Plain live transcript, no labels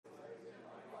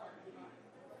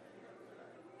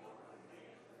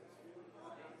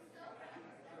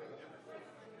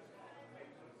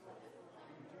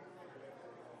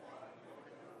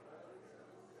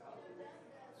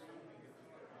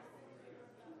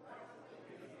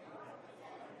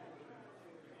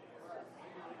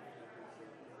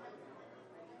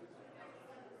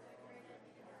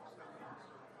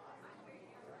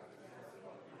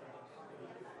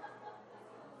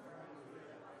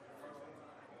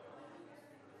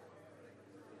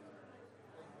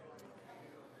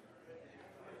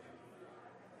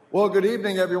Well, good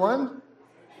evening, everyone.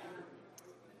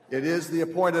 It is the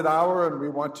appointed hour, and we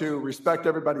want to respect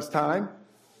everybody's time.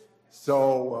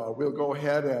 So we'll go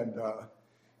ahead and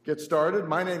get started.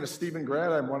 My name is Stephen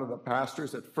Grant. I'm one of the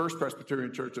pastors at First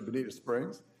Presbyterian Church of Bonita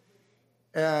Springs.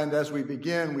 And as we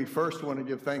begin, we first want to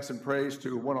give thanks and praise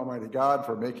to one Almighty God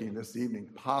for making this evening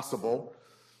possible,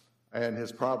 and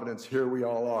His providence, here we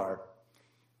all are.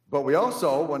 But we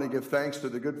also want to give thanks to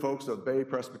the good folks of Bay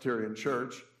Presbyterian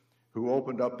Church, who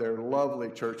opened up their lovely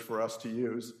church for us to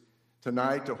use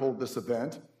tonight to hold this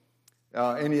event.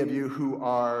 Any of you who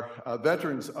are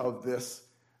veterans of this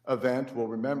event will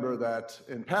remember that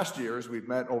in past years we've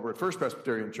met over at First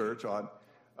Presbyterian Church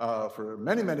for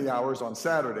many, many hours on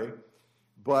Saturday,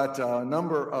 but a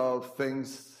number of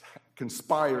things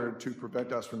conspired to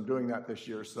prevent us from doing that this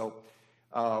year. So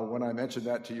when I mentioned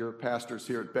that to your pastors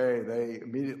here at Bay, they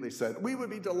immediately said, we would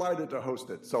be delighted to host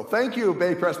it. So thank you,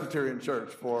 Bay Presbyterian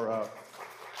Church, for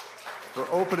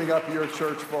opening up your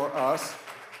church for us.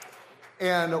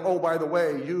 And, oh, by the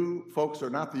way, you folks are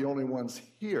not the only ones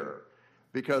here,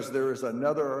 because there is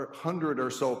another 100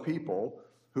 or so people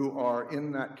who are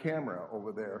in that camera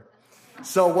over there.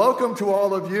 So welcome to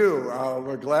all of you.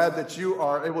 We're glad that you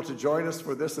are able to join us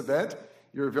for this event.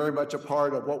 You're very much a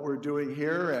part of what we're doing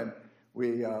here, and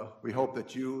we hope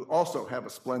that you also have a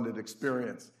splendid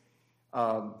experience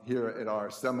here at our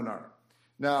seminar.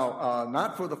 Now,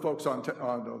 not for the folks on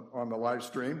the live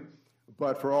stream,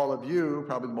 but for all of you,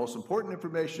 probably the most important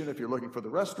information, if you're looking for the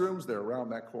restrooms, they're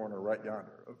around that corner right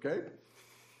yonder, okay?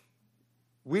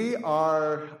 We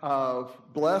are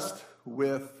blessed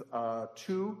with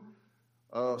two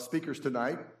speakers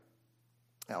tonight.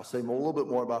 I'll say a little bit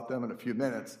more about them in a few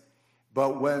minutes,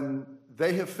 but when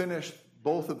they have finished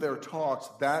both of their talks,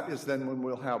 that is then when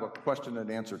we'll have a question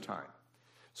and answer time.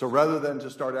 So rather than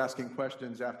just start asking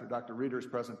questions after Dr. Reeder's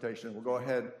presentation, we'll go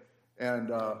ahead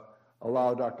and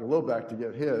allow Dr. Lilbeck to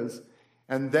give his,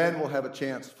 and then we'll have a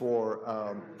chance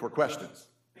for questions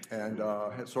and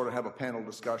sort of have a panel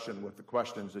discussion with the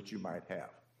questions that you might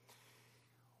have.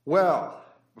 Well,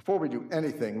 before we do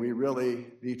anything, we really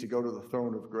need to go to the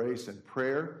throne of grace in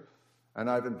prayer, and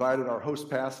I've invited our host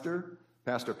pastor,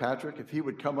 Pastor Patrick, if he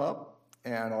would come up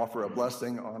and offer a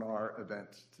blessing on our event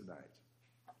tonight.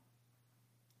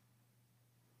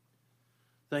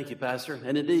 Thank you, Pastor.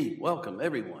 And indeed, welcome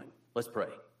everyone. Let's pray.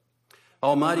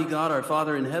 Almighty God, our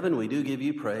Father in heaven, we do give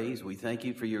you praise. We thank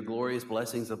you for your glorious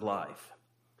blessings of life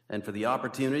and for the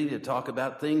opportunity to talk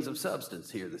about things of substance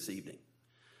here this evening.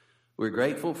 We're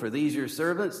grateful for these your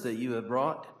servants that you have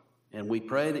brought, and we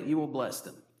pray that you will bless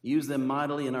them. Use them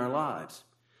mightily in our lives.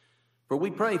 For we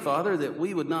pray, Father, that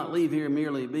we would not leave here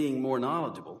merely being more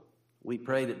knowledgeable. We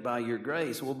pray that by your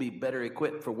grace we'll be better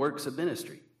equipped for works of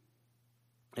ministry,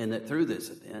 and that through this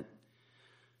event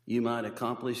you might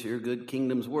accomplish your good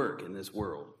kingdom's work in this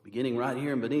world, beginning right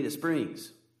here in Bonita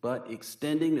Springs, but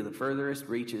extending to the furthest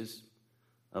reaches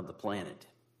of the planet.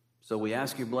 So we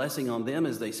ask your blessing on them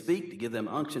as they speak, to give them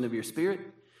unction of your Spirit,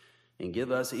 and give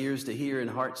us ears to hear and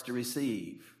hearts to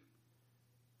receive.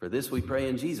 For this we pray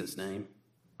in Jesus' name.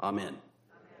 Amen.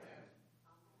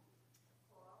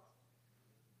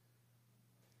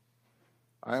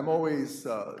 I am always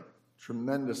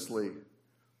tremendously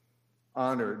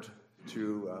honored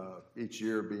to each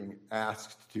year being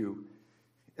asked to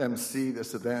MC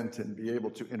this event and be able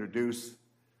to introduce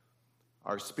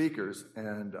our speakers.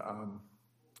 And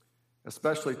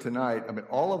especially tonight, I mean,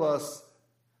 all of us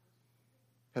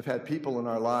have had people in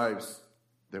our lives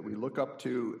that we look up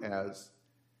to as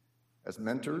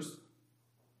mentors,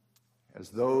 as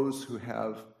those who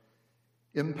have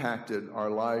impacted our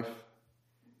life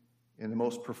in the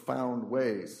most profound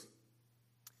ways.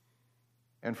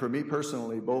 And for me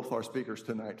personally, both our speakers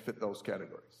tonight fit those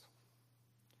categories.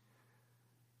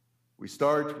 We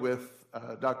start with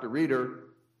Dr. Reeder,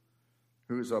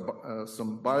 who's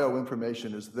some bio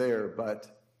information is there,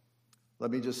 but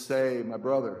let me just say, my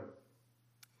brother,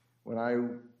 when I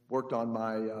worked on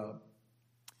my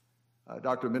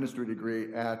doctor of ministry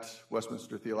degree at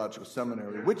Westminster Theological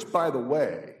Seminary, which, by the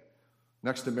way,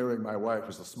 next to marrying my wife,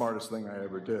 was the smartest thing I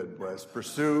ever did, was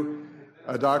pursue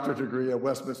a doctorate degree at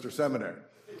Westminster Seminary.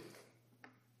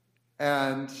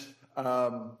 And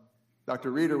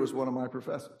Dr. Reeder was one of my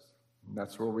professors. And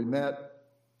that's where we met.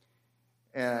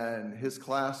 And his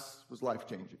class was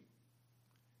life-changing.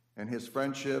 And his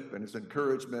friendship and his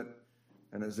encouragement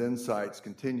and his insights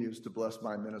continues to bless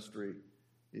my ministry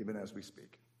even as we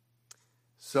speak.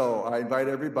 So I invite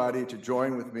everybody to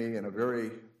join with me in a very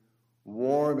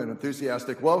warm and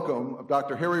enthusiastic welcome of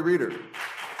Dr. Harry Reeder.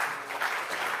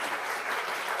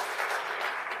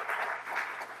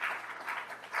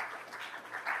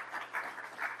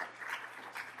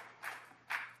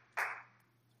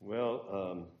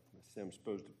 I'm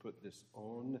supposed to put this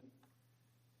on.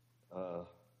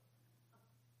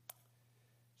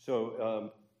 So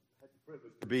I had the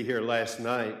privilege to be here last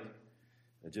night.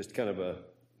 Just kind of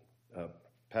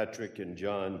Patrick and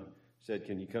John said,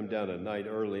 can you come down a night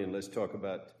early and let's talk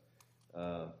about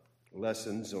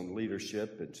lessons on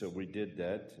leadership? And so we did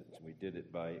that. We did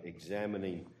it by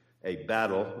examining a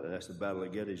battle, and that's the Battle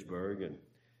of Gettysburg, and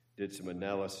did some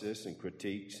analysis and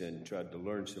critiques and tried to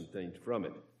learn some things from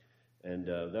it. And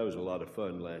that was a lot of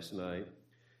fun last night.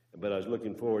 But I was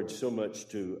looking forward so much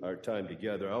to our time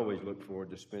together. I always look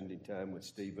forward to spending time with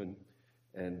Stephen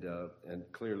and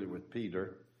clearly with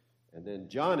Peter. And then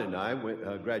John and I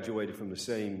graduated from the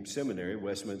same seminary,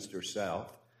 Westminster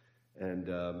South. And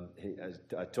as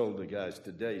I told the guys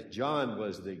today, John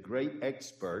was the great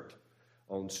expert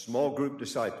on small group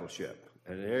discipleship.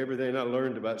 And everything I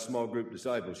learned about small group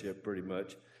discipleship, pretty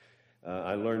much,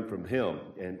 I learned from him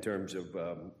in terms of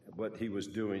what he was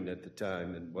doing at the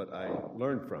time and what I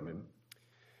learned from him.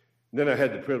 And then I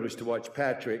had the privilege to watch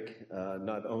Patrick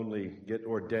not only get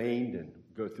ordained and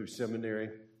go through seminary,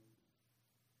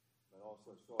 but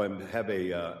also saw him have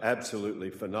a absolutely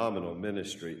phenomenal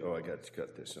ministry. Oh, I got to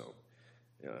cut this on.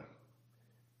 Yeah.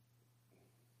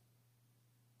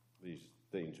 These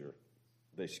things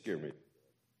they scare me.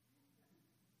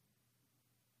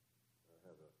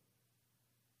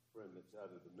 That's out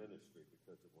of the ministry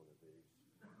because of one of these.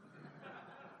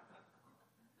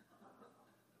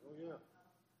 Oh yeah,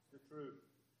 it's the truth.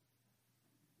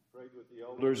 He prayed with the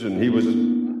elders, and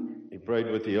he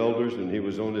prayed with the elders, and he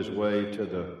was on his way to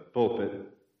the pulpit,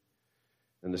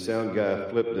 and the sound guy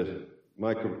flipped the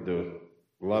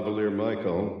lavalier mic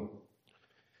on,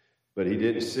 but he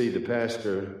didn't see the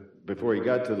pastor before he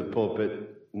got to the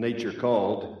pulpit. Nature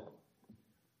called.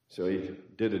 So he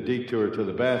did a detour to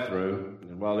the bathroom,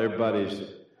 and while everybody's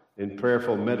in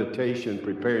prayerful meditation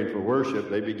preparing for worship,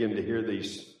 they begin to hear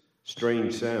these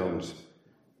strange sounds,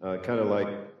 kind of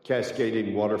like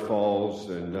cascading waterfalls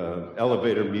and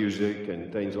elevator music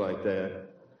and things like that.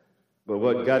 But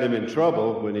what got him in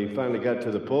trouble, when he finally got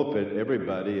to the pulpit,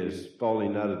 everybody is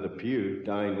falling out of the pew,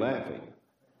 dying laughing.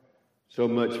 So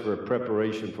much for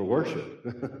preparation for worship.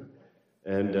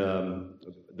 And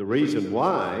the reason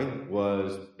why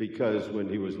was because when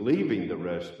he was leaving the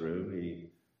restroom, he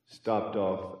stopped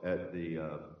off at the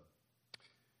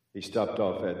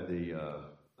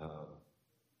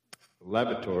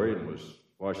lavatory and was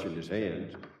washing his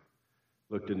hands.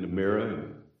 Looked in the mirror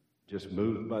and just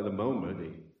moved by the moment.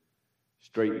 He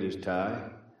straightened his tie,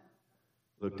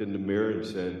 looked in the mirror and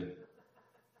said,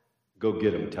 "Go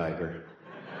get him, Tiger."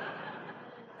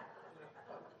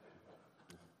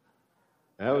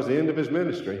 That was the end of his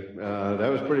ministry.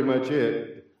 That was pretty much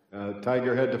it.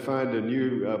 Tiger had to find a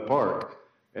new park.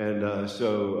 And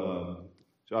so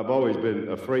I've always been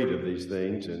afraid of these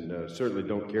things and certainly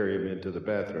don't carry him into the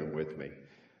bathroom with me.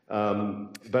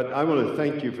 But I want to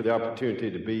thank you for the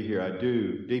opportunity to be here. I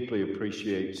do deeply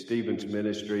appreciate Stephen's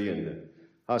ministry and the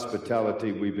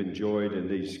hospitality we've enjoyed in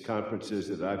these conferences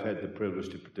that I've had the privilege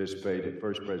to participate at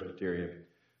First Presbyterian.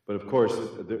 But of course,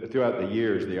 throughout the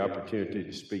years, the opportunity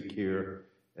to speak here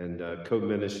and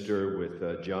co-minister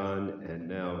with John and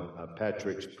now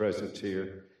Patrick's presence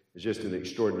here is just an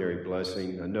extraordinary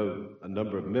blessing. I know a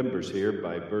number of members here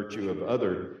by virtue of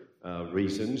other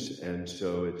reasons, and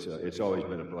so it's always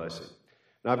been a blessing.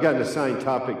 Now, I've got an assigned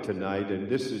topic tonight, and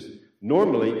this is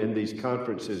normally in these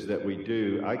conferences that we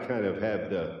do, I kind of have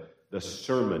the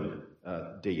sermon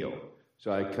deal.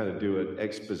 So I kind of do an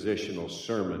expositional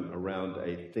sermon around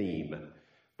a theme.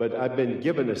 But I've been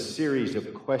given a series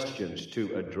of questions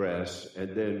to address,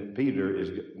 and then Peter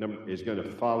is going to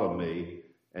follow me,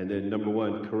 and then, number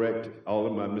one, correct all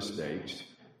of my mistakes.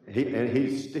 He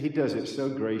does it so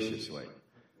graciously.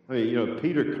 I mean,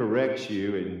 Peter corrects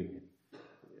you, and,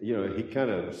 he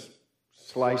kind of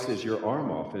slices your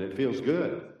arm off, and it feels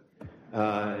good.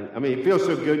 It feels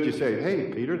so good you say,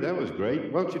 "Hey, Peter, that was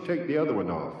great. Why don't you take the other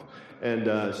one off?"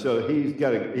 And so he's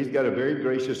got a very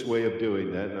gracious way of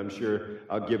doing that, and I'm sure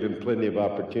I'll give him plenty of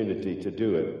opportunity to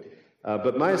do it.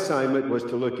 But my assignment was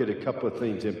to look at a couple of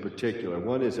things in particular.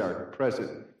 One is our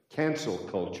present cancel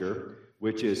culture,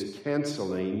 which is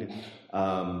canceling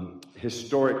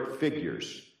historic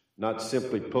figures, not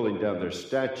simply pulling down their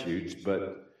statutes,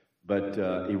 but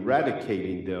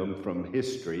eradicating them from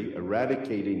history,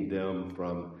 eradicating them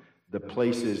from the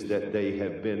places that they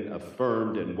have been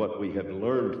affirmed and what we have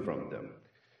learned from them.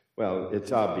 Well,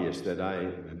 it's obvious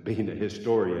that being a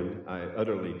historian, I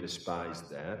utterly despise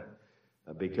that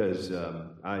because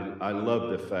I love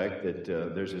the fact that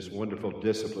there's this wonderful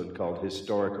discipline called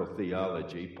historical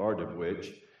theology, part of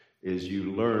which is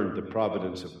you learn the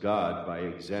providence of God by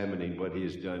examining what he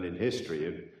has done in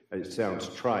history. It sounds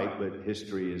trite, but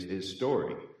history is his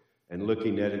story. And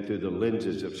looking at it through the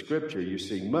lenses of Scripture, you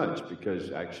see much,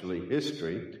 because actually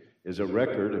history is a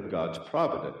record of God's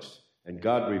providence. And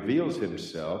God reveals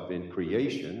himself in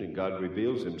creation, and God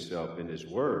reveals himself in his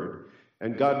word,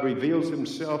 and God reveals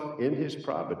himself in his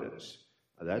providence.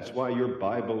 That's why your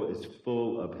Bible is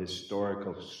full of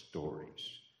historical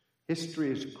stories. History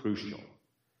is crucial.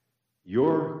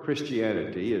 Your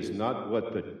Christianity is not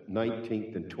what the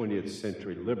 19th and 20th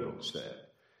century liberals said.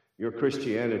 Your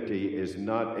Christianity is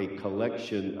not a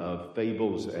collection of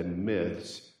fables and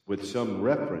myths with some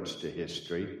reference to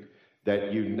history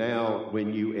that you now,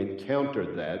 when you encounter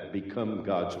that, become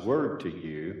God's word to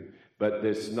you, but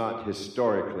it's not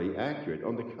historically accurate.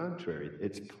 On the contrary,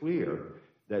 it's clear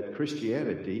that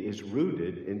Christianity is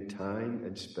rooted in time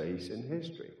and space and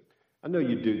history. I know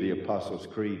you do the Apostles'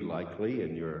 Creed likely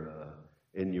in your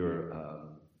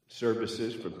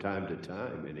services from time to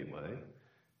time anyway.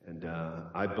 And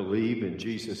I believe in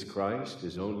Jesus Christ,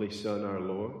 his only Son, our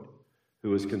Lord, who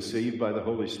was conceived by the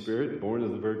Holy Spirit, born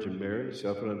of the Virgin Mary,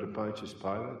 suffered under Pontius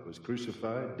Pilate, was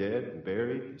crucified, dead, and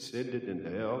buried, descended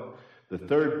into hell. The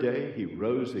third day he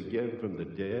rose again from the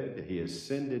dead. He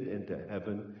ascended into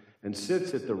heaven and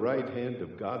sits at the right hand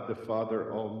of God the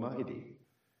Father Almighty.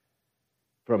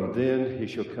 From there he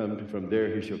shall come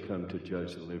to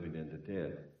judge the living and the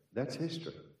dead. That's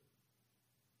history.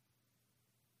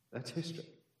 That's history.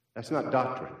 That's not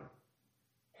doctrine.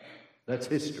 That's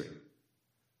history.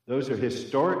 Those are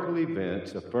historical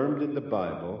events affirmed in the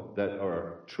Bible that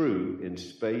are true in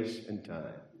space and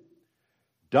time.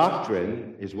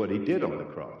 Doctrine is what he did on the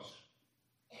cross,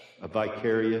 a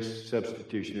vicarious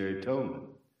substitutionary atonement.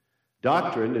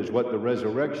 Doctrine is what the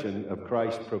resurrection of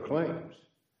Christ proclaims.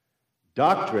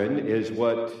 Doctrine is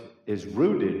what is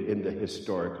rooted in the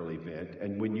historical event,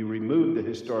 and when you remove the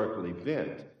historical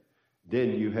event,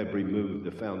 then you have removed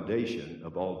the foundation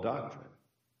of all doctrine.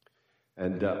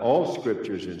 And all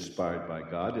Scripture is inspired by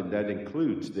God, and that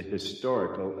includes the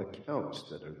historical accounts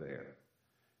that are there.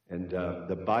 And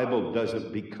the Bible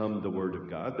doesn't become the Word of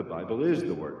God. The Bible is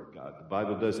the Word of God. The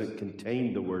Bible doesn't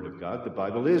contain the Word of God. The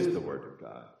Bible is the Word of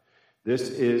God. This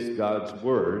is God's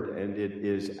Word, and it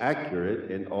is accurate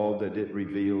in all that it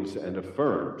reveals and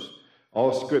affirms.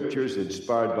 All Scripture is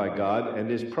inspired by God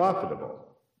and is profitable.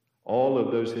 All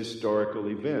of those historical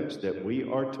events that we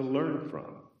are to learn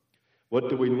from. What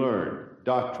do we learn?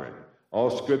 Doctrine. All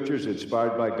Scripture is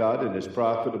inspired by God and is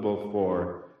profitable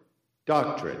for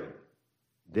doctrine.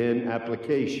 Then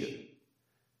application.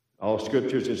 All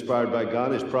Scripture is inspired by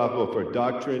God is profitable for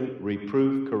doctrine,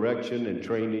 reproof, correction, and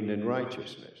training in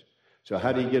righteousness. So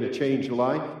how do you get a changed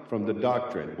life? From the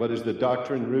doctrine. What is the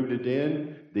doctrine rooted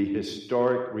in? The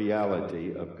historic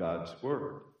reality of God's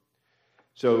Word.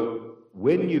 So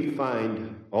when you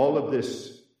find all of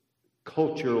this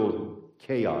cultural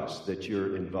chaos that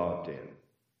you're involved in,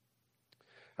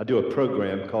 I do a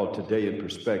program called Today in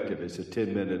Perspective. It's a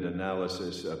 10-minute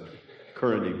analysis of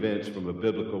current events from a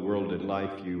biblical world and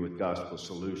life view with gospel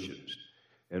solutions.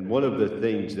 And one of the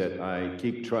things that I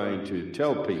keep trying to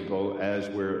tell people as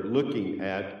we're looking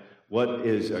at what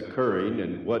is occurring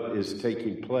and what is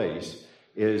taking place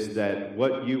is that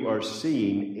what you are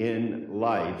seeing in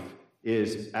life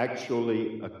is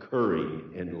actually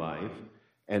occurring in life.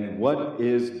 And what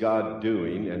is God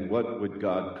doing, and what would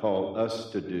God call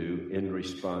us to do in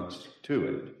response to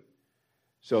it?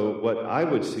 So what I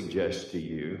would suggest to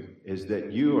you is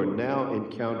that you are now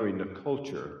encountering a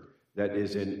culture that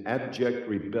is in abject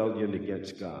rebellion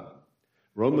against God.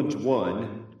 Romans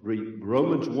 1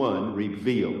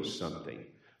 reveals something.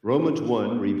 Romans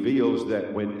 1 reveals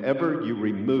that whenever you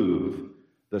remove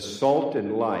the salt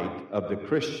and light of the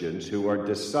Christians who are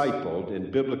discipled in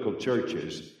biblical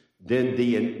churches, then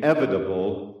the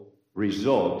inevitable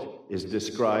result is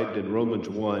described in Romans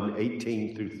 1,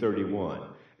 18 through 31.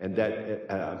 And that,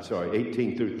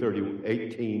 18 through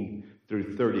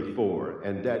 34.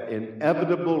 And that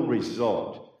inevitable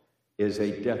result is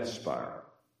a death spiral,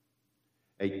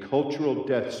 a cultural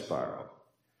death spiral.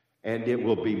 And it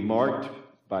will be marked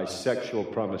by sexual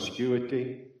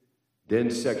promiscuity,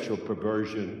 then sexual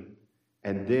perversion,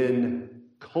 and then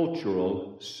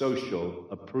cultural, social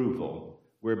approval,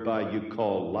 whereby you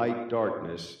call light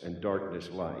darkness and darkness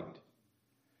light.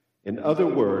 In other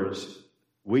words,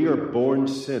 we are born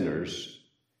sinners,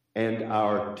 and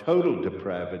our total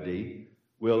depravity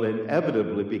will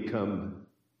inevitably become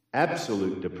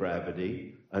absolute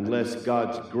depravity unless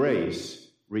God's grace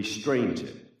restrains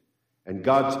it. And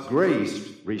God's grace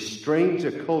restrains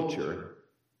a culture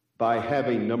by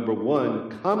having, number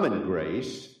one, common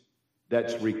grace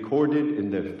that's recorded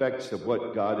in the effects of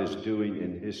what God is doing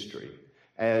in history,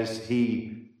 as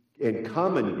he, in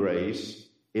common grace,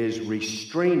 is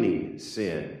restraining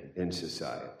sin in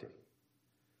society.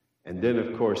 And then,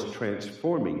 of course,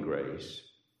 transforming grace,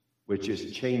 which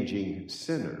is changing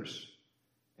sinners.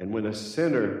 And when a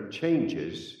sinner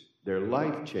changes, their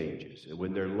life changes. And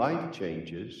when their life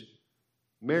changes,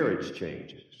 marriage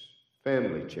changes,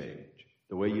 family change,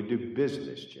 the way you do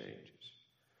business changes.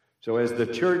 So as the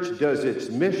church does its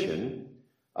mission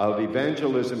of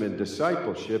evangelism and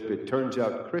discipleship, it turns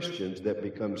out Christians that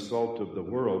become salt of the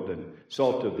world and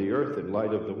salt of the earth and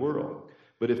light of the world.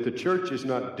 But if the church is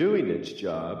not doing its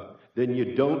job, then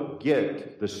you don't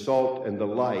get the salt and the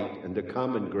light and the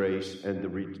common grace and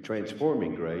the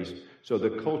transforming grace, so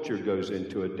the culture goes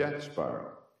into a death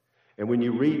spiral. And when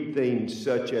you read things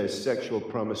such as sexual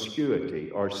promiscuity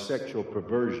or sexual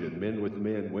perversion, men with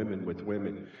men, women with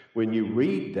women, when you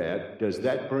read that, does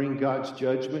that bring God's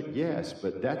judgment? Yes,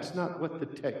 but that's not what the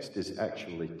text is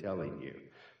actually telling you.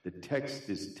 The text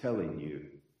is telling you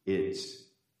it's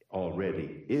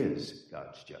already is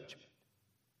God's judgment.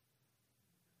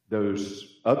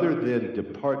 Those, other than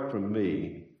depart from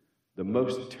me, the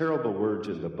most terrible words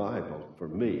in the Bible for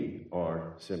me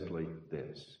are simply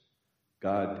this: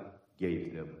 God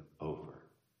gave them over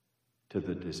to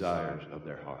the desires of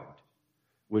their heart,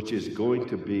 which is going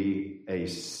to be a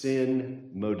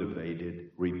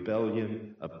sin-motivated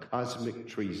rebellion of cosmic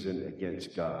treason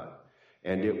against God.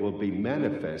 And it will be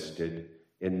manifested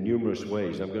in numerous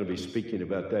ways. I'm going to be speaking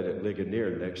about that at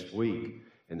Ligonier next week,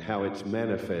 and how it's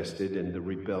manifested in the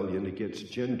rebellion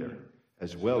against gender,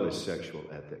 as well as sexual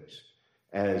ethics,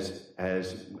 as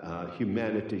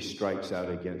humanity strikes out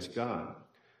against God.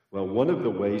 Well, one of the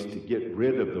ways to get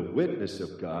rid of the witness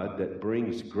of God that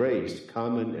brings grace,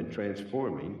 common and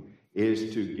transforming,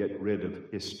 is to get rid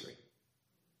of history,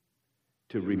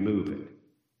 to remove it.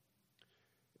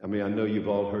 I mean, I know you've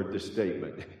all heard the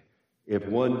statement. If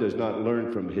one does not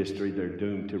learn from history, they're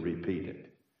doomed to repeat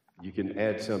it. You can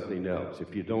add something else.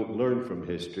 If you don't learn from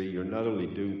history, you're not only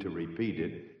doomed to repeat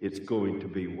it, it's going to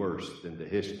be worse than the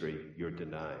history you're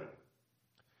denying.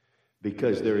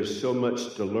 Because there is so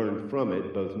much to learn from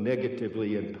it, both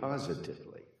negatively and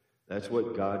positively. That's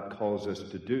what God calls us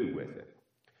to do with it.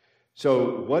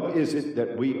 So what is it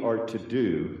that we are to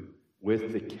do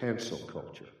with the cancel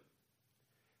culture?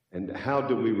 And how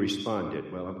do we respond to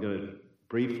it? Well, I'm going to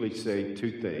briefly say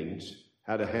two things: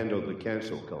 how to handle the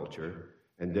cancel culture,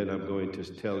 and then I'm going to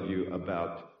tell you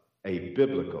about a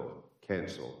biblical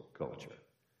cancel culture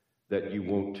that you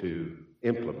want to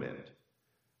implement.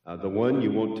 The one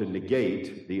you want to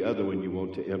negate, the other one you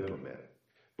want to implement.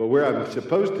 But where I'm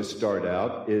supposed to start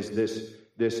out is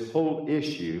this whole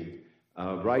issue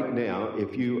right now.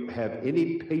 If you have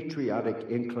any patriotic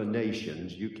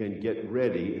inclinations, you can get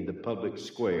ready in the public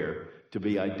square to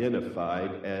be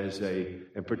identified as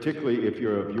and particularly if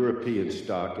you're of European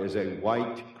stock, as a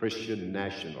white Christian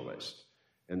nationalist.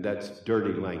 And that's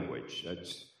dirty language.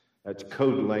 That's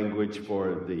code language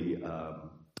for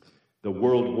the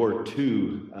World War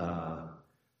II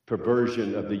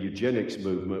perversion of the eugenics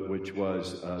movement, which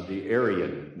was the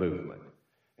Aryan movement.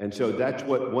 And so that's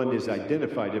what one is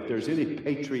identified. If there's any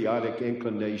patriotic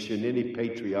inclination, any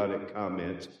patriotic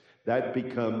comments, that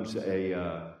becomes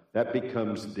the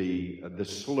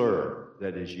slur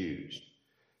that is used.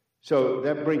 So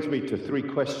that brings me to three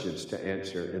questions to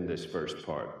answer in this first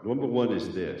part. Number one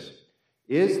is this: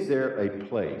 is there a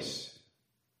place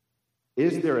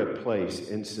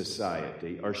in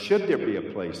society, or should there be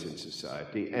a place in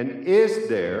society, and is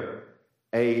there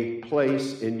a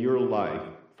place in your life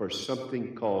for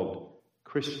something called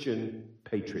Christian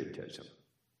patriotism?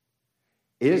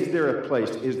 Is there a place,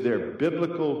 is there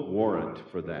biblical warrant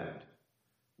for that?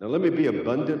 Now let me be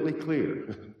abundantly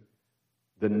clear.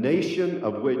 The nation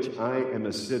of which I am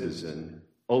a citizen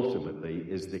ultimately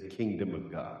is the kingdom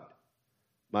of God.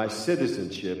 My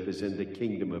citizenship is in the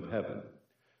kingdom of heaven.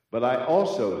 But I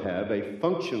also have a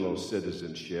functional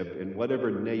citizenship in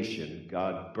whatever nation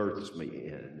God births me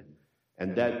in.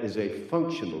 And that is a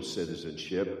functional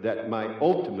citizenship, that my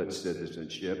ultimate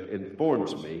citizenship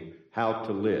informs me how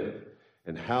to live.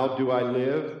 And how do I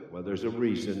live? Well, there's a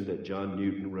reason that John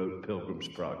Newton wrote Pilgrim's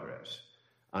Progress.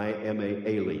 I am an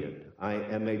alien. I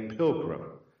am a pilgrim.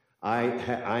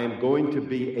 I am going to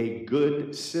be a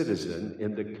good citizen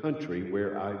in the country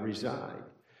where I reside.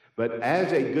 But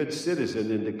as a good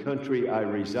citizen in the country I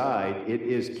reside, it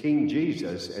is King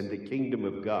Jesus and the kingdom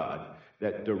of God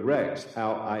that directs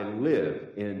how I live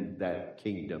in that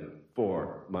kingdom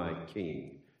for my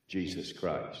King, Jesus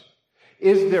Christ.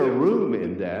 Is there room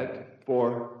in that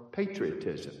for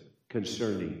patriotism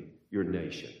concerning your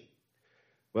nation?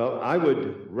 Well, I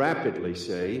would rapidly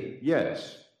say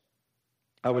yes.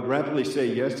 I would rapidly say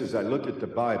yes as I look at the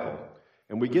Bible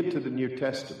and we get to the New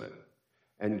Testament.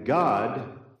 And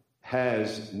God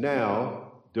has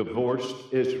now divorced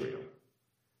Israel.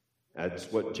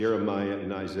 That's what Jeremiah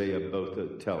and Isaiah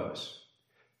both tell us.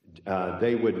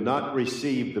 They would not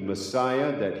receive the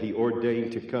Messiah that he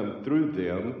ordained to come through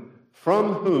them,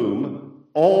 from whom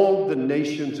all the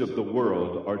nations of the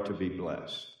world are to be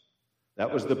blessed.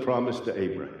 That was the promise to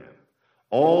Abraham.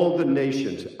 All the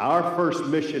nations. Our first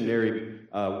missionary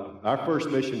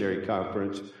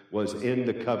conference was in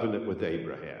the covenant with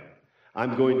Abraham.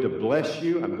 I'm going to bless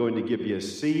you. I'm going to give you a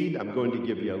seed. I'm going to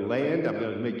give you a land. I'm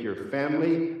going to make your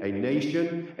family a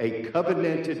nation, a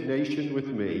covenanted nation with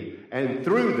me. And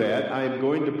through that, I am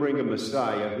going to bring a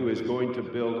Messiah who is going to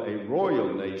build a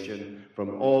royal nation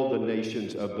from all the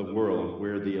nations of the world,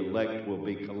 where the elect will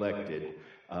be collected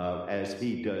as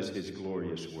he does his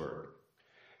glorious work.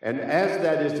 And as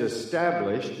that is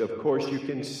established, of course, you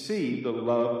can see the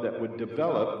love that would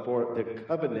develop for the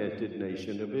covenanted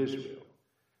nation of Israel.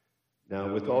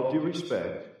 Now, with all due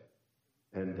respect,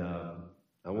 and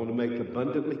I want to make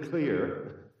abundantly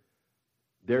clear,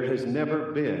 there has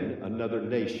never been another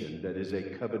nation that is a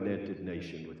covenanted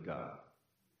nation with God.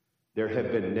 There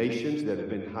have been nations that have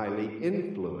been highly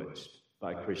influenced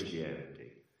by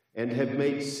Christianity and have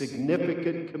made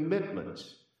significant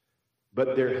commitments,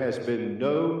 but there has been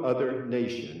no other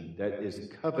nation that is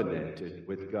covenanted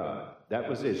with God. That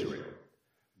was Israel.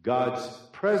 God's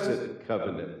present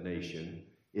covenant nation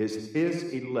is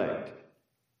his elect,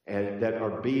 and that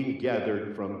are being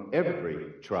gathered from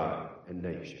every tribe and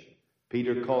nation.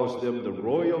 Peter calls them the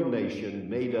royal nation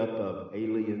made up of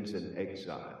aliens and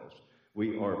exiles.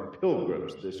 We are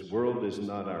pilgrims. This world is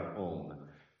not our home.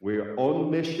 We're on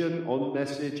mission, on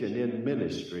message, and in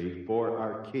ministry for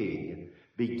our King,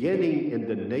 beginning in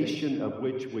the nation of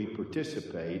which we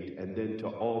participate, and then to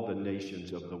all the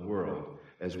nations of the world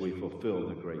as we fulfill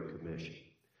the Great Commission.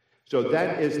 So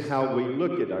that is how we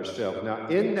look at ourselves. Now,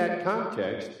 in that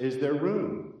context, is there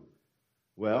room?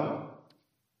 Well,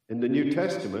 in the New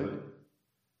Testament,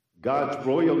 God's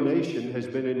royal nation has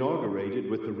been inaugurated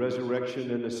with the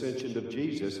resurrection and ascension of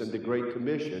Jesus and the Great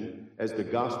Commission, as the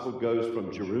gospel goes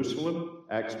from Jerusalem,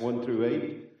 Acts 1 through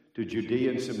 8, to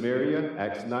Judea and Samaria,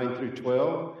 Acts 9 through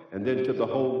 12, and then to the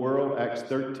whole world, Acts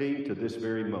 13, to this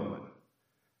very moment.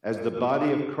 As the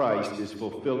body of Christ is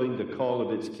fulfilling the call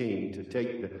of its King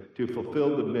to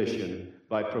fulfill the mission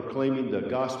by proclaiming the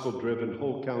gospel-driven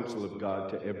whole counsel of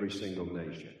God to every single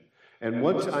nation. And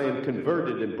once I am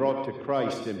converted and brought to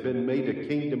Christ and been made a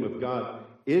kingdom of God,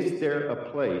 is there a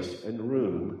place and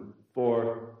room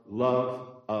for love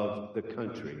of the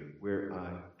country where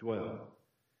I dwell?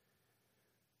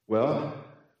 Well,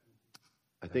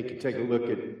 I think you take a look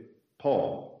at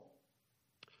Paul,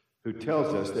 who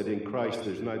tells us that in Christ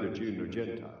there's neither Jew nor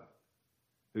Gentile,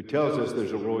 who tells us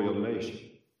there's a royal nation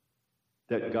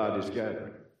that God is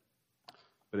gathering.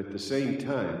 But at the same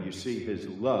time, you see his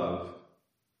love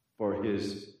for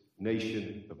his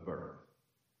nation of birth,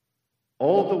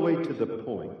 all the way to the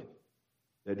point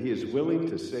that he is willing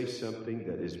to say something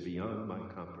that is beyond my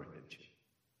comprehension.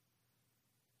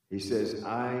 He says,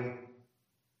 I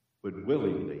would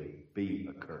willingly be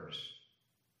accursed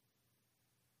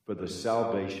for the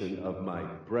salvation of my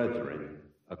brethren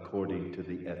according to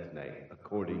the ethne,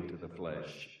 according to the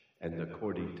flesh, and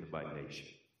according to my nation.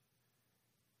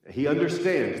 He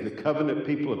understands the covenant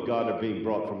people of God are being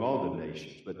brought from all the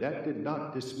nations, but that did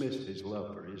not dismiss his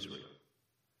love for Israel.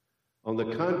 On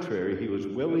the contrary, he was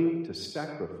willing to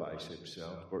sacrifice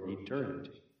himself for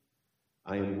eternity.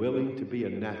 I am willing to be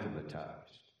anathematized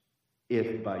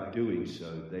if by doing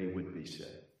so they would be saved.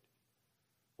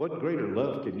 What greater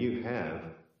love can you have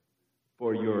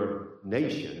for your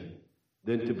nation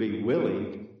than to be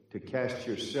willing to cast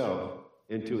yourself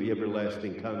into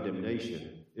everlasting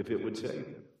condemnation if it would save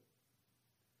them?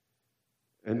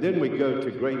 And then we go to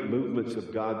great movements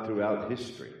of God throughout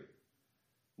history,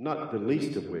 not the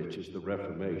least of which is the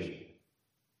Reformation.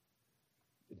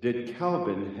 Did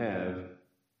Calvin have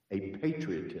a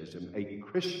patriotism, a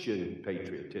Christian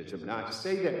patriotism? Now, I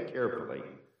say that carefully.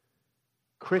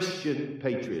 Christian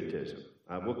patriotism.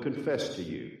 I will confess to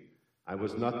you, I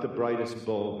was not the brightest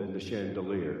bulb in the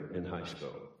chandelier in high school.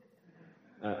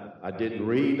 I didn't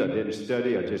read, I didn't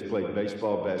study, I just played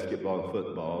baseball, basketball, and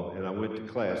football, and I went to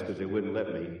class because they wouldn't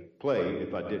let me play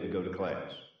if I didn't go to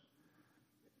class.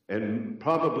 And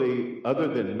probably other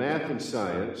than math and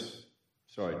science,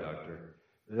 sorry, doctor,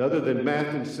 other than math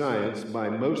and science, my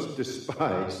most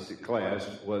despised class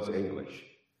was English.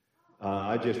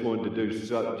 I just wanted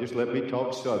to just let me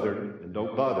talk Southern and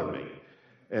don't bother me.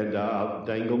 and I'll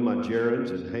dangle my gerunds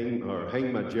and hang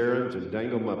my gerunds and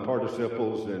dangle my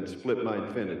participles and split my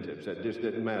infinitives. That just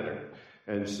didn't matter.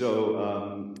 And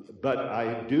so, but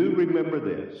I do remember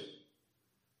this.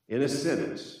 In a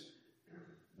sentence,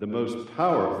 the most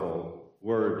powerful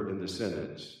word in the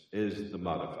sentence is the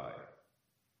modifier.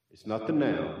 It's not the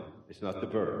noun, it's not the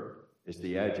verb, it's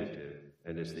the adjective,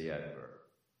 and it's the adverb.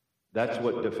 That's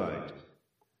what defines it.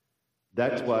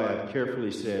 That's why I've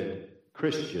carefully said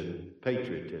Christian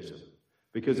patriotism,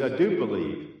 because I do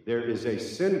believe there is a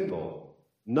sinful,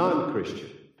 non-Christian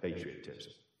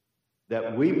patriotism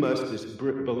that we must, as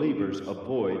believers,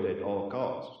 avoid at all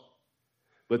costs.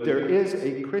 But there is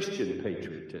a Christian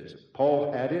patriotism.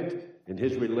 Paul had it in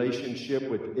his relationship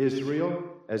with Israel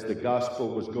as the gospel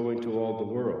was going to all the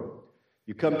world.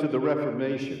 You come to the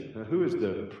Reformation. Now, who is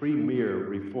the premier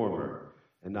reformer?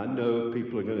 And I know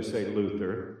people are going to say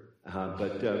Luther,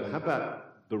 but how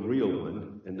about the real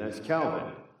one? And that's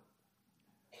Calvin.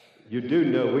 You do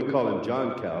know, we call him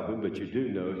John Calvin, but you do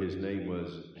know his name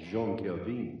was Jean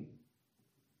Calvin.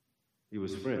 He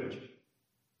was French.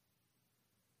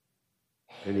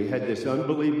 And he had this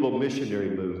unbelievable missionary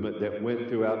movement that went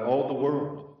throughout all the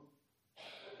world.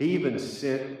 He even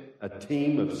sent a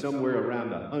team of somewhere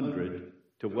around 100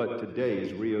 to what today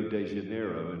is Rio de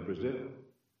Janeiro in Brazil.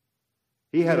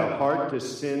 He had a heart to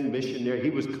send missionaries. He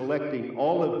was collecting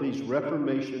all of these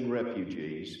Reformation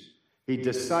refugees. He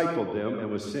discipled them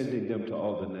and was sending them to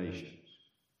all the nations.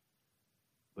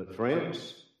 But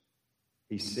France,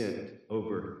 he sent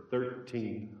over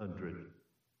 1,300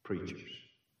 preachers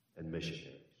and missionaries.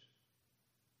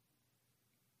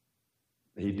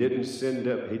 He didn't send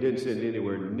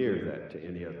anywhere near that to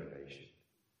any other nation.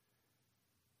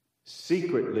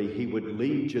 Secretly, he would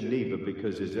leave Geneva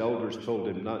because his elders told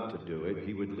him not to do it.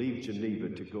 He would leave Geneva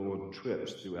to go on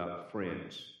trips throughout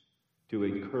France to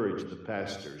encourage the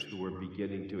pastors who were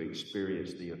beginning to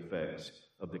experience the effects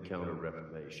of the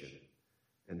Counter-Reformation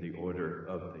and the order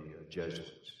of the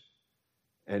Jesuits.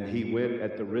 And he went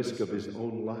at the risk of his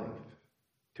own life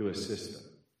to assist them.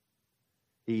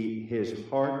 His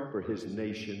heart for his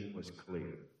nation was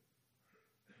clear.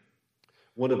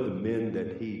 One of the men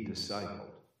that he discipled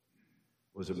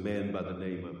was a man by the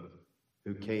name of,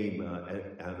 who came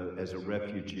as a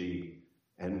refugee,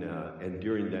 and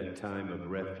during that time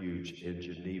of refuge in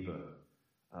Geneva,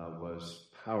 was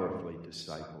powerfully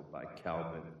discipled by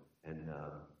Calvin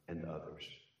and others.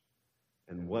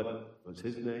 And what was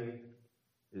his name?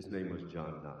 His name was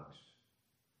John Knox.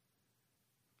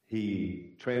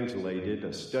 He translated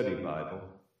a study Bible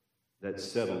that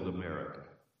settled America.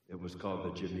 It was called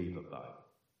the Geneva Bible.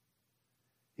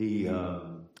 He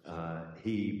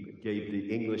gave the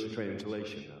English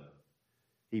translation of it.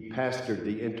 He pastored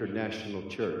the International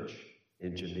Church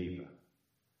in Geneva.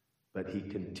 But he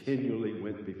continually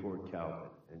went before Calvin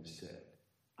and said,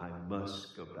 I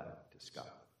must go back to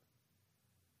Scotland.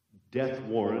 Death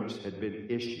warrants had been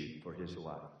issued for his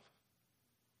life.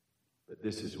 But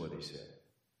this is what he said.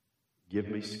 Give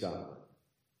me Scotland,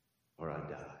 or I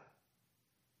die.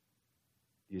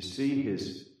 You see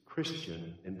his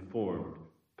Christian-informed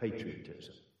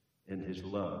patriotism and his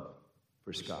love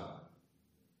for Scotland.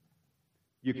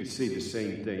 You could see the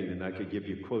same thing, and I could give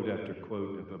you quote after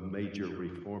quote of a major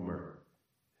reformer.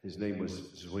 His name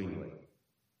was Zwingli.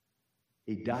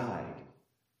 He died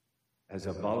as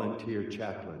a volunteer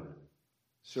chaplain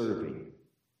serving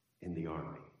in the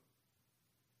army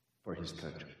for his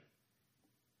country.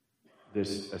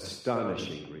 This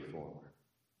astonishing reformer.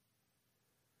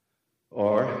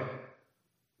 Or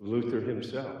Luther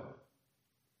himself.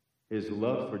 His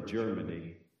love for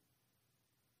Germany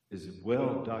is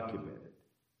well documented.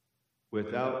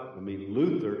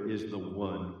 Luther is the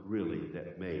one really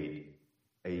that made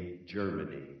a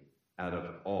Germany out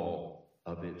of all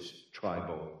of its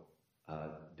tribal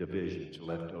divisions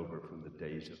left over from the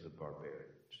days of the barbarians.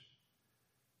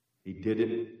 He did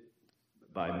it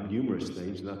by numerous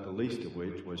things, not the least of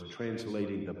which was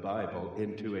translating the Bible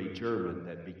into a German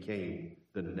that became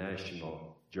the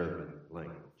national German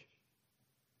language.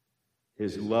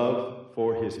 His love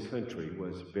for his country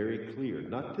was very clear,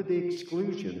 not to the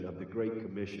exclusion of the Great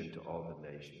Commission to all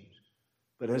the nations,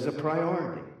 but as a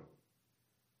priority.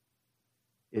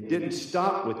 It didn't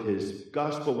stop with his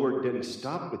gospel work, didn't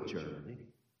stop with Germany,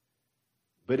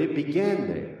 but it began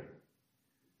there.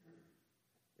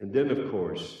 And then, of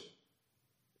course,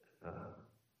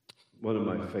 one of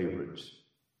my favorites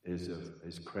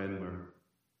is Cranmer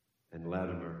and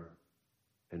Latimer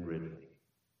and Ridley.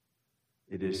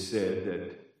 It is said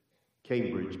that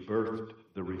Cambridge birthed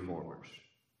the reformers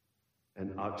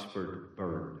and Oxford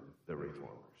burned the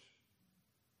reformers.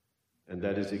 And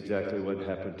that is exactly what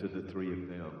happened to the three of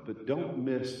them. But don't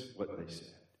miss what they said.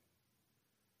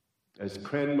 As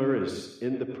Cranmer is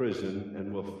in the prison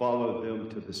and will follow them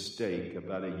to the stake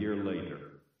about a year later,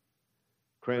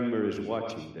 Cranmer is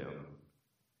watching them.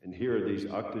 And here are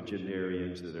these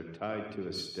octogenarians that are tied to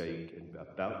a stake and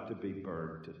about to be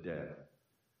burned to death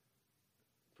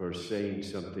for saying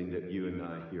something that you and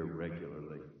I hear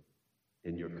regularly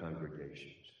in your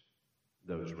congregations,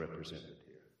 those represented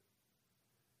here.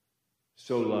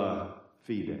 Sola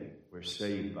fide, we're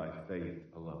saved by faith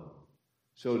alone.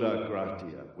 Sola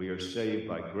gratia, we are saved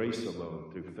by grace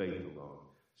alone, through faith alone.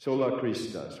 Sola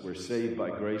Christus, we're saved by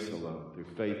grace alone, through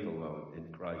faith alone,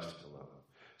 in Christ alone.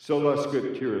 Sola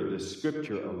Scriptura, the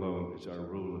Scripture alone is our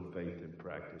rule of faith and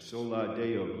practice. Sola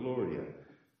Deo Gloria,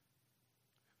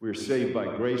 we're saved by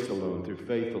grace alone, through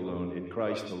faith alone, in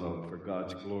Christ alone, for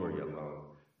God's glory alone.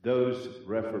 Those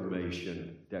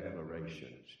Reformation declarations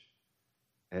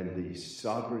and the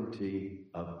sovereignty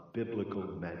of biblical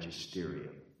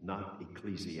magisterium, not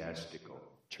ecclesiastical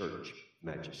church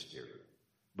magisterium,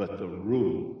 but the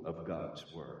rule of God's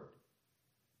word.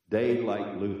 They,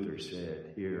 like Luther,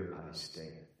 said, "Here I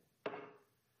stand."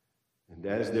 And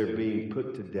as they're being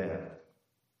put to death,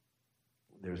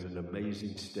 there's an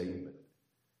amazing statement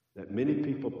that many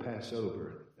people pass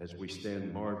over as we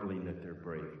stand marveling at their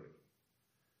bravery.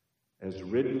 As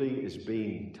Ridley is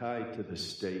being tied to the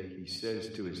stake, he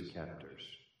says to his captors,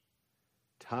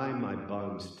 "Tie my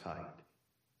bonds tight,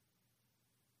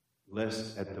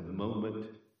 lest at the moment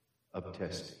of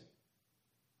testing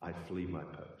I flee my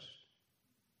post."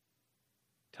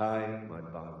 Tie my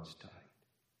bonds tight.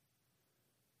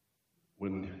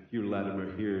 When Hugh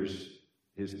Latimer hears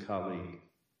his colleague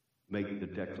make the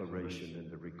declaration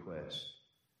and the request,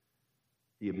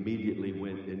 he immediately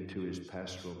went into his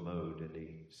pastoral mode and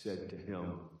he said to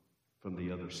him from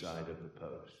the other side of the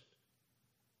post,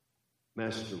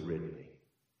 "Master Ridley,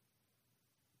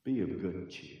 be of good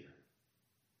cheer.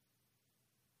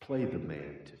 Play the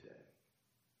man today.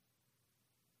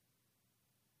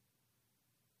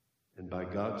 And by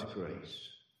God's grace,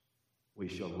 we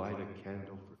shall light a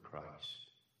candle for Christ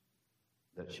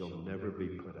that shall never be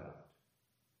put out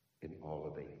in all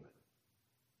of England."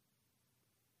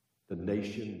 The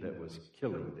nation that was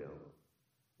killing them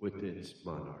with its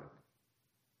monarch,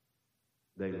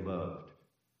 they loved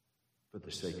for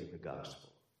the sake of the gospel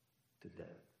to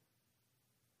death.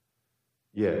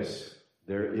 Yes,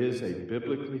 there is a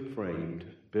biblically framed,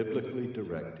 biblically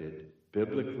directed,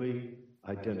 biblically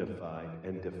identified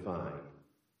and defined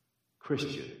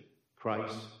Christian,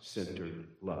 Christ-centered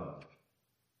love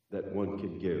that one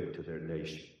can give to their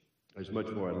nation. There's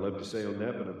much more I'd love to say on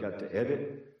that, but I've got to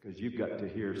edit because you've got to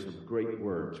hear some great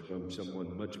words from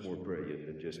someone much more brilliant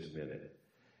in just a minute.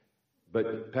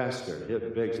 But Pastor,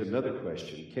 it begs another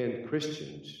question. Can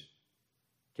Christian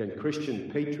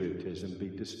patriotism be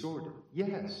distorted?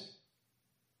 Yes.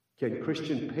 Can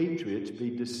Christian patriots be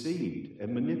deceived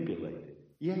and manipulated?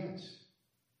 Yes.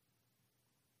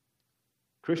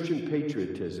 Christian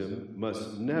patriotism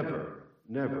must never,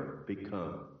 never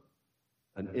become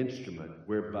an instrument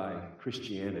whereby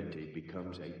Christianity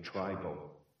becomes a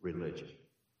tribal religion.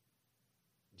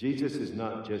 Jesus is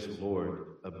not just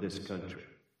Lord of this country.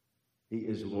 He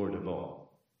is Lord of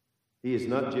all. He is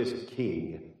not just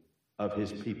king of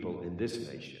his people in this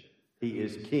nation. He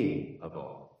is king of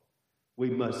all. We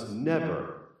must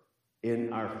never,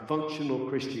 in our functional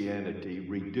Christianity,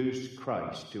 reduce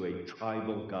Christ to a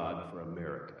tribal God for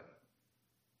America.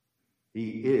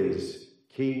 He is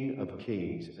King of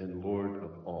kings and Lord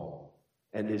of all,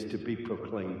 and is to be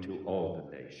proclaimed to all the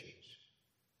nations.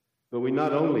 But we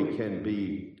not only can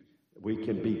be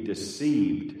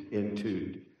deceived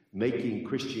into making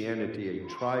Christianity a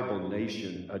tribal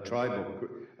nation, a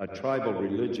tribal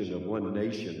religion of one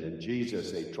nation, and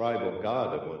Jesus a tribal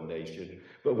God of one nation,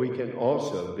 but we can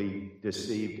also be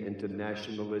deceived into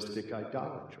nationalistic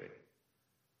idolatry,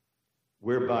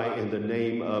 whereby in the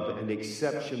name of an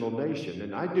exceptional nation,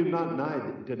 and I do not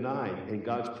deny in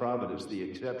God's providence the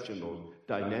exceptional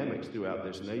dynamics throughout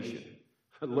this nation.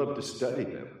 I love to study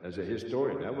them as a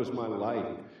historian. That was my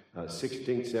life,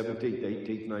 16th, 17th,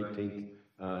 18th,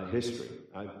 19th history.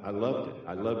 I loved it.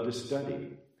 I loved to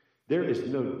study. There is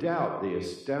no doubt the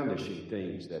astonishing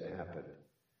things that happened.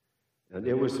 And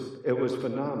it was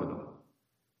phenomenal.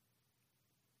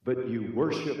 But you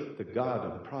worship the God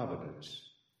of providence,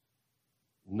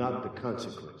 not the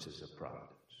consequences of providence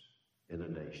in a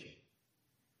nation.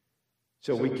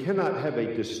 So we cannot have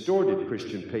a distorted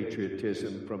Christian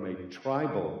patriotism from a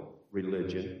tribal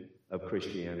religion of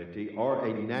Christianity or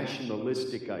a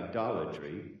nationalistic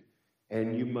idolatry,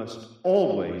 and you must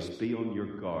always be on your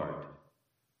guard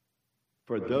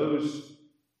for those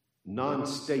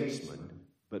non-statesmen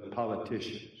but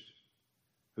politicians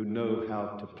who know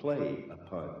how to play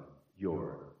upon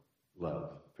your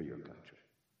love for your country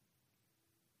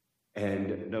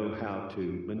and know how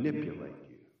to manipulate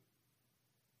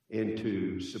you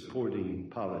into supporting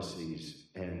policies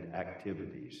and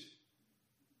activities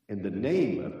in the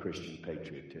name of Christian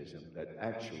patriotism that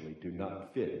actually do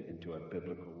not fit into a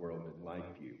biblical world and life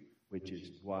view, which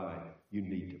is why you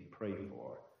need to pray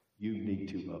for, you need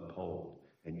to uphold,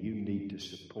 and you need to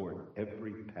support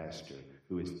every pastor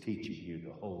who is teaching you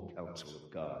the whole counsel of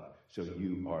God, so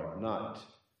you are not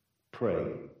prey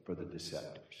for the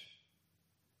deceptors.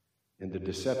 And the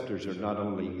deceptors are not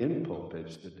only in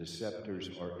pulpits, the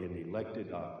deceptors are in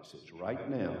elected offices. Right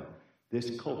now,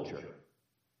 this culture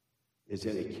is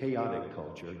in a chaotic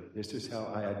culture. This is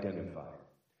how I identify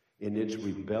it. In its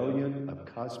rebellion of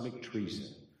cosmic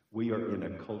treason, we are in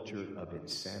a culture of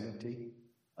insanity,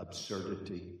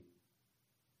 absurdity,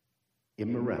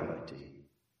 immorality,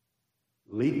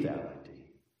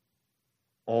 lethality,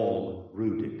 all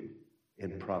rooted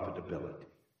in profitability.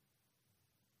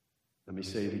 Let me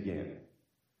say it again.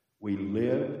 We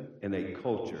live in a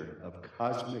culture of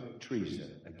cosmic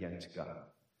treason against God,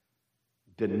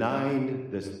 denying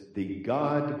the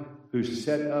God who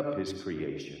set up his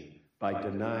creation by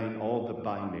denying all the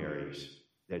binaries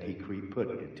that he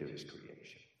put into his creation.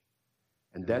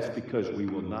 And that's because we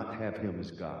will not have him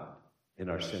as God in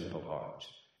our sinful hearts.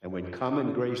 And when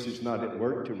common grace is not at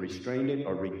work to restrain it,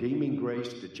 or redeeming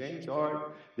grace to change the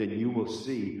heart, then you will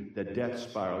see the death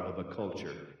spiral of a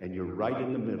culture, and you're right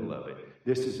in the middle of it.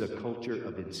 This is a culture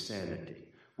of insanity.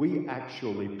 We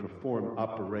actually perform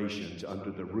operations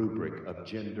under the rubric of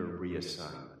gender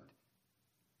reassignment.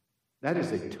 That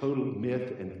is a total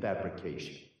myth and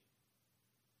fabrication.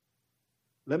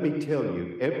 Let me tell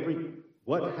you,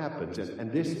 what happens,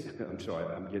 and this, I'm sorry,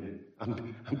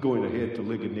 I'm going ahead to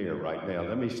Ligonier right now.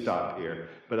 Let me stop here.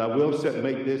 But I will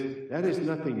make this, that is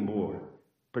nothing more,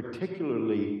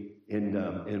 particularly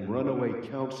in runaway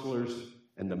counselors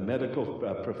and the medical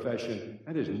profession,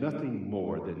 that is nothing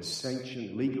more than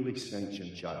legally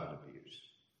sanctioned child abuse.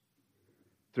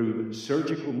 Through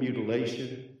surgical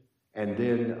mutilation and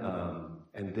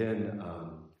then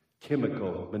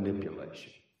chemical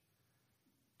manipulation.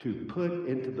 To put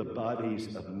into the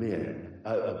bodies of men,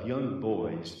 of young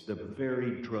boys, the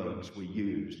very drugs we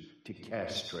use to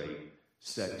castrate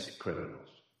sex criminals.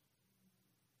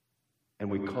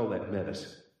 And we call that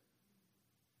medicine.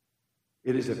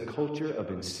 It is a culture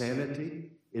of insanity.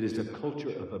 It is a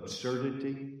culture of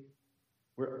absurdity.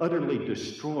 We're utterly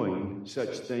destroying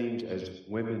such things as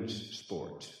women's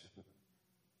sports.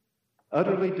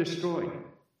 Utterly destroying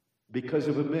because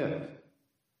of a myth.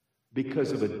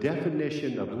 Because of a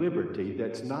definition of liberty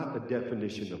that's not a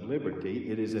definition of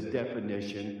liberty. It is a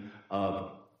definition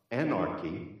of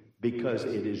anarchy because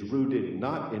it is rooted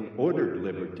not in ordered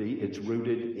liberty, it's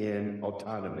rooted in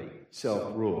autonomy,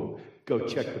 self-rule. Go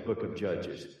check the book of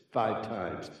Judges. 5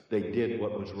 times they did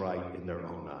what was right in their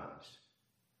own eyes.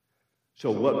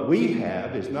 So what we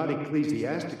have is not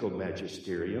ecclesiastical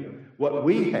magisterium. What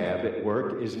we have at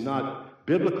work is not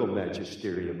biblical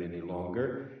magisterium any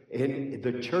longer. And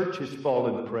the church has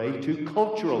fallen prey to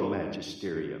cultural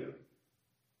magisterium,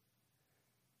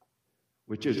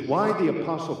 which is why the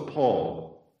Apostle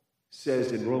Paul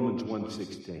says in Romans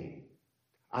 1:16,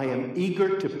 I am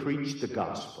eager to preach the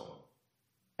gospel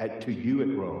to you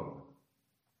at Rome.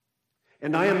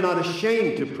 And I am not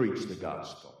ashamed to preach the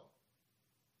gospel.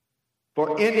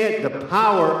 For in it the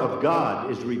power of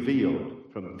God is revealed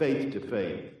from faith to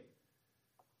faith.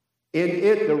 In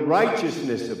it, the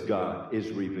righteousness of God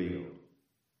is revealed.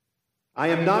 I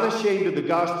am not ashamed of the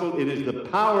gospel. It is the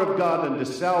power of God unto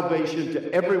salvation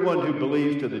to everyone who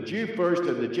believes, to the Jew first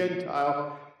and the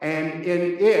Gentile. And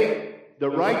in it, the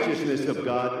righteousness of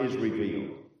God is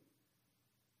revealed.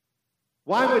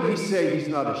 Why would he say he's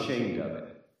not ashamed of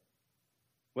it?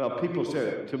 Well, people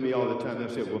say to me all the time,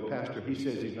 they say, well, Pastor, he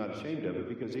says he's not ashamed of it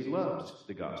because he loves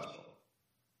the gospel.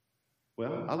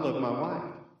 Well, I love my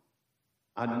wife.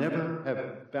 I never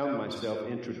have found myself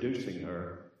introducing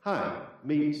her. Hi,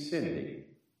 meet Cindy.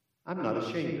 I'm not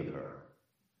ashamed of her.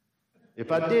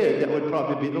 If I did, that would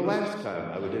probably be the last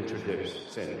time I would introduce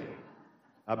Cindy.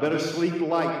 I better sleep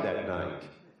light that night.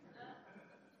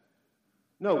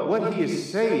 No, what he is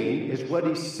saying is what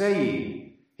he's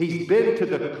saying. He's been to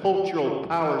the cultural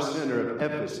power center of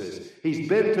Ephesus. He's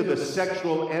been to the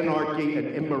sexual anarchy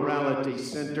and immorality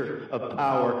center of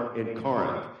power in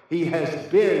Corinth. He has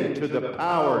been to the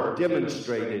power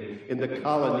demonstrated in the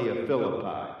colony of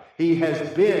Philippi. He has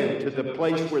been to the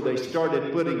place where they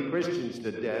started putting Christians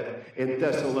to death in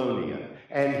Thessalonica.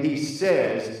 And he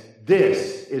says,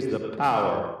 This is the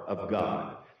power of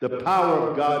God. The power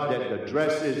of God that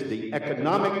addresses the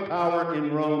economic power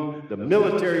in Rome, the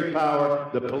military power,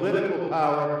 the political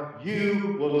power.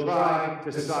 You will try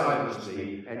to silence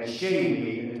me and shame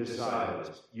me into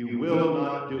silence. You will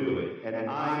not do it. And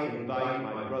I invite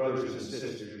my brothers and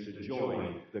sisters to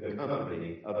join the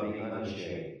company of the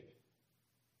unashamed.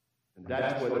 And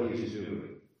that's what he is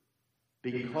doing.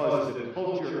 Because the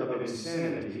culture of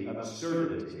insanity,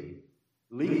 absurdity,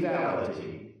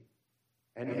 lethality,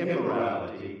 and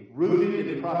immorality, rooted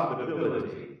in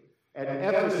profitability. At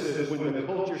Ephesus, when the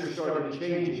culture started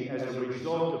changing as a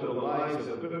result of the lives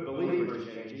of believers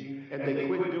changing, and they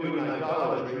quit doing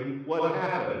idolatry, what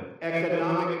happened?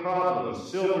 Economic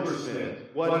problems, silversmith.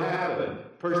 What happened?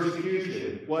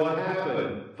 Persecution. What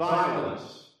happened?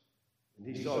 Violence.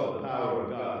 And he saw the power of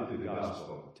God through the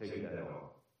gospel. Take that on.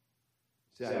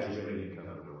 Exaggerated to come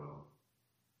to Rome.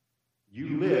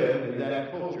 You live in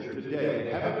that culture today.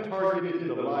 They haven't targeted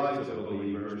the lives of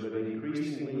believers, but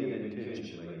increasingly and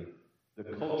intentionally, the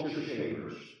culture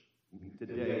shapers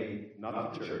today,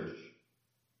 not the church,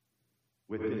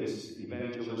 with its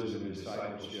evangelism and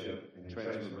discipleship and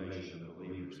transformation of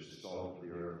believers as salt of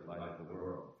the earth, light of the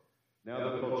world.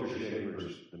 Now the culture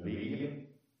shapers, the media,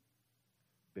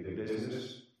 big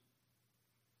business,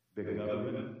 big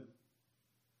government,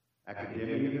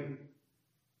 academia,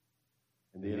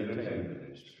 and the entertainment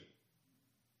industry.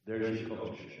 There's your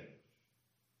culture shapers.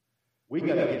 We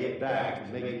got to get back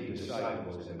to making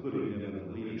disciples and putting them in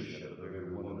the leadership of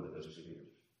every one of those spheres.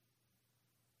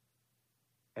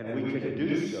 And we can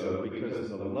do so because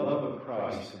the love of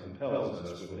Christ compels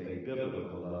us with a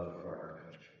biblical love for our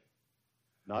country.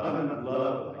 Not a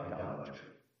love of idolatry.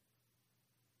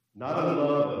 Not a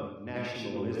love of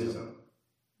nationalism,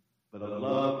 but a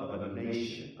love of a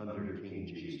nation under King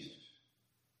Jesus.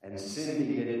 And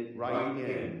sending it right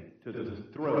in to the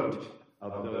throat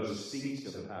of those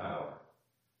seats of power.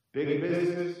 Big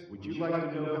business, would you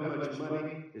like to know how much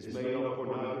money is made off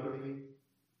pornography?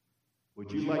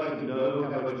 Would you like to know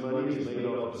how much money is made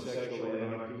off of sexual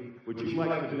anarchy? Would you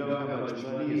like to know how much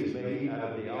money is made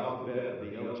out of the alphabet of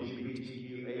the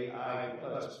LGBTQAI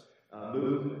plus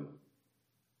movement?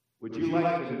 Would you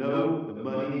like to know the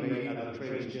money made out of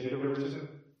transgenderism?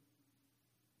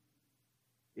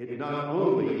 It not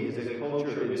only is a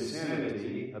culture of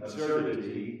insanity,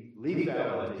 absurdity,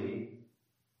 lethality.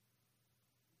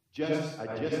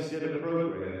 I just did a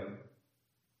program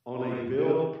on a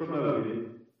bill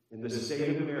promoted in the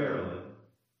state of Maryland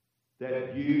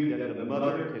that the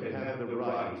mother can have the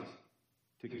right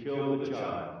to kill the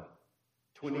child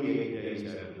 28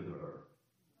 days after the birth.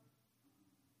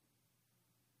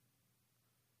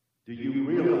 Do you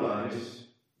realize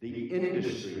the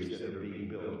industries that are being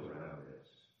built around this?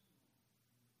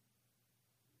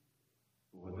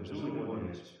 Well, there's only one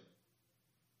answer.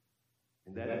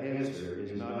 And that answer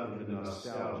is not in the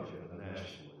nostalgia of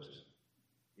nationalism.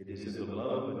 It is in the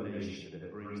love of a nation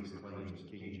that brings the claims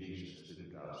of King Jesus to the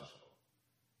gospel.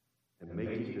 And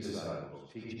making disciples,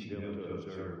 teaching them to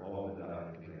observe all that I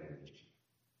have commanded you.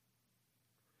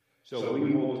 So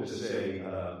we want to say, I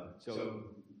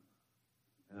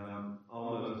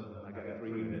got 3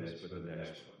 minutes for the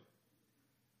next one.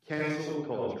 Cancel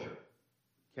culture.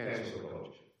 Cancel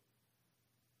culture.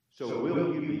 So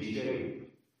will you be saved?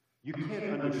 You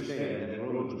can't understand that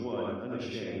Romans 1,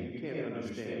 unashamed. You can't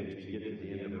understand it until you get to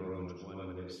the end of Romans 1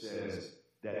 when it says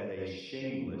that they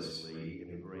shamelessly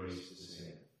embrace the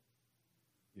sin.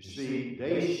 You see,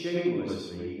 they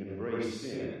shamelessly embrace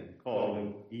sin,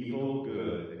 calling evil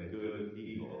good and good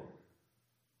evil.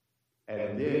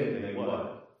 And then they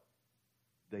what?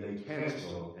 They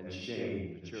cancel and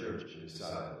shame the church and the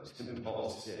disciples. And Paul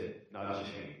said, not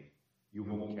ashamed. You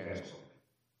won't cancel me.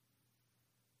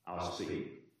 I'll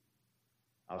speak.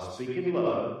 I'll speak in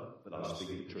love, but I'll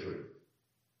speak the truth.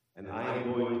 And I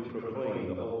am going to proclaim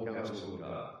the whole counsel of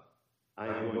God. I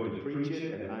am going to preach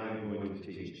it, and I am going to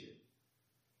teach it.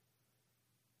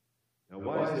 Now,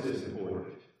 why is this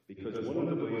important? Because one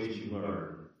of the ways you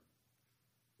learn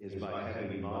is by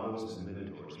having models and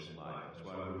mentors in life. That's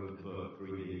why I wrote the book,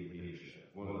 3D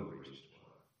Leadership. One of the reasons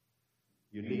why.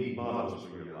 You need models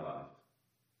for your life.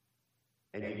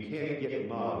 And you can't get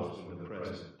models from the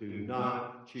present. Do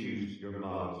not choose your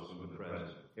models from the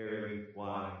present. Harry,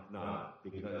 why not?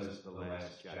 Because the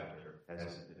last chapter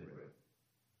hasn't been written.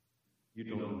 You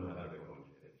don't know how they're going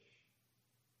to finish.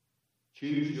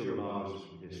 Choose your models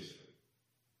from history.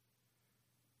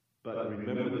 But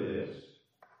remember this.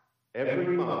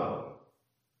 Every model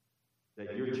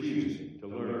that you're choosing to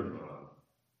learn from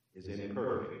is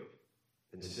imperfect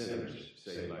and sinners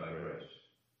saved by grace.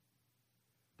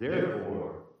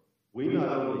 Therefore, we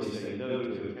not only say no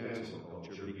to cancel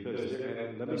culture because,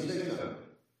 and let me say something,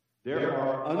 there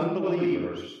are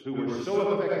unbelievers who were so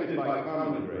affected by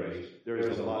common grace, there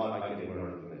is a lot I can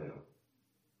learn from them.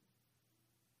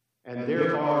 And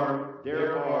there are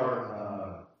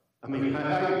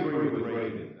I agree with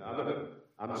Reagan.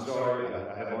 I'm sorry,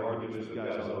 I have arguments with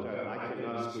guys all the time. I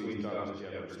cannot squeeze Thomas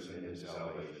Jefferson into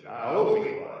salvation. I hope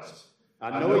he was.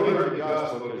 I know he heard the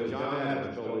gospel because John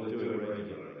Adams told him to do it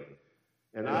regularly.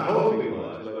 And I hope he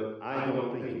was, but I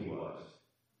don't think he was.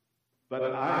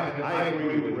 But I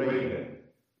agree with Reagan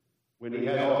when he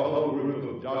had a whole group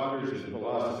of doctors and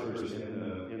philosophers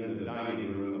in the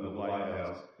dining room of the White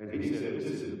House, and he said,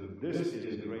 this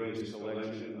is the greatest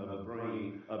collection of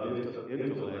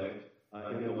intellect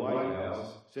in the White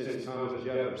House since Thomas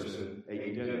Jefferson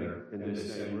ate dinner in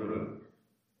this same room,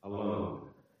 alone.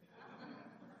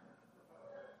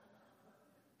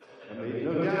 I mean,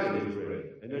 no doubt he's great,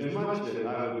 and there's much that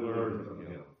I would learn from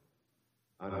him.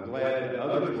 I'm glad that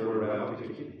others were around to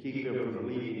keep him from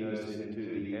leading us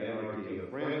into the anarchy of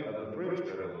the French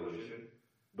Revolution,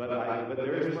 but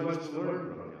there is much to learn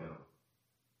from him.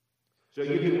 So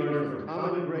you can learn from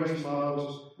common grace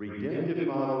models, redemptive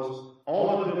models.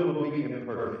 All of them will be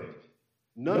imperfect.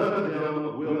 None of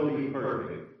them will be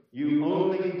perfect. You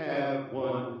only have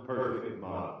one perfect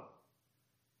model.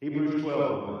 Hebrews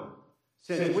 12:1.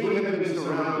 Since we have been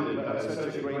surrounded by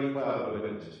such a great cloud of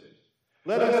witnesses,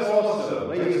 let us also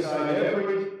lay aside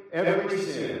every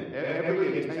sin,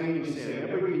 every entangling sin,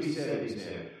 every besetting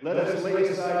sin. Let us lay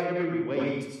aside every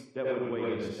weight that would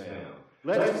weigh us down.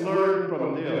 Let's learn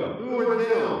from them. Who are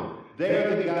them?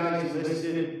 They're the guys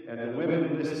listed and the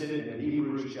women listed in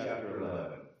Hebrews chapter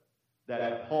 11.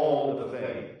 That hall of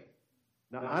faith.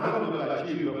 Now, I don't know about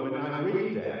you, but when I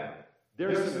read that,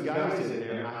 there's some guys in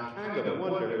there, I kind of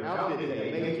wonder, how did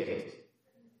they make it?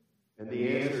 And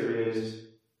the answer is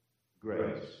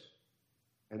grace.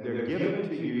 And they're given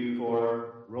to you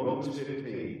for Romans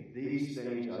 15. These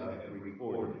things I have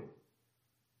recorded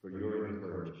for your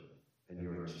encouragement and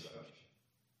your instruction.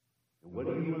 And what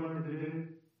do you learn to do?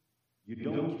 You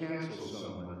don't cancel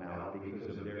someone out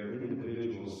because of their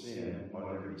individual sin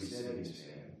or their besetting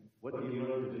sin. What do you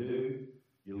learn to do?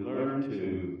 You learn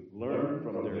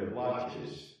from their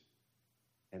blotches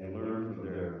and learn from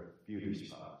their beauty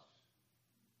spots.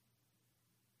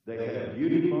 They have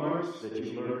beauty marks that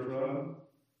you learn from,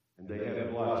 and they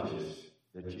have blotches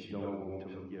that you don't want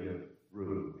to give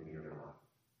room in your life.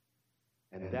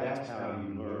 And that's how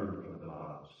you learn from the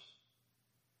models.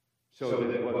 So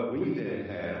that what we then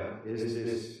have is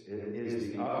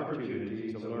the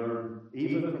opportunity to learn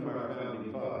even from our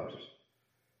founding fathers.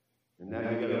 And now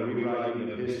you've got a rewriting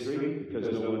of history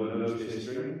because no one knows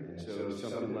history. And so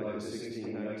something like the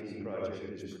 1619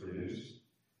 Project is produced.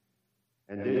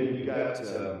 And then you've got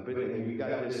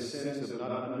this sense of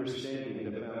not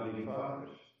understanding the founding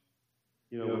fathers.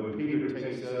 You know, when Peter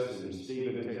takes us and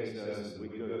Stephen takes us, and we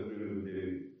go through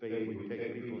the faith, we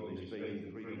take people on these faith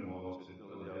and freedom walks in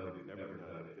Philadelphia who've never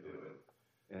done it to do it.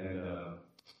 And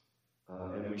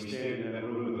we stand in that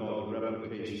room with all the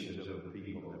replications of the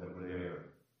people that were there.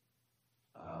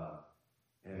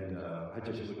 I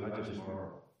just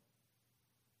marvel.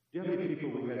 Do you know how many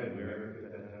people we had in America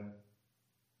at that time?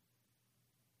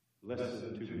 Less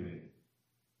than 2 million.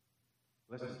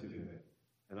 Less than 2 million.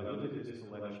 And I looked at this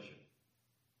election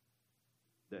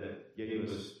that gave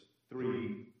us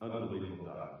 3 unbelievable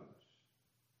documents.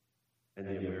 And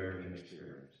the American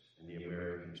experience. And the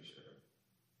American spirit.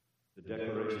 The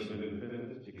Declaration of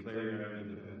Independence, declaring our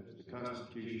independence. The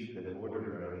Constitution that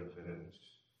ordered our independence.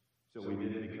 So we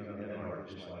didn't become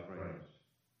anarchists like France.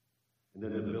 And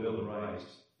then the Bill of Rights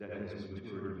that has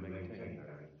matured to maintain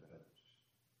our independence.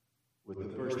 With the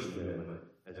First Amendment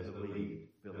as the lead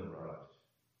Bill of Rights.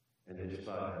 And its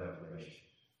 5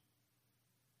 affirmations.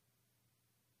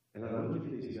 And I look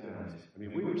at these guys. I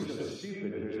mean, we were so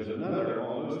stupid. There's another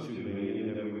almost 2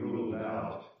 million that we ruled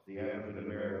out, the African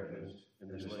Americans in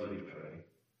the slave trade.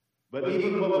 But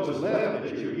even what was left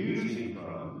that you're using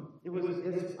from,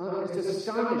 it's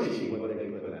astonishing what they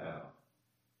put out.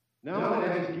 Now I'm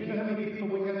asking, do you know how many people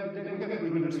we have today? We have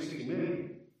 360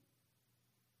 million.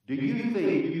 Do you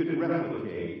think you could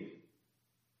replicate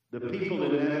the people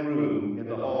in that room in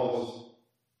the halls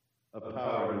of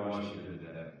power in Washington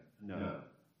today? No.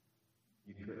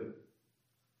 You couldn't.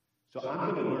 So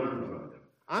I'm going to learn from them.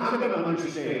 I'm going to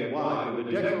understand why when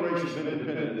the Declaration of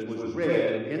Independence was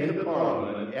read in the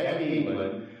Parliament at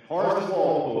England, Horace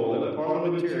Walpole and the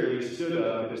parliamentarians stood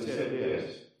up and said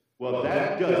this. Well,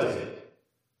 that does it.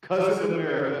 Cousin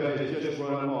America has just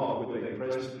run off with a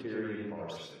Presbyterian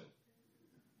parson.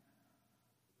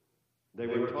 They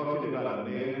were talking about a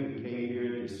man who came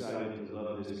here and decided to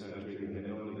love this country and had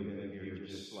only been here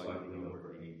just slightly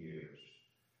over 8 years,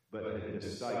 but had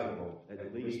discipled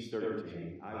at least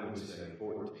 13, I would say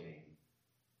 14,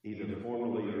 either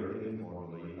formally or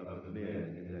informally, of the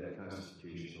men in that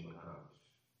Constitutional Congress.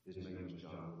 His name was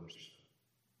John Witherspoon.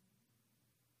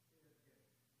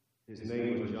 His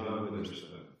name was John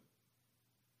Witherspoon.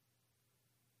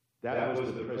 That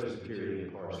was the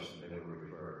Presbyterian parson they were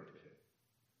referring to.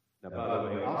 Now, by the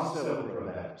way, I'll settle for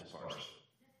a Baptist parson.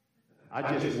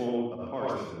 I just want a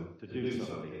parson to do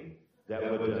something that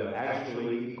would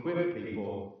actually equip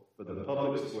people for the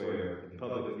public square and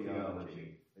public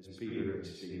theology as Peter and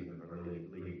Stephen are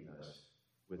leading us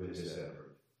with this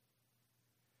effort.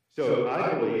 So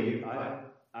I believe,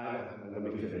 let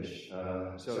me finish.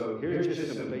 So here's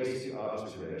just some basic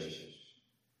observations.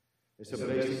 Some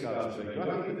basic observations.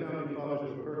 Do I think the founding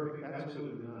fathers were perfect?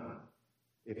 Absolutely not.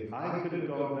 If I could have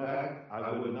gone back,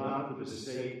 I would not, for the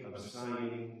sake of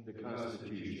signing the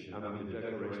Constitution, the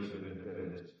Declaration of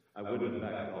Independence, I wouldn't have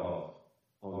backed off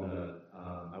I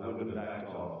wouldn't have backed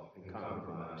off and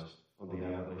compromised on the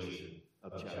abolition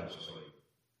of chattel slavery.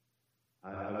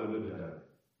 I wouldn't have done it.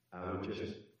 I would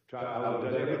just try. I would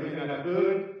have done everything I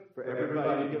could for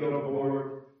everybody to get on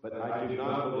board, but I do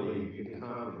not believe you can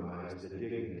compromise the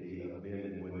dignity of men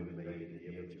and women made in the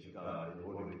image of God in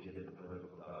order to get the political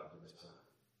doctrines done.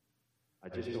 I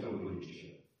just don't believe you should.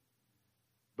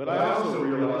 But I also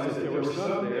realized that there were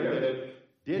some there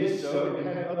that did so and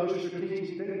had other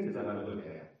strategic things that I looked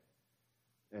at.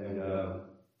 And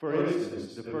for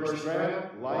instance, the first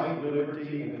draft, life,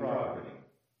 liberty, and property.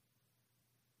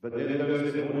 But then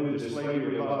those that wanted the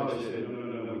slavery abolished said,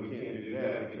 no, we can't do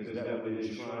that because that would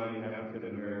enshrine African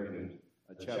American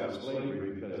chattel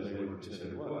slavery because they were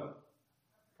considered what?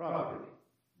 Property.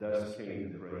 Thus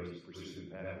came the phrase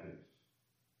pursuit of happiness.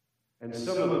 And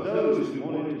some of those who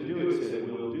wanted to do it said,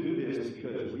 we'll do this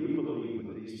because we believe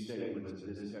with these statements of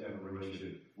this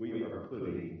declaration, we are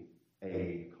putting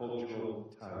a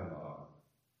cultural time bomb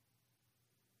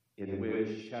in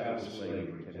which chattel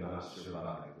slavery cannot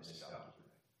survive this document.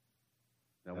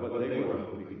 Now, what they were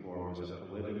hoping for was a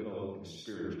political and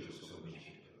spiritual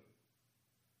solution to it.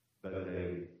 But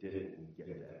they didn't get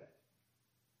that.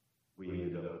 We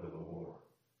ended up with a war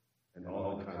and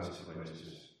all the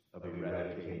consequences of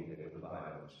eradicating it with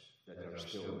violence that are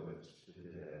still with us to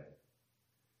today.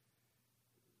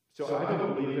 So I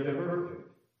don't believe they're perfect.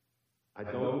 I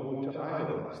don't want to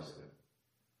idolize them.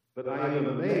 But I am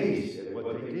amazed at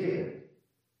what they did.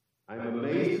 I'm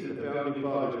amazed at the founding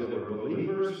fathers that were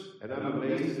believers, and I'm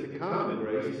amazed at the common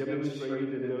grace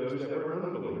demonstrated in those that were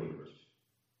unbelievers.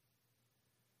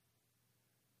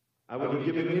 I would have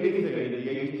given anything in the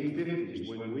 1850s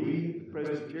when we, the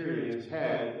Presbyterians,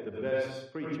 had the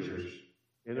best preachers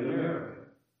in America.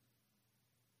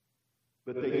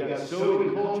 But they got so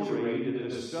enculturated in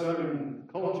the Southern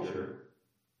culture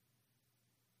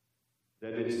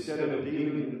that instead of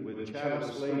dealing with chattel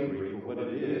slavery for what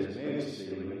it is,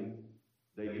 man-stealing,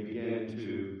 they began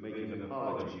to make an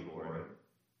apology for it,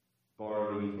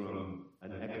 borrowing from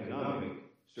an economic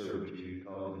servitude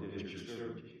called indentured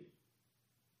servitude.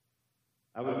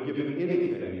 I would have given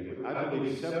anything. I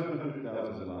believe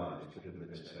 700,000 lives could have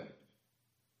been saved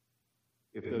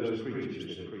if those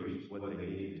preachers had preached what they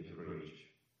needed to preach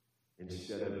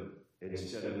instead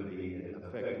of being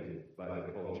affected by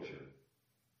the culture.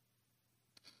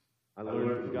 I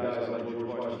learned from guys like George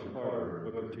Washington Carver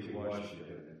and Booker T.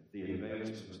 Washington the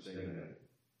advancements they made.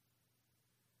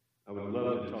 I would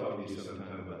love to talk to you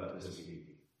sometime about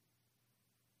Tuskegee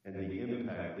and the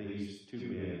impact these two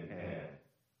men had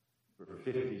for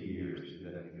 50 years in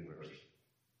that university.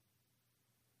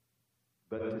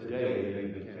 But today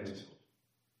they've been canceled.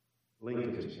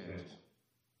 Lincoln's canceled.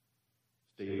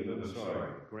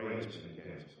 Grant's been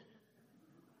canceled.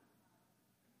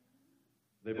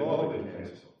 They've all been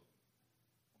canceled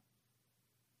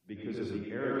because of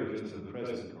the arrogance of the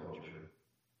present culture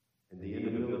and the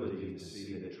inability to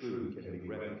see that truth can be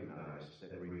recognized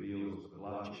that reveals the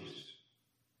blotches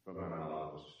from our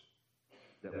lives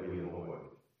that we avoid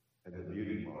and the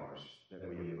beauty marks that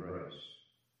we embrace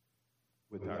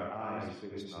with our eyes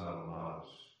fixed not on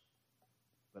models,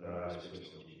 but our eyes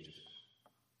fixed on Jesus.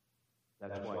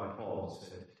 That's why Paul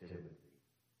said to Timothy,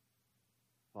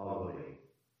 follow me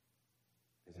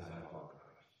as I follow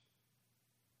Christ.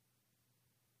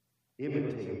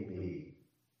 Imitate me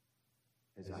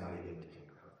as I imitate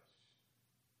Christ.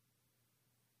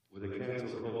 With a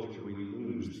cancel culture, we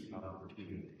lose the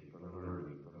opportunity for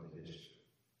learning from the history.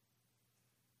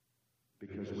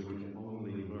 Because we can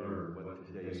only learn what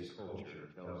today's culture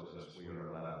tells us we are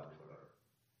allowed to learn.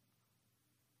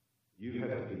 You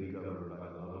have to be governed by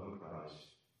the love of Christ,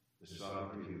 the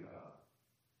sovereignty of God,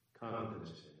 confidence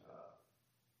in God.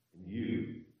 And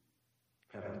you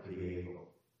have to be able,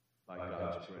 by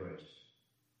God's grace,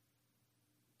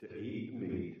 to eat the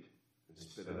meat and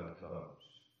spit out the bones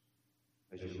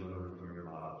as you learn from your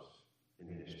models in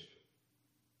history.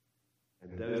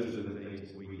 And those are the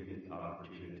things that we get the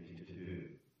opportunity to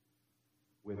do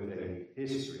with a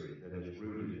history that is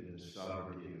rooted in the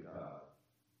sovereignty of God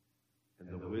and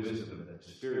the wisdom that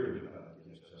the Spirit of God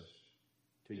gives us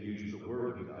to use the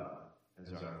Word of God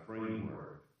as our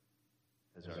framework,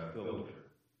 as our filter,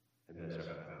 and as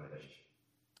our foundation.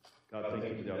 God,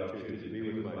 thank you for the opportunity to be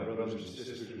with my brothers and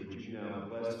sisters. Would you now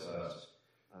bless us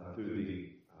through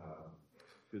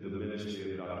the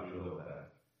ministry of Dr. Lilback.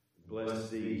 Bless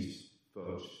these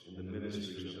folks in the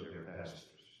ministries of their pastors.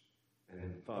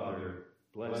 And Father,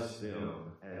 bless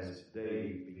them as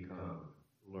they become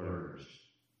learners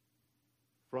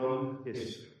from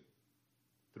history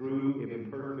through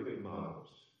imperfect models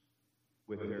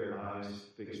with their eyes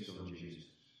fixed on Jesus.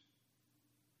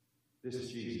 This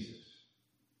Jesus,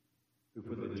 who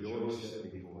for the joy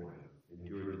set before him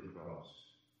endured the cross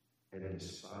and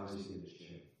despising its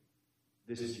shame.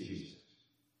 This Jesus,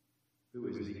 who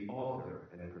is the author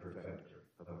and perfecter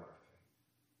of our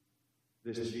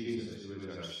faith. This Jesus, who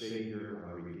is our Savior,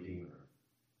 our Redeemer.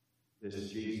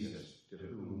 This Jesus, to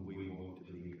whom we want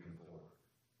to be conformed.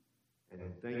 And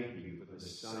thank you for the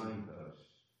signposts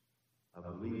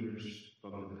of leaders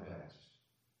from the past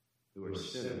who are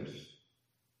sinners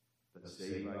but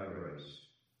saved by grace,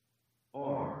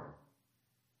 or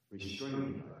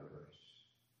restrained by grace,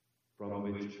 from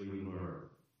which we learn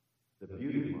the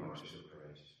beauty marks of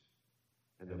grace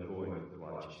and avoid the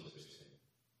blotches of sin.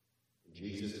 In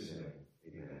Jesus' name,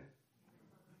 amen.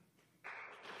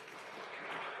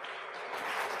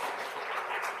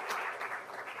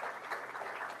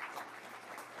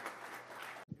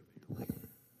 Okay,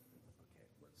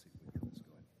 let's see if we get this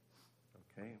going.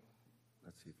 Okay,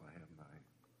 let's see if I have my...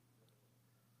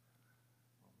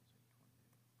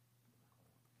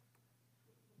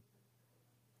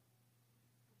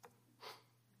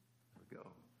 There we go.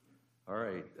 All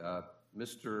right,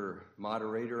 Mr.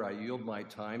 Moderator, I yield my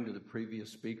time to the previous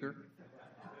speaker.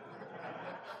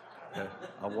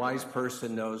 A wise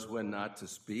person knows when not to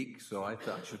speak, so I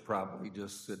thought I should probably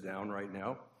just sit down right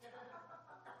now.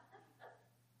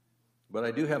 But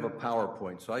I do have a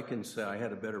PowerPoint, so I can say I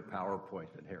had a better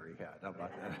PowerPoint than Harry had. How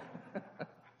about that?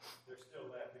 They're still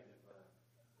laughing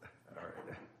at that. All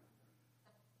right.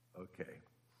 Okay.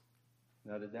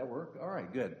 Now, did that work? All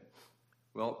right, good.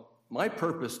 Well, my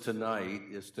purpose tonight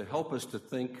is to help us to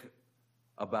think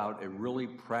about a really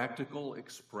practical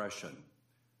expression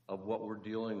of what we're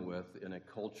dealing with in a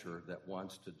culture that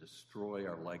wants to destroy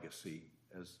our legacy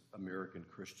as American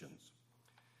Christians.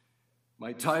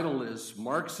 My title is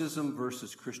Marxism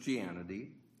versus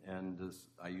Christianity, and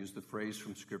I use the phrase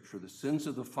from Scripture, the sins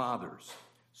of the fathers,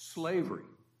 slavery,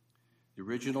 the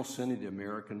original sin of the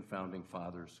American founding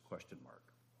fathers, ?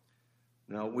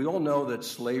 Now, we all know that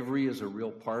slavery is a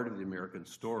real part of the American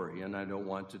story, and I don't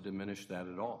want to diminish that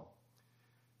at all.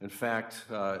 In fact,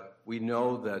 we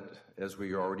know that, as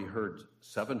we already heard,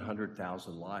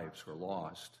 700,000 lives were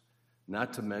lost,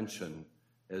 not to mention,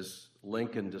 as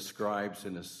Lincoln describes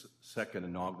in his second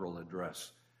inaugural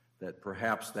address, that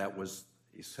perhaps that was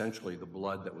essentially the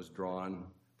blood that was drawn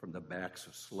from the backs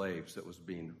of slaves that was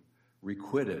being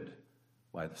requited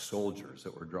by the soldiers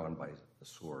that were drawn by the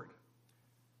sword.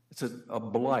 It's a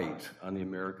blight on the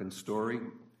American story.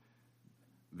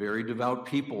 Very devout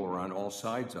people are on all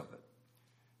sides of it.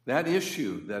 That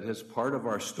issue that is part of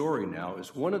our story now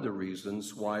is one of the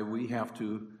reasons why we have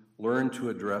to learn to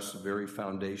address a very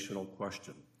foundational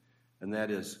question, and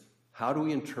that is, how do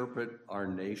we interpret our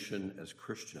nation as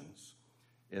Christians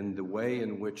in the way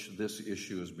in which this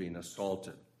issue is being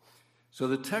assaulted? So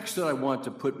the text that I want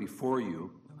to put before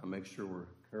you, I'll make sure we're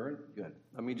current. Good.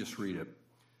 Let me just read it.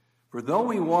 For though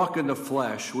we walk in the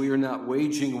flesh, we are not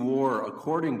waging war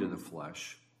according to the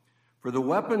flesh. For the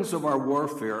weapons of our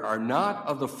warfare are not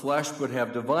of the flesh, but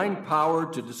have divine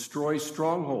power to destroy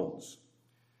strongholds.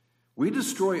 We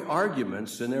destroy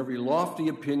arguments and every lofty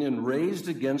opinion raised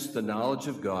against the knowledge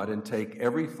of God and take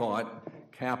every thought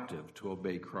captive to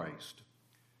obey Christ.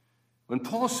 When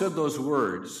Paul said those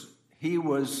words, he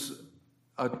was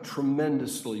a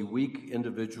tremendously weak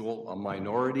individual, a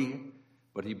minority,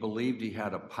 but he believed he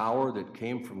had a power that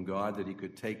came from God, that he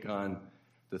could take on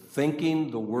the thinking,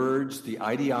 the words, the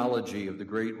ideology of the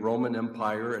great Roman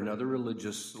Empire and other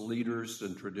religious leaders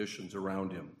and traditions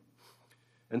around him.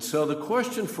 And so the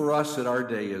question for us at our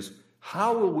day is,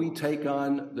 how will we take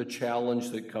on the challenge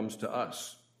that comes to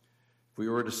us? If we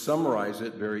were to summarize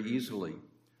it very easily,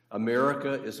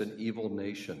 America is an evil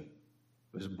nation.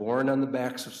 It was born on the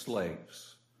backs of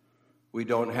slaves. We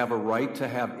don't have a right to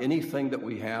have anything that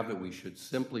we have, that we should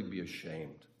simply be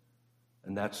ashamed.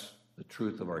 And that's the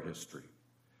truth of our history.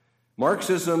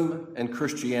 Marxism and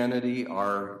Christianity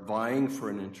are vying for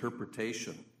an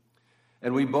interpretation.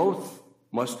 And we both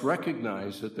must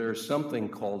recognize that there is something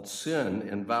called sin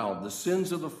involved. The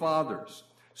sins of the fathers,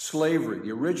 slavery,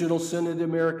 the original sin of the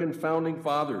American founding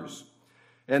fathers.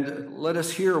 And let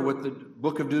us hear what the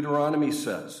book of Deuteronomy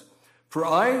says. For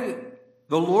I,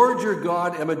 the Lord your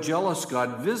God, am a jealous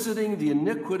God, visiting the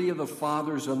iniquity of the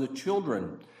fathers on the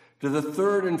children, to the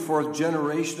third and fourth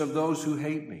generation of those who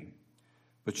hate me,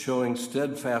 but showing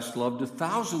steadfast love to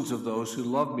thousands of those who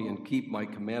love me and keep my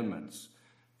commandments.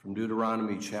 From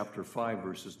Deuteronomy chapter 5,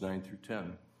 verses 9 through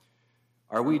 10.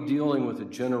 Are we dealing with a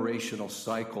generational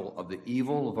cycle of the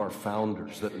evil of our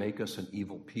founders that make us an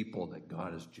evil people that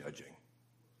God is judging?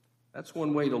 That's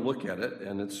one way to look at it,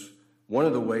 and it's one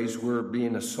of the ways we're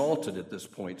being assaulted at this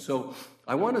point. So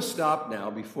I want to stop now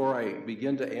before I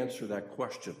begin to answer that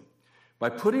question by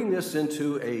putting this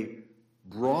into a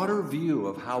broader view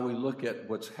of how we look at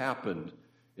what's happened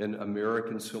in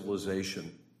American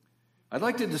civilization. I'd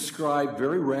like to describe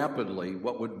very rapidly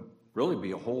what would really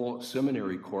be a whole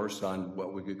seminary course on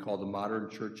what we could call the modern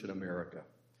church in America.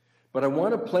 But I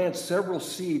want to plant several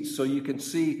seeds so you can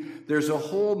see there's a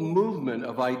whole movement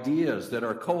of ideas that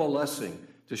are coalescing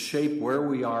to shape where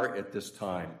we are at this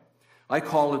time. I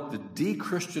call it the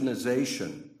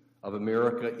de-Christianization of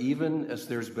America, even as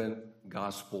there's been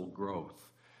gospel growth.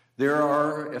 There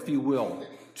are, if you will,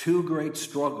 two great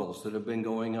struggles that have been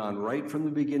going on right from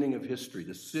the beginning of history,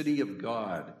 the city of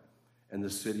God and the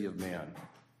city of man.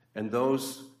 And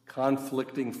those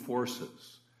conflicting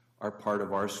forces are part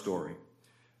of our story.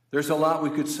 There's a lot we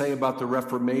could say about the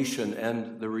Reformation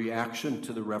and the reaction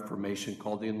to the Reformation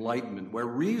called the Enlightenment, where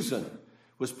reason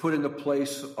was put in the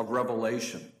place of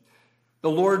revelation. The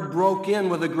Lord broke in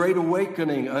with a great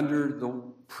awakening under the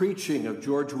preaching of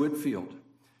George Whitefield.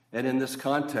 And in this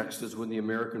context is when the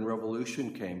American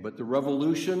Revolution came. But the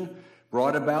Revolution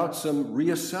brought about some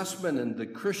reassessment in the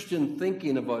Christian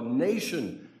thinking of a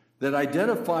nation that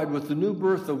identified with the new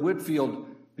birth of Whitefield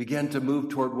began to move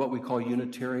toward what we call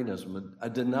Unitarianism, a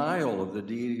denial of the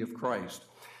deity of Christ.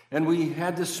 And we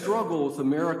had to struggle with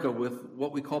America with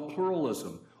what we call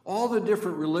pluralism. All the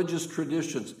different religious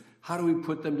traditions, how do we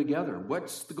put them together?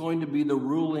 What's going to be the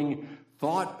ruling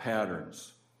thought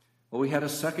patterns? Well, we had a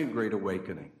second great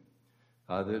awakening.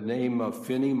 The name of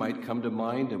Finney might come to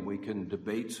mind, and we can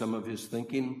debate some of his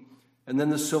thinking. And then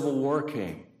the Civil War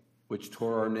came, which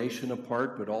tore our nation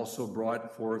apart, but also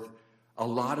brought forth a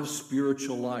lot of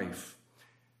spiritual life.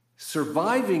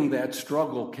 Surviving that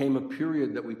struggle came a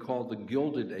period that we call the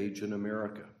Gilded Age in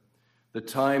America, the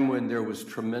time when there was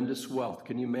tremendous wealth.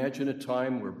 Can you imagine a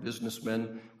time where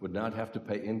businessmen would not have to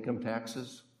pay income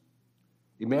taxes?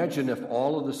 Imagine if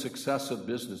all of the success of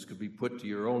business could be put to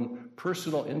your own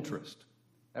personal interest.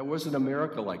 That wasn't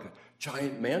America like it.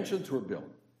 Giant mansions were built.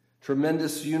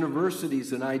 Tremendous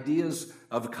universities and ideas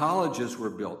of colleges were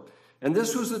built. And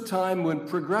this was a time when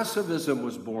progressivism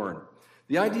was born.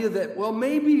 The idea that, well,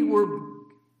 maybe we're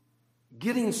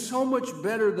getting so much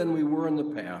better than we were in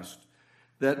the past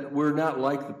that we're not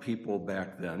like the people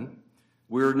back then.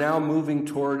 We're now moving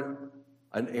toward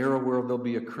an era where there'll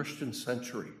be a Christian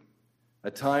century,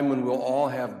 a time when we'll all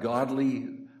have godly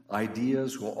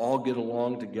ideas, we'll all get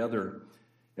along together.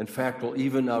 In fact, we'll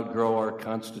even outgrow our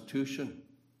Constitution.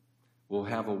 We'll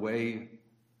have a way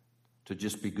to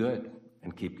just be good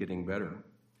and keep getting better.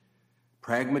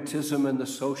 Pragmatism and the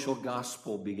social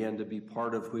gospel began to be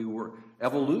part of who we were.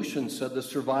 Evolution said the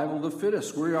survival of the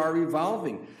fittest. We are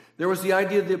evolving. There was the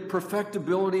idea of the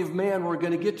perfectibility of man. We're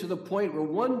going to get to the point where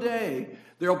one day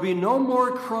there'll be no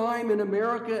more crime in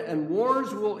America and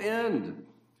wars will end.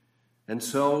 And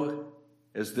so,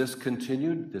 as this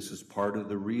continued, this is part of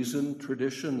the reason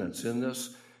tradition that's in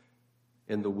this.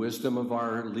 In the wisdom of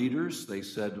our leaders, they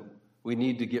said, we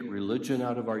need to get religion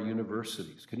out of our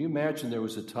universities. Can you imagine there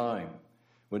was a time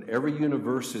when every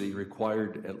university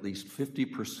required at least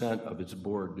 50% of its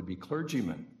board to be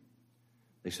clergymen?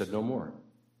 They said, no more.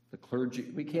 The clergy,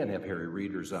 we can't have Harry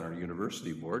Readers on our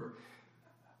university board.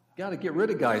 Got to get rid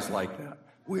of guys like that.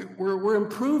 We're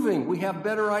improving. We have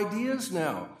better ideas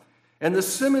now. And the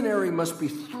seminary must be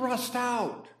thrust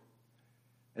out.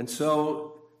 And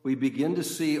so we begin to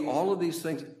see all of these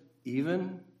things,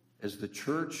 even as the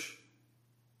church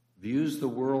views the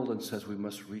world and says we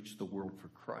must reach the world for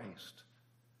Christ.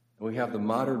 And we have the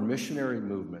modern missionary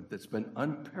movement that's been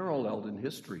unparalleled in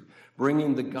history,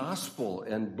 bringing the gospel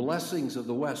and blessings of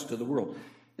the West to the world.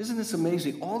 Isn't this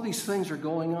amazing? All these things are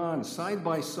going on side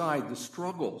by side, the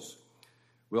struggles.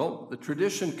 Well, the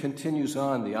tradition continues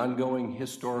on, the ongoing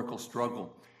historical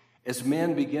struggle. As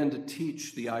men begin to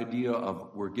teach the idea of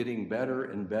we're getting better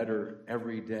and better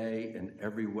every day in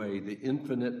every way, the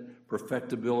infinite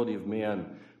perfectibility of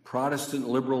man, Protestant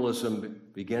liberalism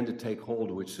began to take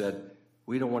hold, which said,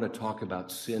 we don't want to talk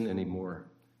about sin anymore.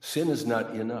 Sin is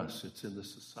not in us, it's in the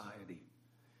society.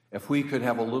 If we could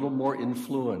have a little more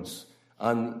influence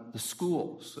on the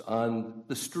schools, on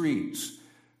the streets,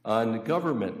 on the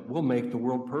government, we'll make the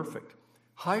world perfect.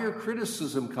 Higher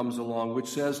criticism comes along, which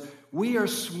says we are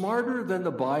smarter than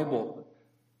the Bible.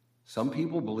 Some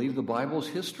people believe the Bible's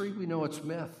history. We know it's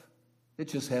myth. It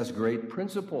just has great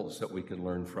principles that we can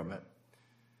learn from it.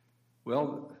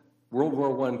 Well, World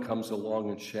War I comes along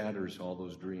and shatters all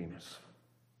those dreams.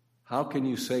 How can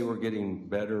you say we're getting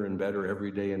better and better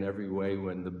every day in every way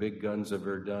when the big guns of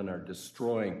Verdun are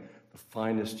destroying the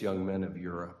finest young men of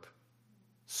Europe,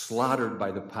 slaughtered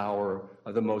by the power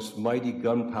of the most mighty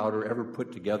gunpowder ever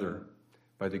put together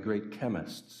by the great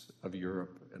chemists of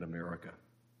Europe and America?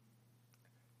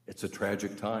 It's a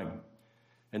tragic time.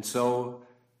 And so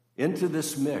into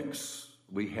this mix,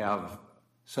 we have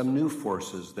some new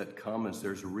forces that come as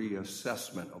there's a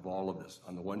reassessment of all of this.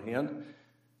 On the one hand,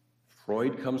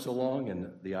 Freud comes along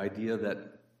and the idea that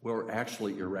we're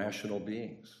actually irrational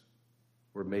beings.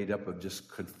 We're made up of just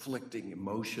conflicting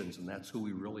emotions, and that's who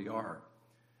we really are.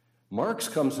 Marx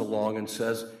comes along and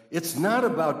says, it's not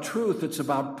about truth, it's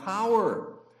about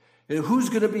power. And who's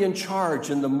going to be in charge?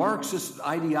 And the Marxist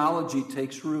ideology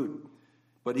takes root.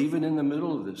 But even in the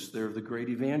middle of this, there are the great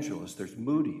evangelists. There's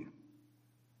Moody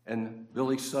and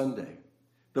Billy Sunday.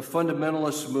 The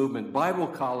fundamentalist movement, Bible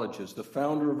colleges, the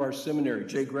founder of our seminary,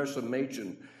 J. Gresham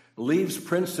Machen, leaves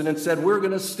Princeton and said, we're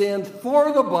going to stand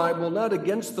for the Bible, not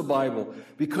against the Bible,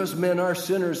 because men are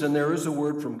sinners and there is a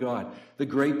word from God. The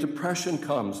Great Depression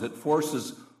comes that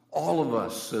forces all of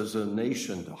us as a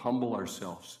nation to humble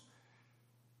ourselves.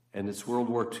 And it's World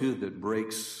War II that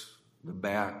breaks the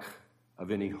back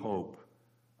of any hope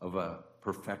of a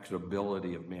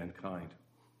perfectibility of mankind.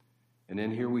 And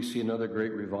then here we see another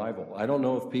great revival. I don't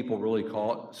know if people really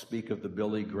speak of the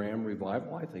Billy Graham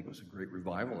revival. I think it was a great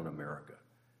revival in America,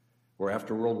 where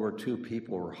after World War II,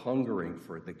 people were hungering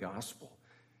for the gospel.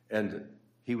 And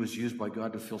he was used by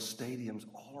God to fill stadiums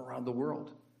all around the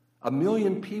world. 1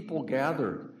 million people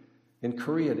gathered in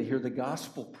Korea to hear the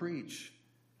gospel preach.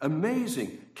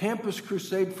 Amazing. Campus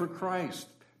Crusade for Christ.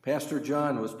 Pastor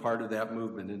John was part of that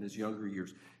movement in his younger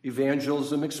years.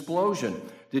 Evangelism explosion.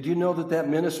 Did you know that that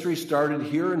ministry started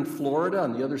here in Florida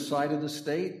on the other side of the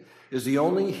state? Is the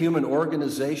only human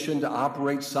organization to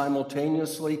operate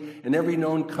simultaneously in every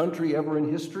known country ever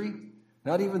in history?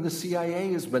 Not even the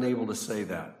CIA has been able to say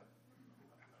that.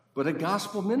 But a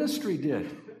gospel ministry did.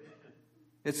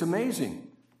 It's amazing.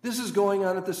 This is going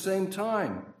on at the same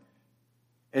time.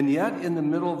 And yet, in the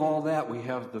middle of all that, we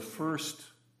have the first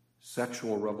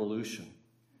sexual revolution,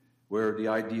 where the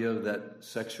idea that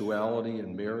sexuality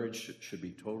and marriage should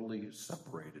be totally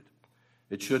separated.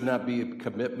 It should not be a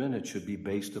commitment. It should be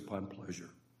based upon pleasure.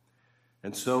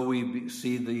 And so we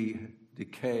see the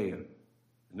decay in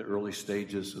the early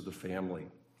stages of the family.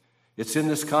 It's in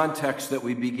this context that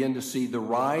we begin to see the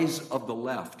rise of the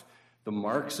left. The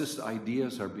Marxist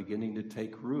ideas are beginning to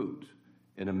take root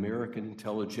in American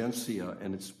intelligentsia,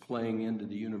 and it's playing into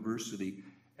the university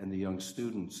and the young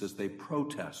students as they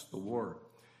protest the war.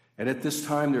 And at this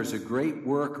time, there's a great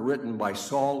work written by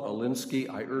Saul Alinsky.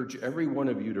 I urge every one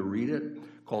of you to read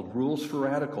it, called Rules for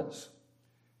Radicals.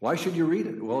 Why should you read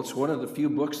it? Well, it's one of the few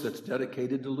books that's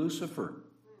dedicated to Lucifer.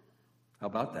 How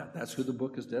about that? That's who the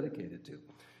book is dedicated to.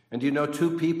 And do you know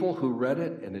 2 people who read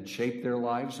it and it shaped their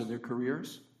lives and their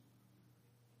careers?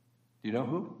 Do you know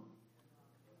who?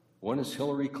 One is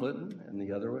Hillary Clinton and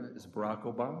the other one is Barack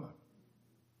Obama.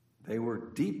 They were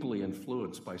deeply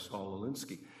influenced by Saul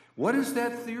Alinsky. What is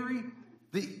that theory?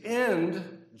 The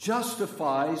end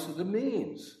justifies the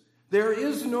means. There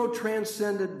is no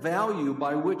transcendent value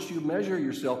by which you measure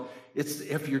yourself. It's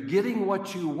if you're getting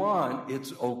what you want,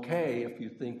 it's okay if you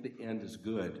think the end is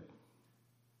good.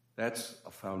 That's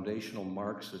a foundational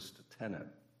Marxist tenet,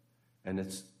 and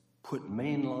it's put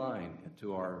mainline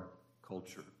into our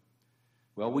culture.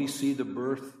 Well, we see the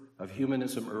birth of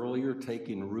humanism earlier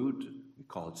taking root. We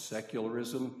call it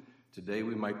secularism. Today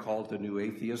we might call it the new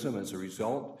atheism. As a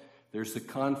result, there's the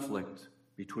conflict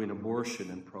between abortion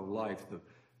and pro-life, the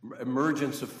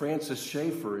emergence of Francis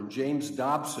Schaeffer and James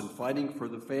Dobson fighting for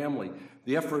the family,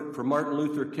 the effort for Martin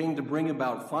Luther King to bring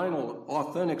about final,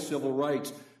 authentic civil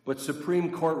rights, but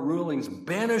Supreme Court rulings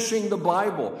banishing the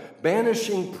Bible,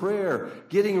 banishing prayer,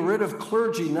 getting rid of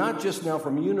clergy, not just now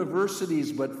from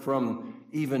universities, but from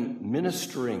even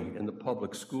ministering in the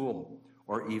public school,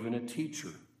 or even a teacher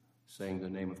saying the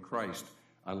name of Christ,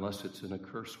 unless it's in a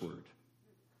curse word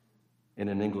in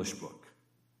an English book.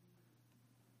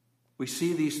 We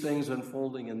see these things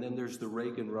unfolding, and then there's the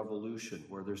Reagan Revolution,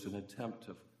 where there's an attempt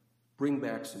to bring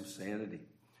back some sanity.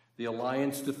 The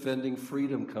Alliance Defending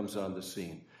Freedom comes on the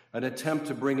scene, an attempt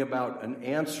to bring about an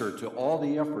answer to all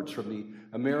the efforts from the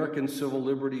American Civil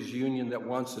Liberties Union that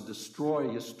wants to destroy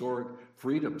historic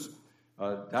freedoms.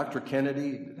 Dr.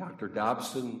 Kennedy, Dr.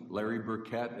 Dobson, Larry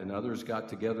Burkett, and others got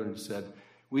together and said,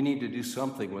 we need to do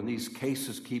something. When these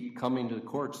cases keep coming to the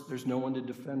courts, there's no one to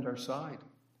defend our side.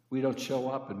 We don't show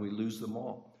up and we lose them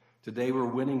all. Today we're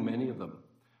winning many of them,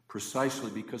 precisely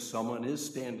because someone is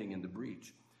standing in the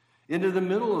breach. Into the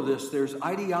middle of this, there's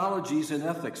ideologies and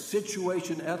ethics,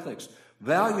 situation ethics,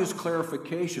 values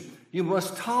clarification. You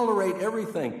must tolerate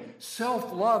everything.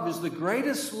 Self-love is the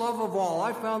greatest love of all.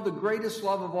 I found the greatest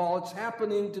love of all. It's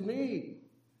happening to me.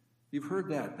 You've heard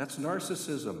that. That's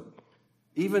narcissism.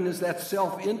 Even as that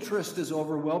self-interest is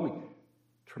overwhelming,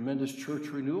 tremendous church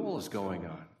renewal is going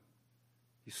on.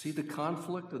 You see the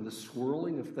conflict and the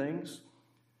swirling of things?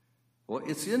 Well,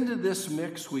 it's into this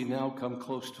mix we now come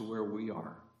close to where we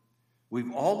are.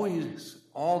 We've always,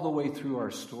 all the way through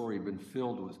our story, been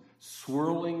filled with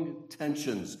swirling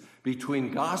tensions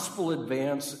between gospel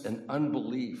advance and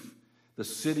unbelief, the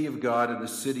city of God and the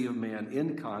city of man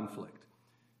in conflict.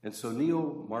 And so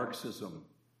neo-Marxism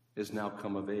has now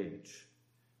come of age.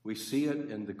 We see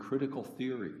it in the critical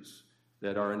theories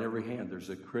that are in every hand. There's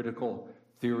a critical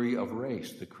theory of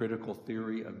race, the critical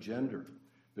theory of gender,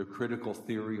 the critical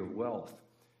theory of wealth.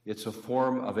 It's a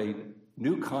form of a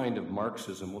new kind of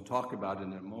Marxism we'll talk about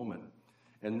in a moment.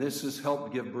 And this has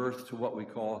helped give birth to what we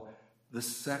call the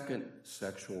second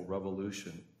sexual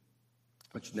revolution,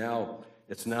 which now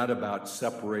it's not about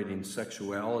separating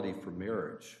sexuality from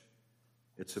marriage.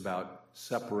 It's about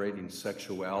separating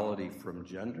sexuality from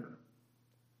gender.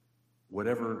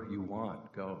 Whatever you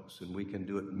want goes, and we can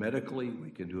do it medically, we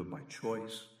can do it by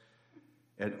choice.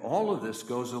 And all of this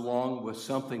goes along with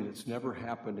something that's never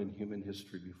happened in human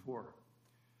history before,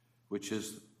 which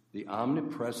is the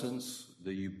omnipresence,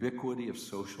 the ubiquity of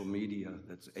social media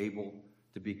that's able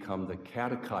to become the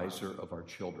catechizer of our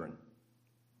children.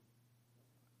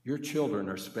 Your children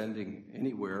are spending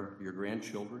anywhere, your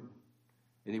grandchildren,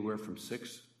 anywhere from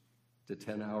 6 to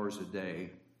 10 hours a day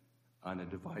on a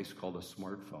device called a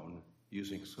smartphone,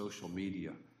 using social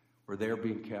media, where they're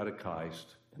being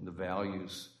catechized in the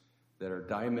values that are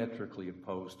diametrically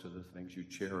opposed to the things you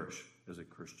cherish as a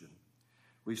Christian.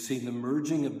 We've seen the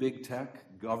merging of big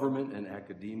tech, government, and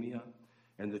academia,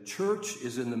 and the church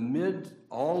is in the mid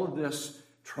all of this,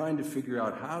 trying to figure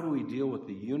out how do we deal with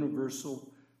the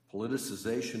universal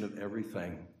politicization of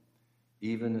everything,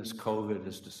 even as COVID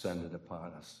has descended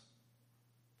upon us.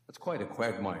 That's quite a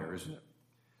quagmire, isn't it?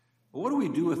 But what do we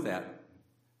do with that?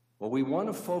 Well, we want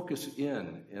to focus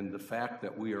in the fact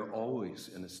that we are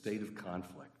always in a state of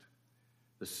conflict.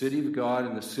 The city of God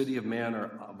and the city of man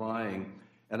are vying.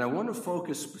 And I want to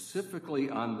focus specifically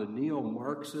on the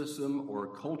neo-Marxism or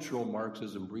cultural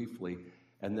Marxism briefly,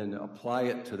 and then apply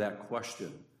it to that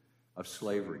question of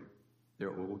slavery.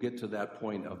 We'll get to that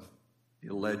point of the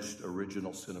alleged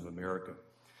original sin of America.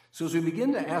 So as we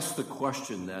begin to ask the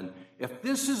question then, if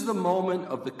this is the moment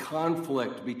of the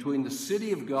conflict between the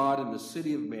city of God and the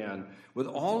city of man, with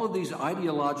all of these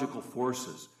ideological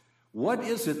forces, what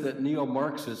is it that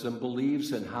neo-Marxism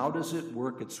believes, and how does it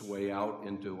work its way out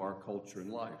into our culture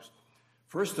and lives?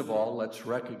 First of all, let's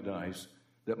recognize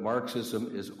that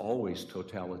Marxism is always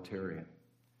totalitarian.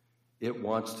 It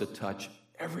wants to touch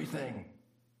everything.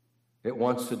 It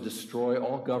wants to destroy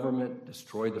all government,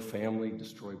 destroy the family,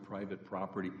 destroy private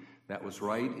property. That was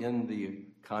right in the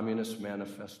Communist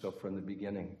Manifesto from the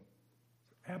beginning.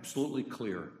 Absolutely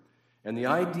clear. And the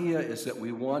idea is that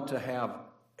we want to have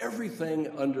everything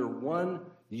under one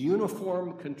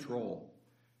uniform control.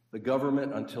 The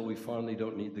government until we finally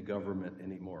don't need the government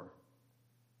anymore.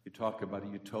 You talk about a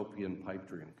utopian pipe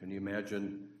dream. Can you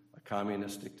imagine a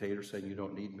communist dictator saying, you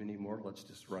don't need me anymore, let's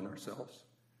just run ourselves?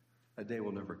 That day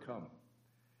will never come.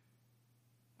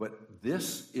 But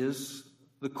this is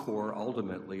the core,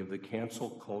 ultimately, of the cancel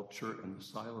culture and the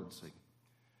silencing.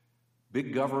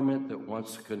 Big government that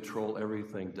wants to control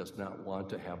everything does not want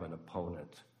to have an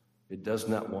opponent. It does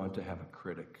not want to have a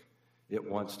critic.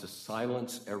 It wants to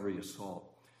silence every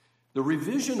assault. The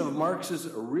revision of Marx's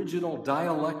original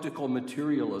dialectical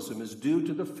materialism is due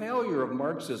to the failure of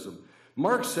Marxism.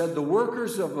 Marx said the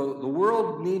workers of the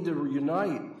world need to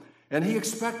unite, And he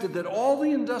expected that all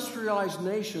the industrialized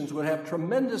nations would have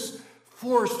tremendous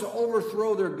force to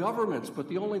overthrow their governments, but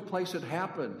the only place it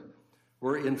happened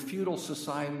were in feudal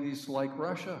societies like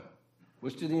Russia,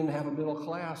 which didn't even have a middle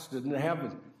class, didn't have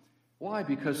it. Why?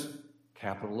 Because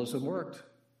capitalism worked.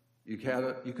 You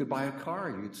could buy a car.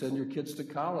 You could send your kids to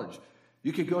college.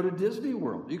 You could go to Disney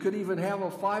World. You could even have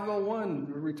a 501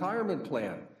 retirement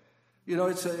plan. You know,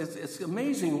 it's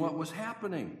amazing what was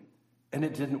happening. And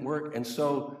it didn't work. And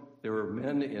so there were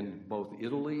men in both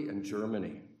Italy and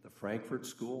Germany, the Frankfurt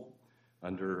School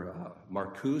under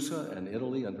Marcuse, and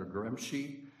Italy under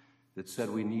Gramsci, that said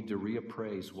we need to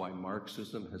reappraise why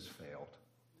Marxism has failed.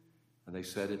 And they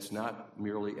said it's not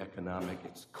merely economic,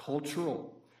 it's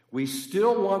cultural. We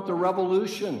still want the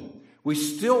revolution. We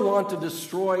still want to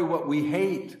destroy what we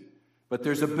hate, but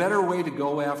there's a better way to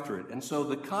go after it. And so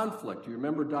the conflict, you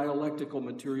remember dialectical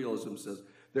materialism says,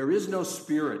 there is no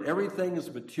spirit. Everything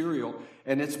is material,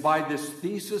 and it's by this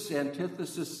thesis,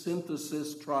 antithesis,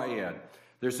 synthesis triad.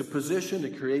 There's a position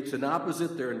that creates an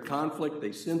opposite. They're in conflict.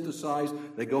 They synthesize.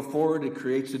 They go forward. It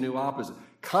creates a new opposite.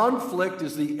 Conflict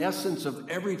is the essence of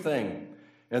everything,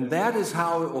 and that is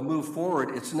how it will move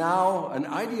forward. It's now an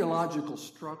ideological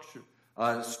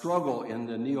struggle in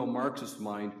the neo-Marxist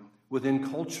mind within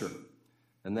culture,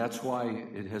 and that's why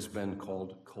it has been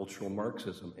called cultural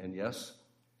Marxism. And yes,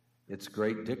 its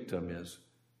great dictum is,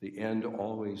 the end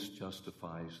always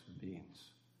justifies the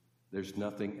means. There's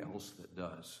nothing else that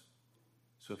does.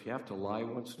 So if you have to lie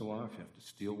once in a while, if you have to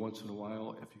steal once in a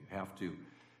while, if you have to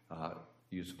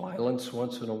use violence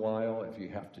once in a while, if you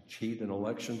have to cheat in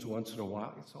elections once in a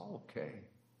while, it's all okay,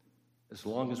 as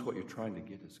long as what you're trying to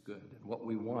get is good. And what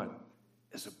we want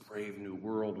is a brave new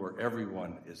world where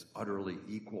everyone is utterly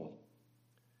equal.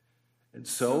 And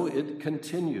so it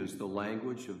continues, the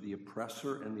language of the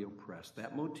oppressor and the oppressed.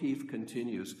 That motif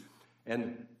continues.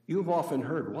 And you've often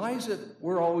heard, why is it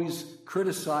we're always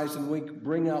criticized and we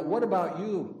bring out, what about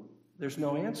you? There's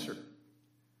no answer.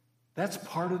 That's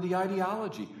part of the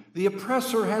ideology. The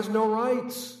oppressor has no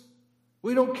rights.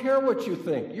 We don't care what you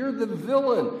think. You're the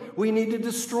villain. We need to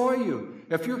destroy you.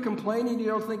 If you're complaining, you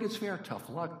don't think it's fair, tough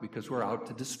luck, because we're out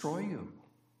to destroy you.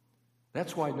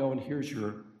 That's why no one hears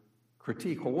your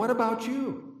critique. Well, what about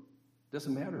you?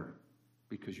 Doesn't matter,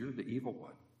 because you're the evil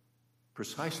one.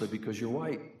 Precisely because you're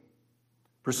white.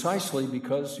 Precisely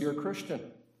because you're a Christian.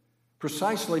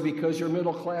 Precisely because you're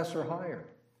middle class or higher.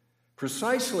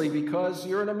 Precisely because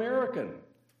you're an American.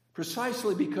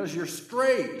 Precisely because you're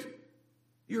straight.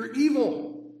 You're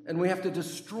evil, and we have to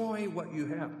destroy what you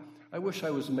have. I wish I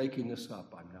was making this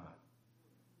up. I'm not.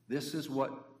 This is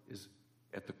what is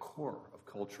at the core of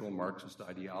cultural Marxist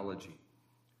ideology.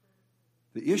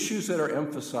 The issues that are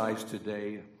emphasized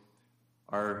today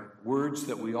are words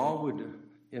that we all would,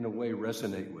 in a way,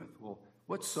 resonate with. Well,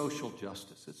 what's social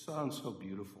justice? It sounds so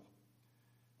beautiful.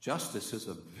 Justice is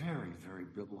a very, very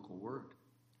biblical word.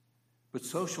 But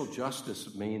social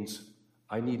justice means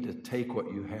I need to take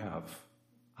what you have,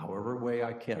 however way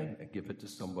I can, and give it to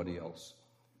somebody else.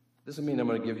 Doesn't mean I'm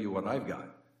going to give you what I've got.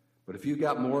 But if you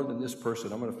got more than this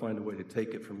person, I'm going to find a way to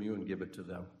take it from you and give it to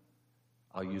them.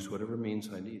 I'll use whatever means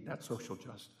I need. That's social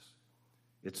justice.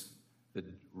 It's the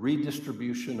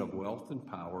redistribution of wealth and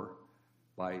power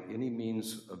by any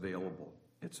means available.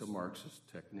 It's a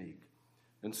Marxist technique.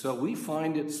 And so we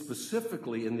find it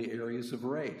specifically in the areas of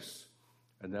race.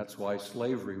 And that's why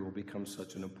slavery will become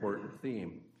such an important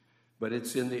theme. But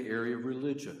it's in the area of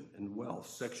religion and wealth,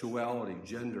 sexuality,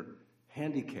 gender,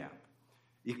 handicap.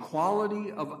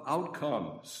 Equality of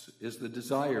outcomes is the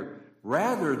desire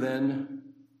rather than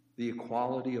the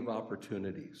equality of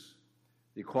opportunities.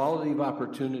 The equality of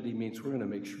opportunity means we're going to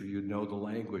make sure you know the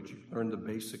language, you learn the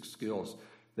basic skills,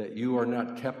 that you are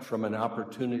not kept from an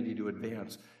opportunity to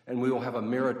advance. And we will have a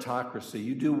meritocracy.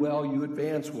 You do well, you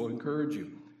advance, we'll encourage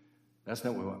you. That's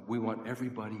not what we want. We want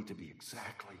everybody to be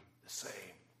exactly the same.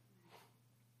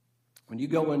 When you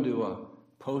go into a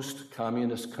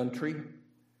post-communist country,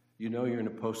 you know you're in a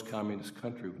post-communist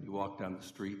country when you walk down the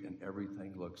street and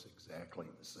everything looks exactly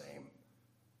the same.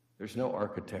 There's no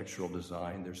architectural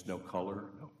design. There's no color.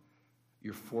 No.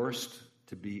 You're forced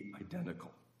to be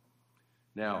identical.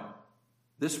 Now,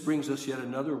 this brings us yet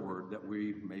another word that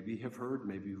we maybe have heard,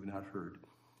 maybe you've not heard.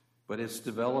 But it's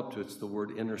developed, it's the word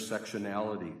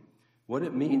intersectionality. What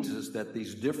it means is that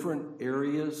these different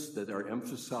areas that are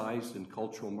emphasized in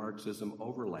cultural Marxism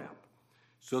overlap,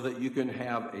 so that you can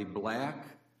have a black,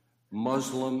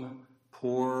 Muslim,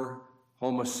 poor,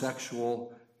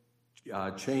 homosexual,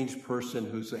 changed person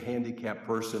who's a handicapped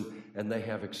person, and they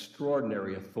have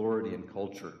extraordinary authority in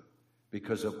culture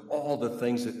because of all the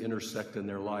things that intersect in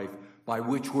their life by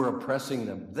which we're oppressing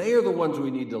them. They are the ones we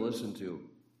need to listen to.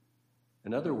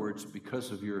 In other words,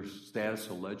 because of your status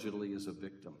allegedly as a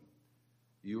victim,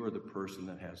 you are the person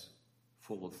that has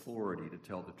full authority to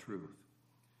tell the truth.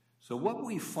 So what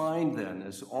we find then,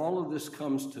 as all of this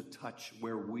comes to touch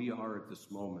where we are at this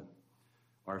moment,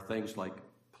 are things like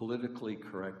politically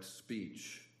correct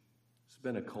speech. It's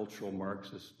been a cultural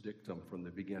Marxist dictum from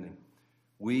the beginning.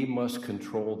 We must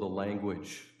control the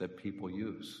language that people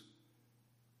use.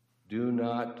 Do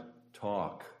not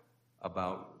talk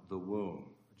about the womb.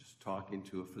 Just talking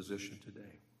to a physician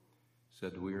today.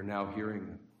 Said we are now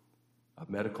hearing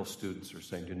medical students are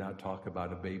saying, do not talk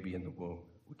about a baby in the womb.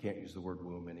 We can't use the word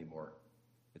womb anymore.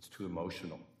 It's too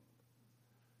emotional.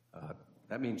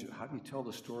 That means, how do you tell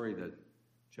the story that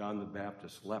John the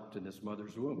Baptist leapt in his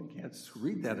mother's womb? You can't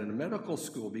read that in a medical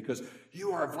school because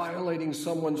you are violating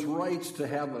someone's rights to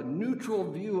have a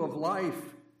neutral view of life.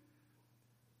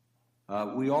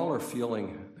 We all are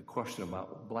feeling the question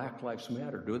about Black Lives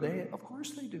Matter. Do they? Of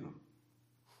course they do.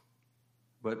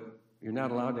 But you're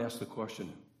not allowed to ask the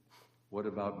question, what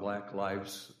about Black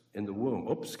lives in the womb?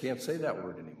 Oops, can't say that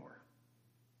word anymore.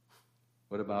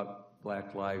 What about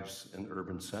Black lives in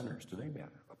urban centers? Do they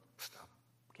matter? Oh, stop.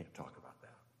 Can't talk about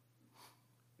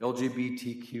that.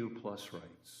 LGBTQ plus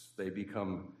rights. They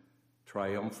become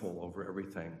triumphal over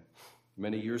everything.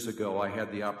 Many years ago, I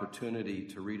had the opportunity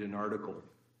to read an article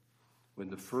when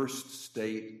the first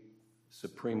state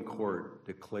Supreme Court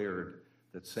declared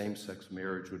that same-sex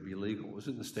marriage would be legal. It was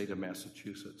in the state of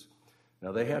Massachusetts.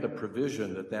 Now, they had a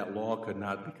provision that that law could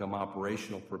not become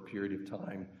operational for a period of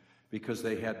time because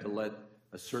they had to let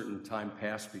a certain time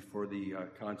pass before the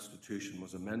Constitution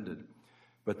was amended.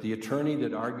 But the attorney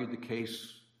that argued the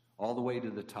case all the way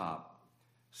to the top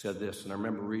said this, and I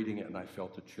remember reading it and I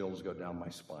felt the chills go down my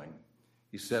spine.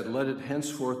 He said, "Let it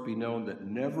henceforth be known that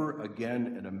never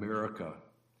again in America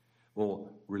will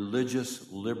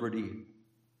religious liberty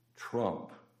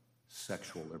trump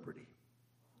sexual liberty."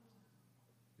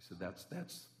 He said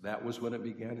that was when it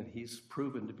began, and he's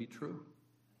proven to be true.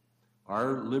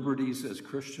 Our liberties as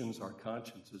Christians, our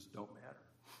consciences don't matter.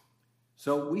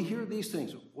 So we hear these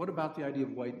things. What about the idea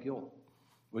of white guilt?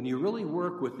 When you really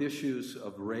work with issues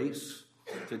of race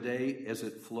today as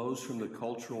it flows from the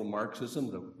cultural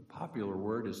Marxism, the popular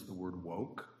word is the word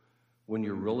woke. When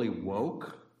you're really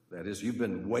woke, that is, you've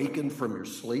been wakened from your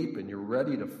sleep and you're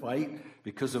ready to fight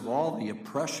because of all the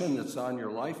oppression that's on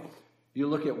your life, you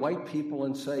look at white people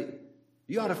and say,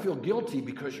 you ought to feel guilty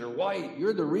because you're white.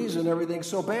 You're the reason everything's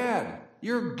so bad.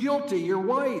 You're guilty. You're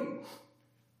white.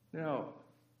 Now,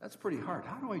 that's pretty hard.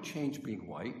 How do I change being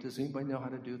white? Does anybody know how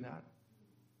to do that?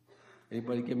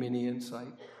 Anybody give me any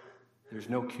insight? There's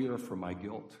no cure for my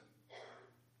guilt.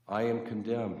 I am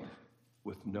condemned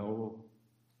with no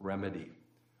remedy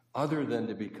other than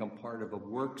to become part of a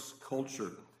works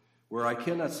culture where I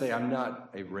cannot say I'm not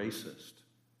a racist.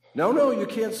 No, you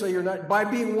can't say you're not. By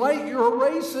being white, you're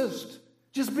a racist.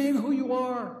 Just being who you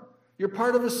are. You're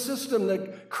part of a system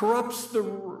that corrupts the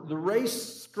race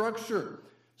structure.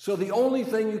 So the only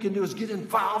thing you can do is get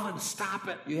involved and stop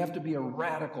it. You have to be a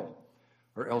radical,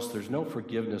 or else there's no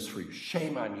forgiveness for you.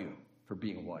 Shame on you for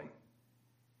being white.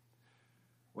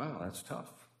 Wow, that's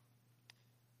tough.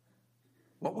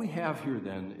 What we have here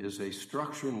then is a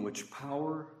structure in which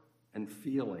power and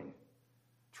feeling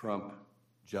trump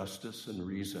justice and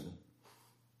reason.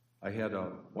 I had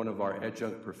one of our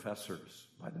adjunct professors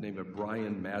by the name of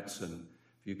Brian Madsen.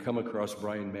 If you come across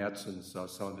Brian Madsen's,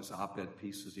 some of his op-ed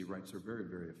pieces he writes are very,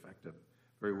 very effective,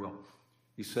 very well.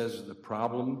 He says the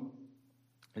problem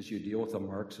as you deal with a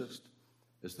Marxist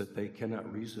is that they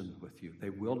cannot reason with you. They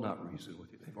will not reason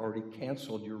with you. They've already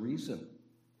canceled your reason.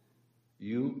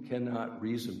 You cannot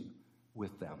reason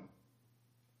with them.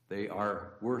 They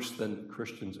are worse than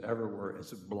Christians ever were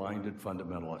as blinded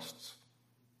fundamentalists.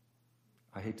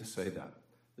 I hate to say that.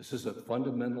 This is a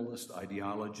fundamentalist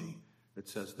ideology that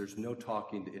says there's no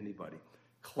talking to anybody.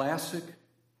 Classic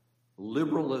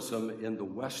liberalism in the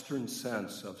Western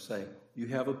sense of saying, you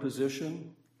have a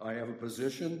position, I have a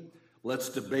position, let's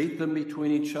debate them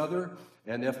between each other,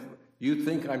 and if you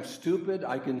think I'm stupid,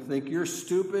 I can think you're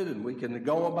stupid, and we can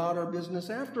go about our business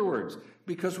afterwards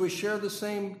because we share the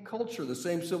same culture, the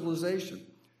same civilization.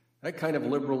 That kind of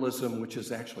liberalism, which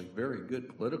is actually very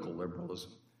good political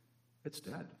liberalism, it's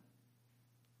dead.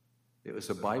 It was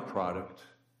a byproduct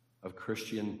of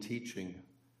Christian teaching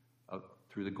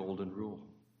through the Golden Rule.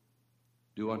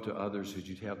 Do unto others as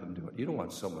you'd have them do it. You don't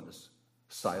want someone to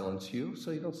silence you,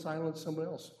 so you don't silence someone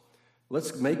else.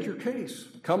 Let's make your case.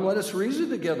 Come, let us reason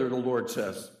together, the Lord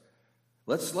says.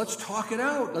 Let's talk it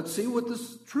out. Let's see what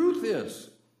this truth is.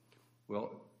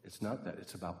 Well, it's not that.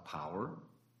 It's about power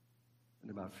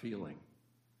and about feeling.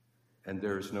 And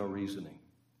there is no reasoning.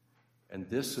 And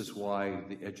this is why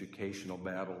the educational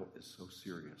battle is so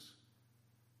serious.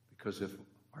 Because if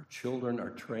our children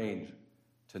are trained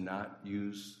to not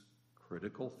use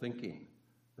critical thinking,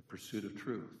 the pursuit of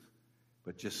truth,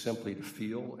 but just simply to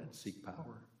feel and seek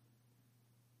power,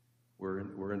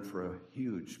 we're in for a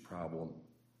huge problem.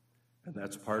 And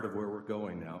that's part of where we're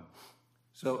going now.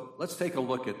 So let's take a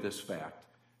look at this fact.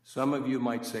 Some of you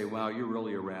might say, wow, you're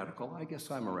really a radical. I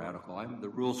guess I'm a radical. I'm the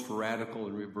rules for radical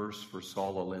in reverse for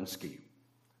Saul Alinsky.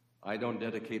 I don't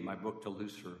dedicate my book to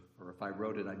Lucifer, or if I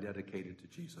wrote it, I dedicate it to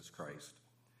Jesus Christ.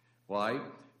 Why?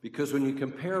 Because when you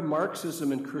compare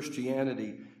Marxism and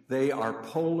Christianity, they are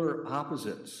polar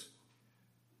opposites.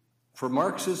 For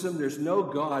Marxism, there's no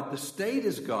God. The state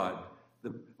is God.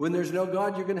 When there's no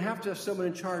God, you're going to have someone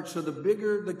in charge. So the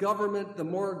bigger the government, the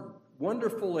more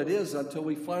wonderful it is until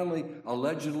we finally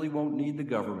allegedly won't need the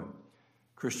government.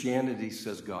 Christianity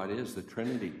says God is the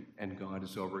Trinity and God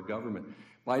is over government.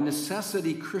 By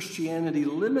necessity, Christianity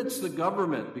limits the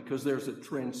government because there's a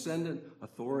transcendent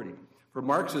authority. For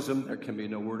Marxism, there can be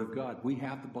no word of God. We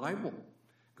have the Bible.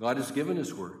 God has given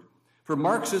his word. For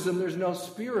Marxism, there's no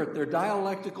spirit. They're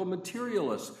dialectical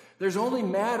materialists. There's only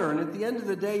matter, and at the end of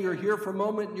the day, you're here for a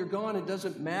moment and you're gone. It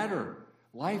doesn't matter.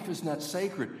 Life is not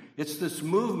sacred. It's this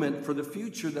movement for the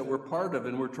future that we're part of,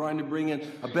 and we're trying to bring in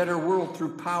a better world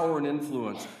through power and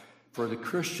influence. For the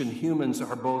Christian, humans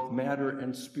are both matter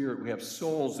and spirit. We have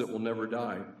souls that will never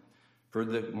die. For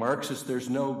the Marxists, there's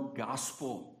no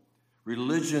gospel.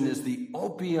 Religion is the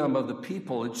opium of the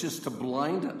people. It's just to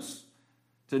blind us,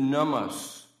 to numb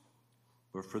us.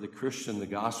 But for the Christian, the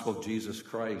gospel of Jesus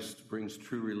Christ brings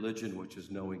true religion, which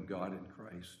is knowing God in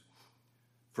Christ.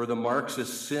 For the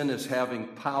Marxist, sin is having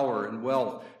power and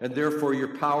wealth, and therefore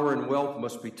your power and wealth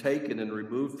must be taken and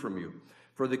removed from you.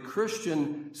 For the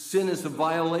Christian, sin is a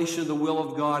violation of the will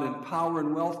of God, and power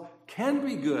and wealth can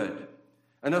be good.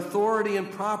 And authority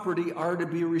and property are to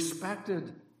be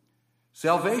respected.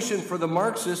 Salvation for the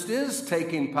Marxist is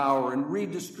taking power and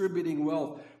redistributing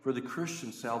wealth. For the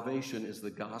Christian, salvation is the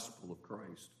gospel of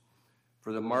Christ.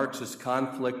 For the Marxist,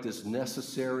 conflict is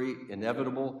necessary,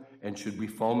 inevitable, and should be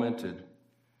fomented.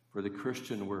 For the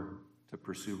Christian, we're to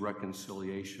pursue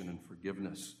reconciliation and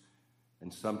forgiveness.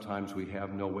 And sometimes we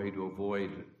have no way to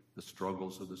avoid the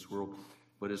struggles of this world.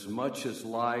 But as much as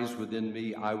lies within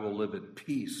me, I will live at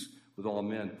peace with all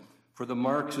men. For the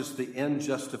Marxist, the end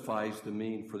justifies the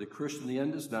mean. For the Christian, the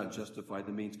end does not justify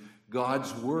the means.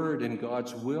 God's word and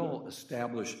God's will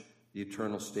establish the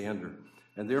eternal standard.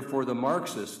 And therefore the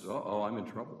Marxist, I'm in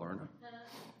trouble, aren't I?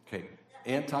 Okay,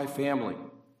 anti-family,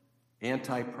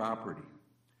 anti-property,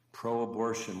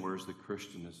 pro-abortion, whereas the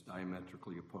Christian is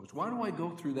diametrically opposed. Why do I go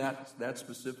through that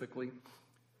specifically?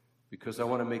 Because I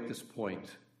want to make this point.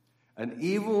 An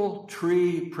evil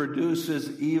tree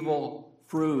produces evil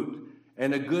fruit,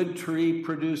 and a good tree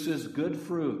produces good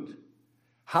fruit.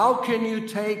 How can you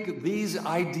take these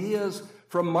ideas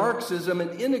from Marxism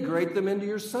and integrate them into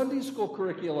your Sunday school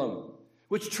curriculum,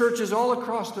 which churches all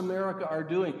across America are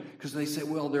doing? Because they say,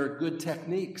 well, they're good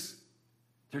techniques.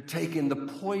 They're taking the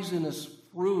poisonous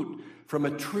fruit from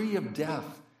a tree of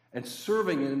death and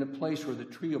serving it in a place where the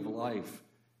tree of life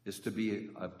is to be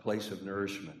a place of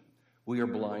nourishment. We are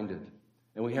blinded,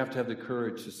 and we have to have the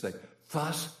courage to say,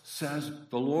 thus says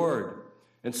the Lord.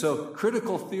 And so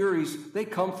critical theories, they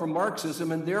come from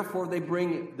Marxism, and therefore they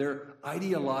bring their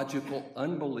ideological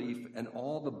unbelief and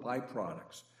all the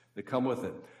byproducts that come with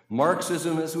it.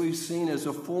 Marxism, as we've seen, is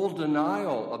a full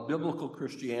denial of biblical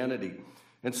Christianity.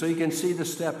 And so you can see the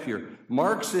step here.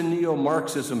 Marx and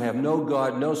neo-Marxism have no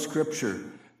God, no scripture,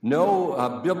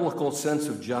 no biblical sense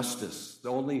of justice,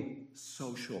 only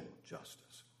social justice.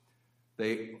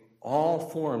 All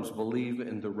forms believe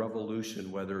in the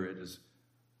revolution, whether it is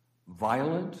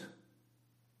violent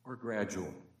or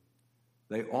gradual.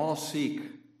 They all seek,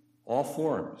 all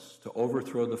forms, to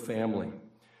overthrow the family.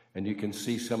 And you can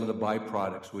see some of the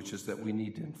byproducts, which is that we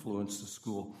need to influence the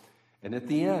school. And at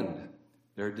the end,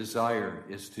 their desire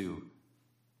is to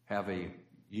have a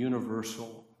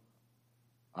universal,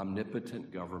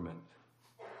 omnipotent government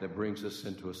that brings us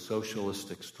into a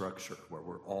socialistic structure where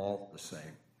we're all the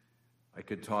same. I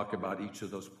could talk about each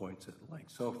of those points at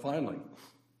length. So finally,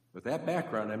 with that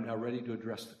background, I'm now ready to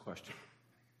address the question.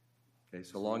 Okay,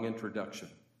 it's a long introduction.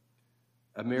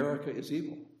 America is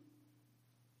evil.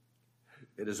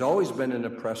 It has always been an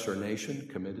oppressor nation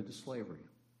committed to slavery.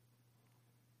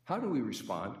 How do we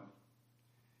respond?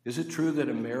 Is it true that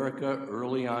America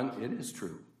early on, it is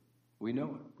true. We know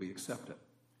it. We accept it.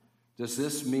 Does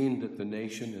this mean that the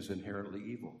nation is inherently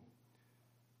evil?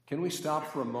 Can we stop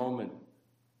for a moment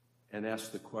and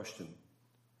ask the question,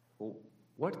 well,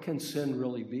 what can sin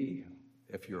really be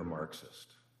if you're a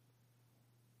Marxist?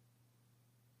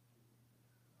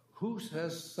 Who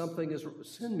says something is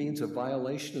sin means a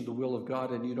violation of the will of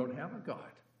God and you don't have a God?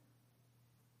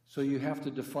 So you have to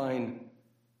define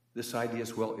this idea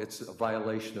as, well, it's a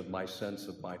violation of my sense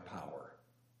of my power.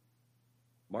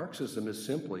 Marxism is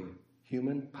simply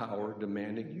human power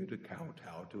demanding you to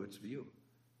kowtow to its view.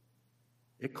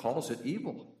 It calls it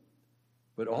evil.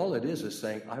 But all it is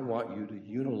saying, I want you to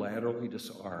unilaterally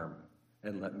disarm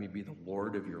and let me be the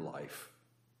Lord of your life.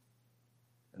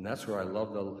 And that's where I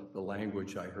love the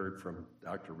language I heard from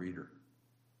Dr. Reeder.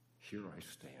 Here I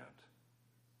stand.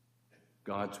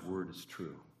 God's word is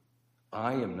true.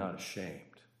 I am not ashamed.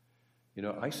 You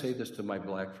know, I say this to my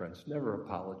black friends, never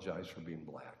apologize for being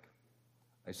black.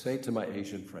 I say it to my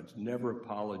Asian friends, never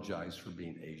apologize for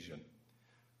being Asian.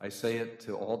 I say it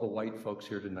to all the white folks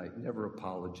here tonight, never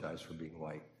apologize for being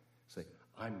white. Say,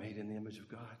 I'm made in the image of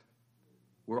God.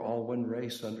 We're all one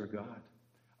race under God.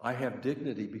 I have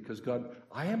dignity because God,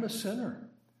 I am a sinner.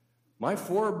 My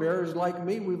forebears like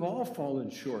me, we've all fallen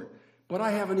short. But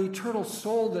I have an eternal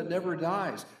soul that never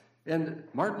dies. And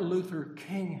Martin Luther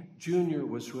King Jr.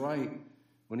 was right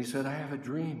when he said, I have a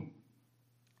dream.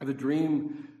 I have a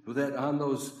dream that on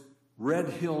those red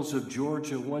hills of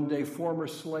Georgia, one day former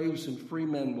slaves and free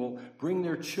men will bring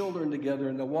their children together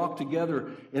and they'll walk together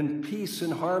in peace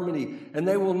and harmony. And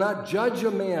they will not judge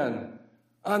a man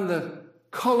on the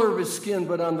color of his skin,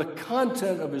 but on the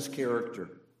content of his character.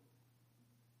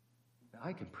 Now,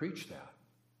 I can preach that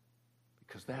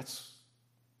because that's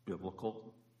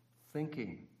biblical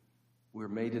thinking. We're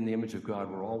made in the image of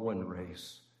God. We're all one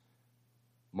race.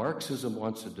 Marxism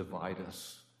wants to divide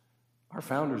us. Our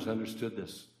founders understood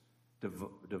this.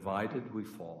 Divided we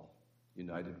fall,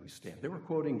 united we stand. They were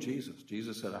quoting Jesus.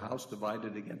 Jesus said, a house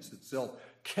divided against itself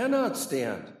cannot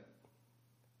stand.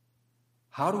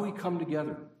 How do we come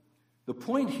together? The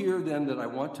point here then that I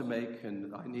want to make,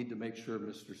 and I need to make sure,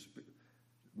 Mr.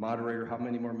 Moderator, how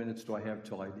many more minutes do I have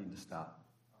till I need to stop?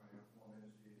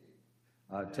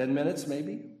 10 minutes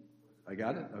maybe? I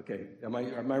got it? Okay. Am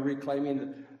I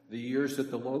reclaiming the years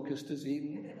that the locust is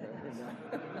eaten?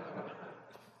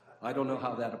 I don't know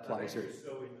how that applies here.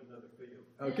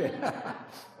 Okay.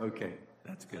 Okay,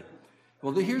 that's good.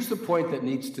 Well, here's the point that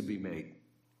needs to be made.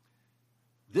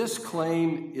 This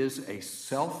claim is a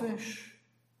selfish,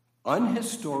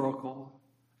 unhistorical,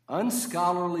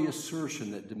 unscholarly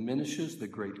assertion that diminishes the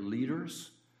great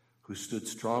leaders who stood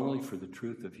strongly for the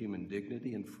truth of human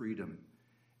dignity and freedom,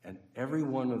 and every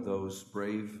one of those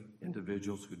brave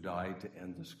individuals who died to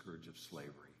end the scourge of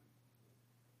slavery.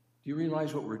 Do you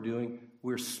realize what we're doing?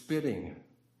 We're spitting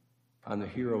on the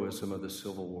heroism of the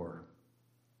Civil War.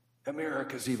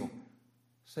 America's evil.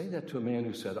 Say that to a man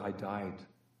who said, I died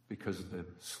because the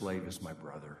slave is my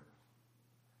brother.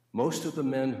 Most of the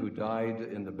men who died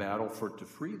in the battle to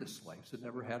free the slaves had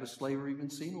never had a slave or even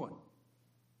seen one.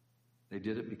 They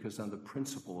did it because on the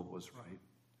principle it was right.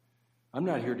 I'm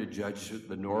not here to judge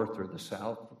the North or the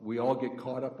South. We all get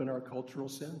caught up in our cultural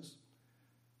sins.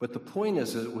 But the point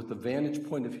is that with the vantage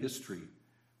point of history,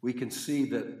 we can see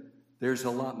that there's a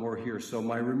lot more here. So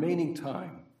my remaining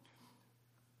time,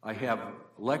 I have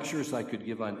lectures I could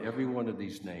give on every one of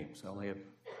these names. I only have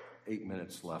 8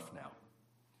 minutes left now.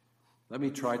 Let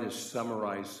me try to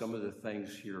summarize some of the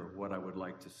things here of what I would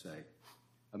like to say.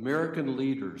 American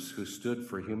leaders who stood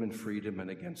for human freedom and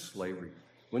against slavery.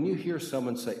 When you hear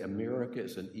someone say America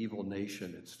is an evil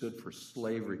nation, it stood for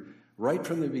slavery, right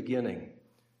from the beginning,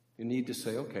 you need to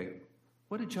say, okay,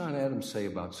 what did John Adams say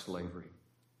about slavery?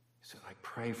 He said, I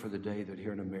pray for the day that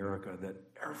here in America that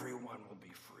everyone will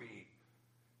be free,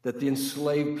 that the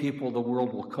enslaved people of the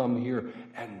world will come here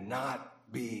and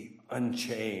not be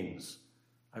unchained.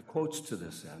 I have quotes to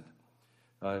this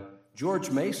end.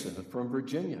 George Mason from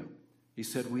Virginia, he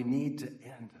said, we need to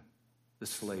end the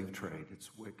slave trade.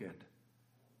 It's wicked.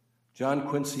 John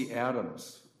Quincy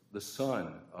Adams, the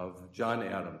son of John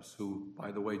Adams, who,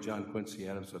 by the way, John Quincy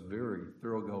Adams, a very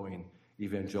thoroughgoing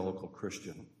evangelical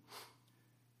Christian.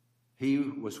 He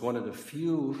was one of the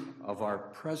few of our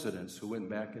presidents who went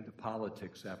back into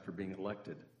politics after being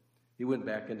elected. He went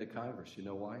back into Congress. You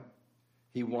know why?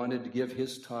 He wanted to give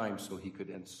his time so he could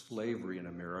end slavery in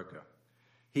America.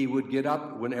 He would get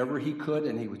up whenever he could,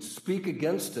 and he would speak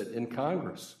against it in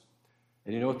Congress.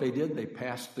 And you know what they did? They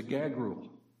passed the gag rule.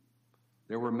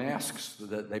 There were masks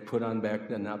that they put on back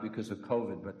then, not because of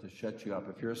COVID, but to shut you up.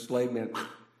 If you're a slave man,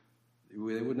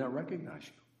 they would not recognize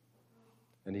you.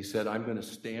 And he said, I'm going to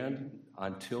stand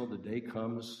until the day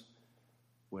comes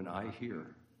when I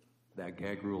hear that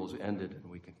gag rule is ended and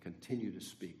we can continue to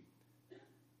speak.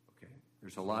 Okay,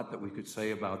 there's a lot that we could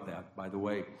say about that. By the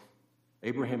way,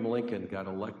 Abraham Lincoln got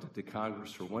elected to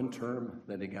Congress for one term,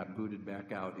 then he got booted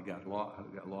back out. He got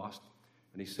lost.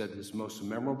 And he said his most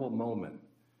memorable moment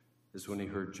is when he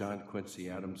heard John Quincy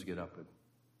Adams get up and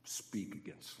speak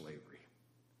against slavery.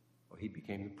 Well, he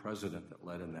became the president that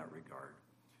led in that regard.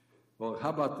 Well, how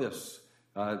about this?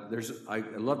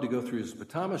 I'd love to go through this, but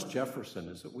Thomas Jefferson,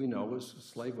 as we know, was a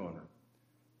slave owner.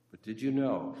 But did you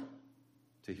know,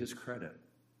 to his credit,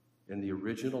 in the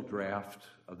original draft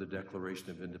of the Declaration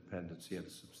of Independence, he had a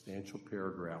substantial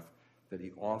paragraph that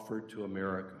he offered to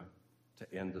America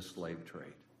to end the slave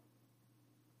trade.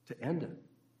 To end it.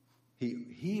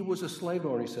 He was a slave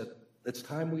owner. He said, it's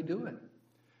time we do it.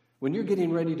 When you're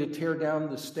getting ready to tear down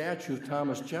the statue of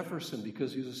Thomas Jefferson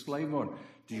because he was a slave owner,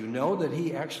 do you know that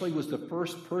he actually was the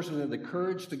first person with the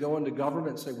courage to go into government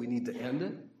and say, we need to end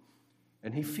it?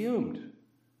 And he fumed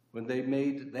when they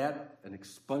made that an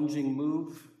expunging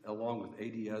move along with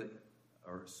 80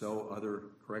 or so other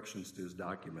corrections to his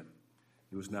document.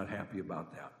 He was not happy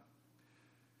about that.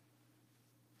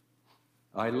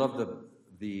 I love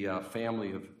the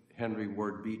family of Henry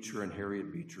Ward Beecher and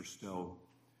Harriet Beecher Stowe.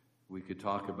 We could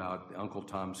talk about Uncle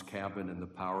Tom's Cabin and the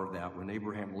power of that. When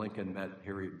Abraham Lincoln met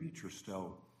Harriet Beecher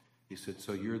Stowe, he said,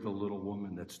 so you're the little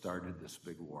woman that started this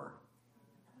big war.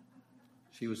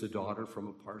 She was a daughter from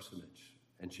a parsonage,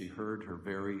 and she heard her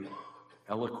very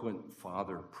eloquent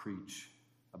father preach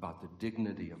about the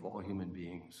dignity of all human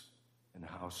beings and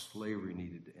how slavery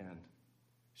needed to end.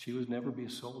 She would never be a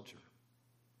soldier.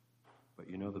 But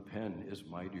you know, the pen is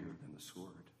mightier than the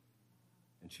sword.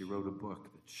 And she wrote a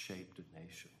book that shaped a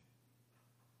nation.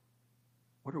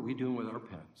 What are we doing with our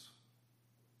pens?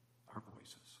 Our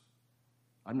voices.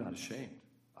 I'm not ashamed.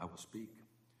 I will speak.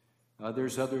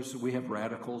 There's others. We have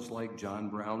radicals like John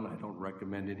Brown. I don't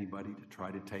recommend anybody to try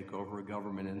to take over a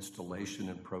government installation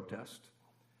and protest.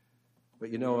 But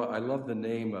you know, I love the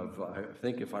name of, I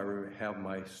think if I have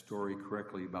my story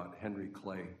correctly, about Henry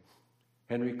Clay.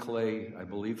 Henry Clay, I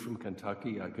believe from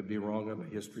Kentucky. I could be wrong on my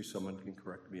history. Someone can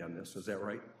correct me on this. Is that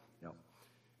right? No.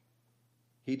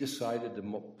 He decided the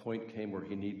point came where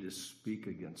he needed to speak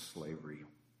against slavery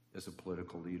as a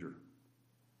political leader.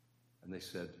 And they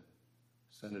said,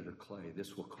 Senator Clay,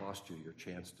 this will cost you your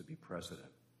chance to be president.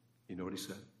 You know what he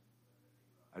said?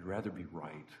 I'd rather be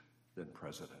right than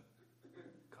president.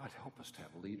 God help us to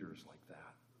have leaders like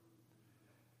that.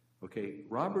 Okay,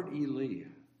 Robert E. Lee,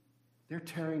 they're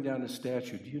tearing down his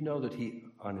statue. Do you know that he,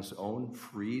 on his own,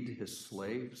 freed his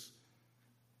slaves?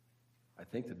 I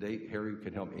think the date, Harry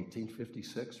can help,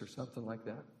 1856 or something like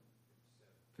that?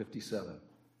 57.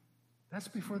 That's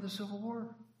before the Civil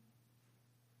War.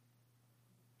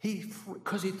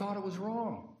 Because he thought it was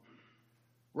wrong.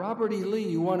 Robert E. Lee,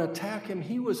 you want to attack him?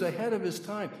 He was ahead of his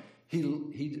time.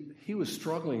 He was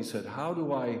struggling. He said, how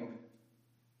do I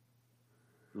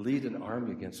lead an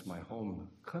army against my home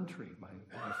country,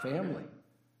 my family,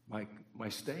 my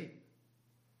state?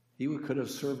 He could have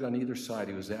served on either side.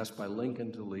 He was asked by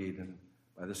Lincoln to lead and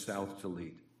by the South to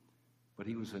lead. But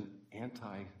he was an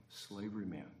anti-slavery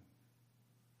man.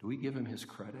 Do we give him his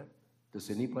credit? Does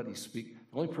anybody speak?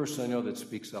 The only person I know that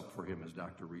speaks up for him is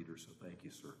Dr. Reeder, so thank you,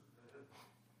 sir.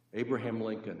 Abraham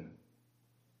Lincoln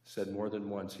said more than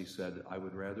once, he said, I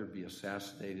would rather be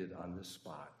assassinated on this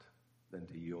spot than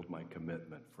to yield my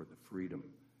commitment for the freedom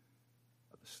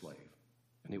of the slave.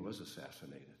 And he was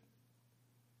assassinated.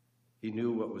 He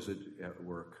knew what was at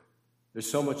work. There's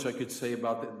so much I could say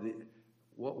about that.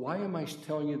 Why am I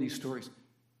telling you these stories? Do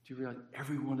you realize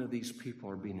every one of these people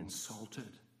are being insulted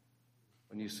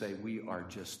when you say we are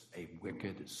just a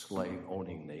wicked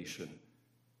slave-owning nation?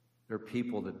 There are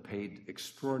people that paid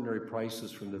extraordinary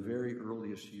prices from the very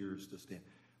earliest years to stand.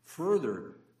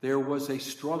 Further, there was a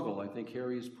struggle. I think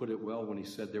Harry has put it well when he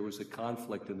said there was a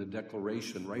conflict in the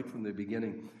Declaration right from the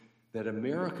beginning that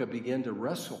America began to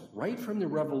wrestle right from the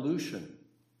Revolution.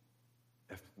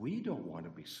 If we don't want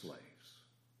to be slaves,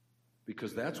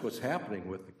 because that's what's happening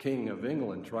with the King of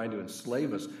England trying to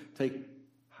enslave us,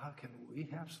 how can we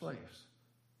have slaves?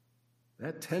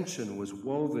 That tension was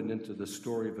woven into the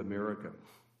story of America.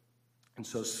 And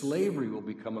so slavery will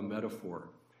become a metaphor.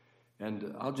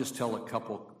 And I'll just tell a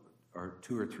couple or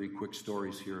two or three quick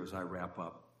stories here as I wrap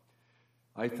up.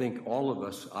 I think all of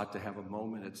us ought to have a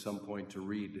moment at some point to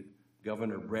read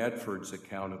Governor Bradford's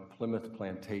account of Plymouth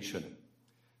Plantation,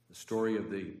 the story of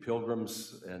the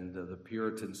Pilgrims and the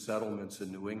Puritan settlements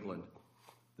in New England.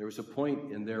 There was a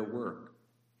point in their work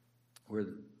where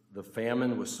the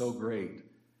famine was so great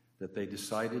that they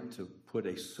decided to put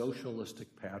a socialistic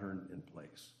pattern in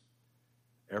place.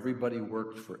 Everybody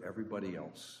worked for everybody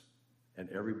else, and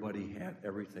everybody had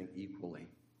everything equally.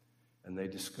 And they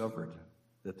discovered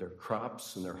that their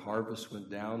crops and their harvests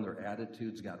went down, their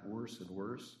attitudes got worse and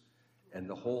worse, and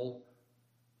the whole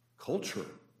culture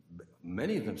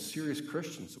many of them serious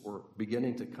Christians, were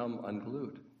beginning to come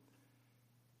unglued.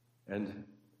 And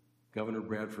Governor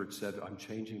Bradford said, I'm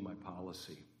changing my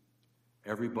policy.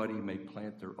 Everybody may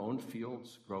plant their own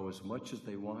fields, grow as much as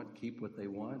they want, keep what they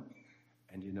want.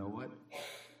 And you know what?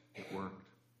 It worked.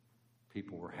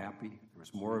 People were happy. There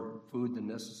was more food than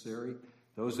necessary.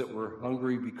 Those that were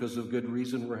hungry because of good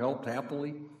reason were helped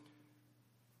happily.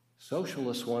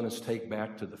 Socialists want us to take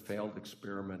back to the failed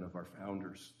experiment of our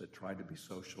founders that tried to be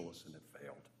socialists and it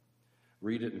failed.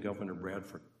 Read it in Governor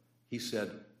Bradford. He said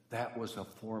that was a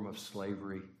form of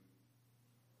slavery.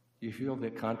 Do you feel the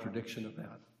contradiction of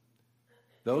that?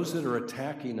 Those that are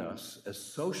attacking us as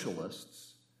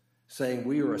socialists, saying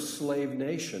we are a slave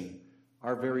nation,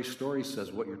 our very story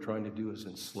says what you're trying to do is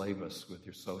enslave us with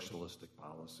your socialistic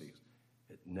policies.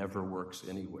 It never works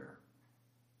anywhere.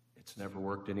 It's never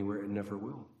worked anywhere. It never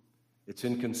will. It's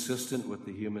inconsistent with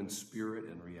the human spirit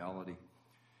and reality.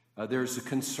 There's a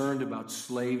concern about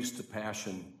slaves to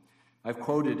passion. I've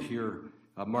quoted here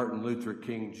Martin Luther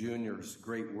King Jr.'s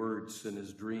great words in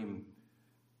his dream.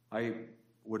 I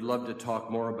would love to talk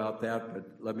more about that, but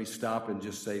let me stop and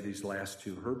just say these last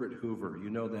two. Herbert Hoover, you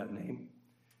know that name?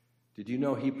 Did you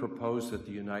know he proposed that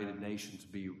the United Nations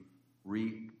be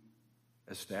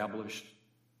re-established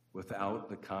without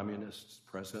the communists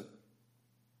present?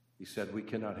 He said, we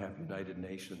cannot have United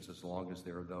Nations as long as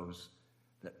there are those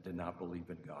that do not believe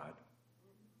in God.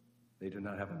 They do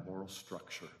not have a moral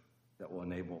structure that will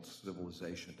enable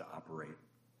civilization to operate.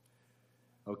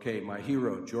 Okay, my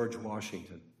hero, George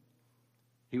Washington.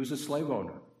 He was a slave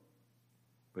owner.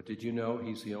 But did you know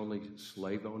he's the only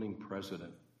slave-owning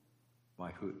president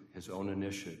by his own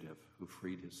initiative who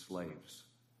freed his slaves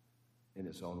in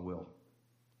his own will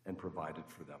and provided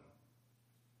for them?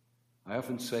 I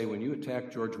often say when you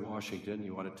attack George Washington,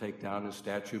 you want to take down his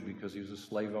statue because he was a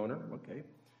slave owner, okay?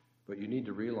 But you need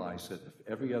to realize that if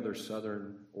every other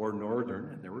southern or northern,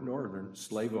 and there were northern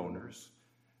slave owners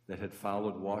that had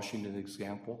followed Washington's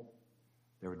example,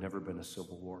 there would never been a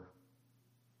civil war.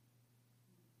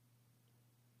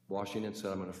 Washington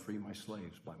said, I'm going to free my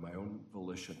slaves by my own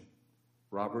volition.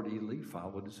 Robert E. Lee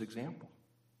followed his example.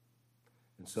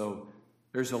 And so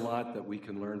there's a lot that we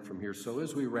can learn from here. So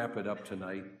as we wrap it up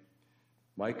tonight,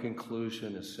 my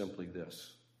conclusion is simply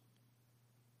this.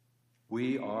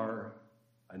 We are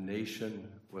a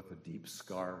nation with a deep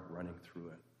scar running through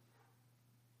it.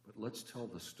 But let's tell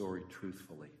the story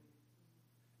truthfully.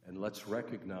 And let's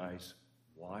recognize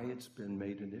why it's been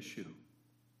made an issue.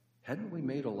 Hadn't we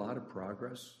made a lot of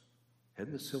progress?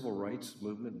 Hadn't the civil rights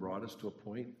movement brought us to a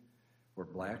point where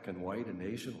black and white and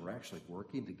Asian were actually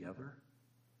working together?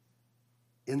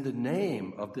 In the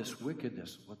name of this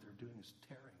wickedness, what they're doing is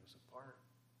tearing us apart.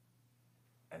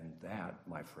 And that,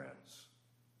 my friends,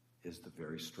 is the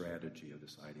very strategy of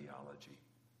this ideology.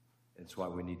 It's why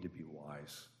we need to be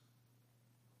wise.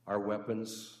 Our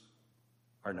weapons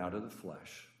are not of the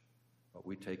flesh, but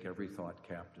we take every thought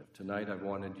captive. Tonight I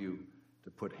wanted you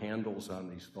to put handles on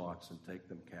these thoughts and take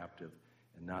them captive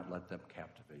and not let them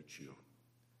captivate you.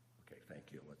 Okay,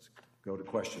 thank you. Let's go to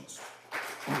questions.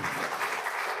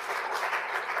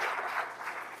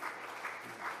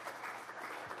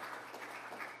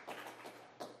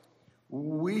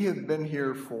 We have been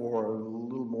here for a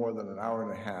little more than an hour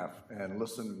and a half and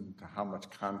listened to how much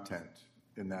content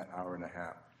in that hour and a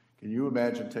half. Can you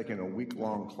imagine taking a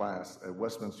week-long class at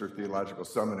Westminster Theological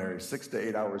Seminary, 6 to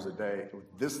 8 hours a day, with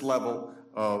this level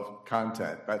of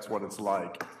content? That's what it's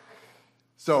like.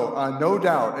 So no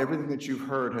doubt everything that you've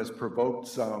heard has provoked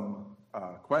some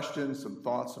questions, some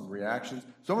thoughts, some reactions.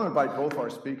 So I'm going to invite both our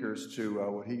speakers to,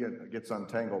 when he gets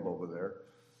untangled over there,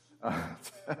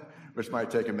 which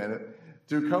might take a minute,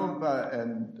 to come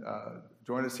and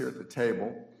join us here at the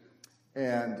table.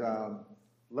 And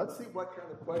let's see what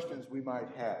kind of questions we might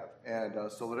have. And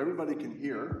so that everybody can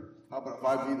hear, how about if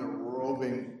I be the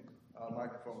roving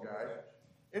microphone guy?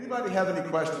 Anybody have any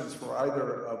questions for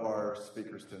either of our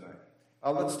speakers tonight?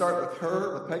 Let's start with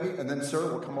her, with Peggy, and then, sir,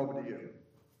 we'll come over to you.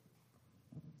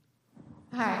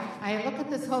 Hi. I look at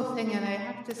this whole thing, and I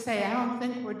have to say, I don't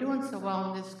think we're doing so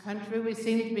well in this country. We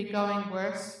seem to be going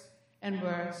worse and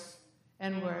worse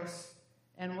and worse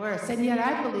and worse. And yet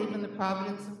I believe in the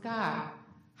providence of God.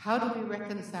 How do we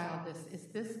reconcile this? Is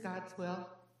this God's will?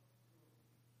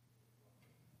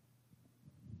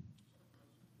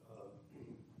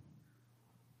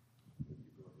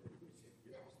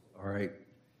 All right.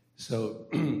 So,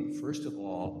 first of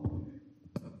all,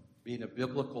 being a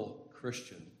biblical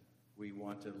Christian, we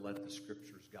want to let the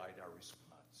Scriptures guide our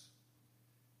response.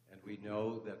 And we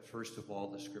know that, first of all,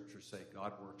 the Scriptures say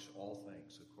God works all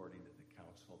things according to the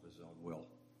counsel of his own will.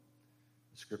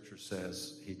 The Scripture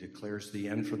says he declares the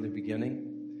end from the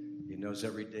beginning, He knows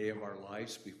every day of our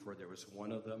lives before there was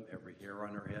one of them, every hair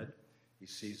on our head. He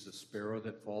sees the sparrow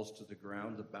that falls to the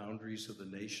ground. The boundaries of the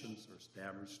nations are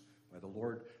established by the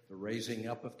Lord, the raising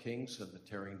up of kings and the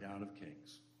tearing down of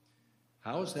kings.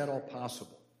 How is that all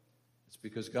possible? It's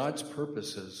because God's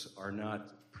purposes are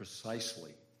not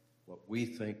precisely what we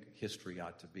think history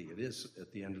ought to be. It is,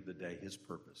 at the end of the day, his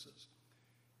purposes.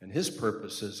 And his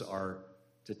purposes are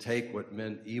to take what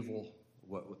meant evil,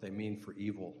 what they mean for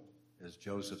evil, as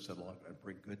Joseph said, and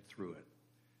bring good through it.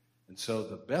 And so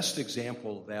the best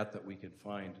example of that we can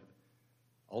find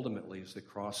ultimately is the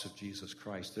cross of Jesus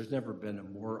Christ. There's never been a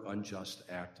more unjust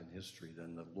act in history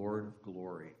than the Lord of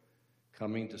glory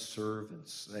coming to serve and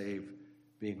save,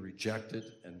 being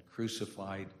rejected and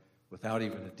crucified without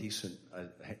even a decent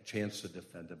chance to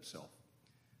defend himself.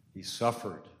 He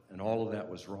suffered, and all of that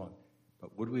was wrong.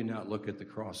 But would we not look at the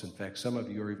cross? In fact, some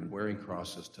of you are even wearing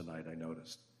crosses tonight, I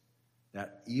noticed.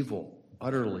 That evil,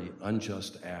 utterly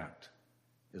unjust act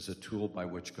is a tool by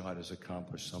which God has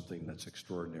accomplished something that's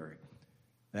extraordinary.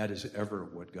 That is ever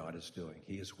what God is doing.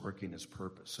 He is working his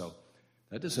purpose. So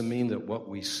that doesn't mean that what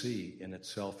we see in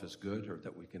itself is good or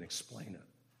that we can explain it.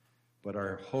 But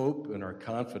our hope and our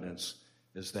confidence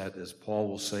is that, as Paul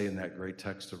will say in that great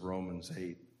text of Romans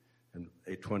 8 and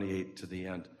 8:28 to the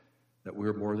end, that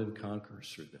we're more than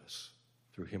conquerors through this,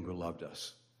 through him who loved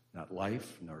us. Not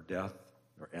life, nor death,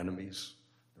 nor enemies,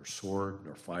 nor sword,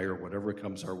 nor fire, whatever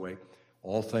comes our way.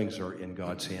 All things are in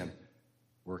God's hand,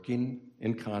 working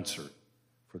in concert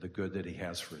for the good that he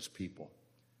has for his people.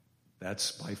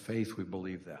 That's by faith we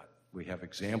believe that. We have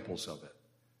examples of it.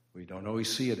 We don't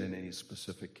always see it in any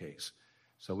specific case.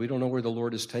 So we don't know where the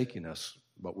Lord is taking us,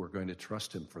 but we're going to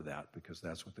trust him for that because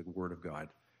that's what the Word of God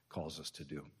calls us to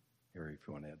do. Harry, if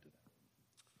you want to add to that.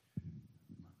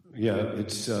 Yeah,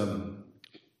 it's.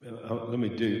 Let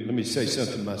me say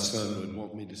something my son would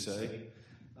want me to say,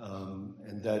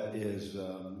 and that is,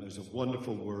 there's a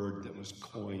wonderful word that was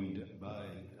coined by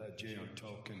J.R.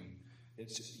 Tolkien.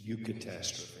 It's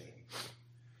eucatastrophe.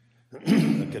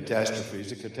 A catastrophe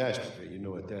is a catastrophe. You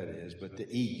know what that is. But the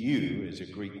EU is a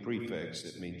Greek prefix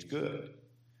that means good.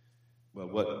 Well,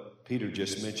 what Peter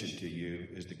just mentioned to you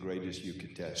is the greatest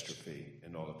eucatastrophe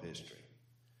in all of history.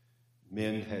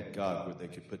 Men had God where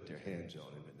they could put their hands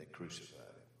on him and they crucified him.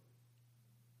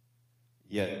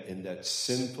 Yet in that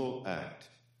sinful act,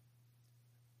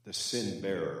 the sin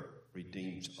bearer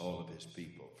redeems all of his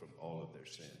people from all of their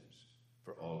sins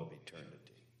for all of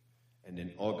eternity and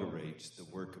inaugurates the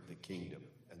work of the kingdom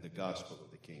and the gospel of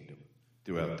the kingdom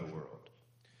throughout the world.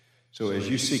 So as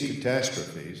you see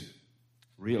catastrophes,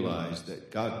 realize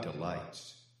that God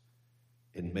delights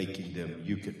in making them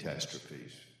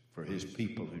eucatastrophes for his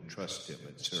people who trust him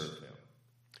and serve him.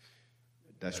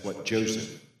 That's what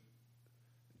Joseph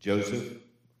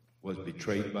was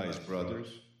betrayed by his brothers.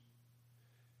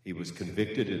 He was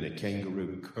convicted in a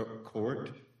kangaroo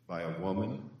court by a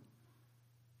woman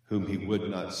whom he would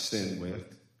not sin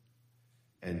with,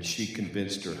 and she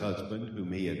convinced her husband,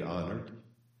 whom he had honored.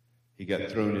 He got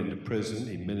thrown into prison.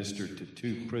 He ministered to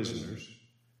 2 prisoners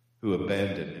who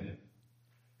abandoned him,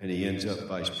 and he ends up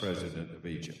vice president of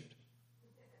Egypt.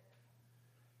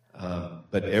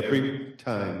 But every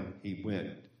time he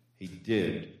went, he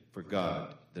did for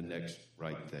God the next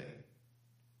right thing.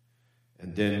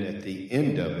 And then at the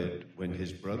end of it, when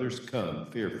his brothers come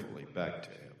fearfully back to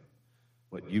him,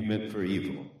 what you meant for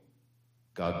evil,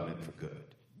 God meant for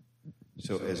good.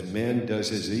 So as man does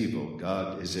his evil,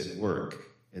 God is at work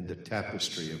in the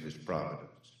tapestry of his providence.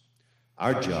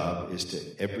 Our job is to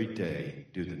every day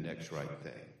do the next right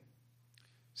thing.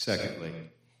 Secondly,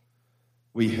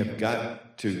 we have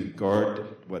got to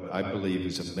guard what I believe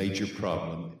is a major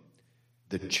problem.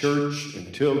 The church,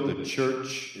 until the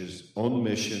church is on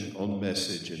mission, on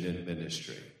message, and in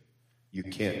ministry, you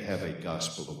can't have a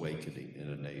gospel awakening in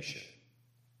a nation.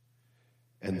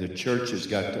 And the church has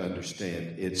got to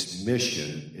understand its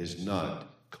mission is not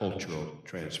cultural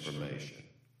transformation.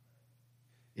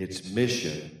 Its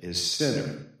mission is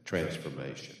sinner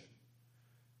transformation.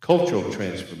 Cultural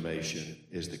transformation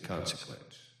is the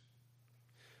consequence.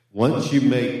 Once you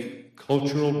make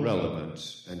cultural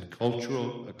relevance and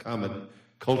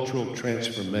cultural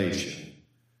transformation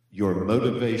your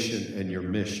motivation and your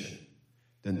mission,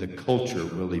 then the culture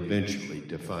will eventually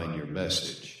define your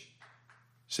message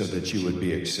so that you would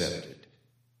be accepted.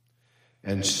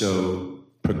 And so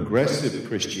progressive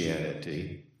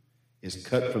Christianity is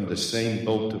cut from the same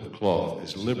bolt of cloth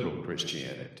as liberal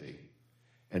Christianity,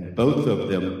 and both of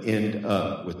them end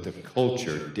up with the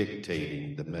culture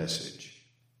dictating the message.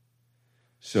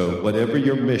 So whatever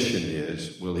your mission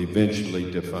is will eventually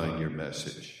define your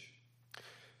message.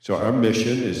 So our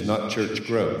mission is not church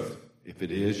growth. If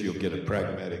it is, you'll get a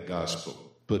pragmatic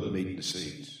gospel. Put meat in the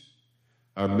seeds.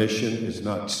 Our mission is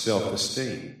not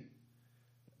self-esteem.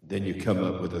 Then you come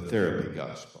up with a therapy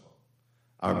gospel.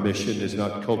 Our mission is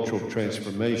not cultural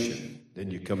transformation. Then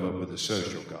you come up with a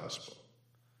social gospel.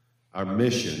 Our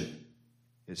mission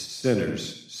is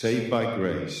sinners saved by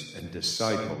grace and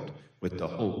discipled with the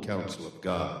whole counsel of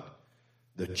God.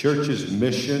 The church's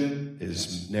mission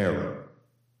is narrow.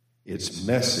 Its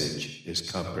message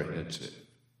is comprehensive.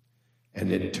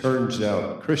 And it turns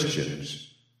out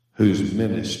Christians whose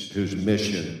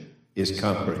mission is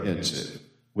comprehensive.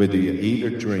 Whether you eat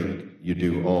or drink, you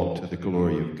do all to the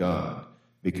glory of God,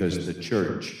 because the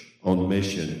church on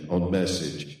mission, on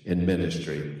message, in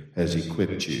ministry has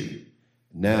equipped you.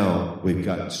 Now we've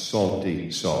got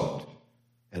salty salt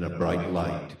and a bright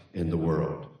light in the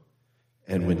world.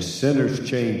 And when sinners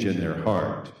change in their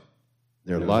heart,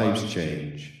 their lives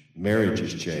change,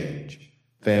 marriages change,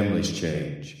 families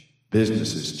change,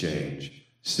 businesses change,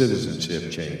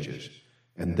 citizenship changes.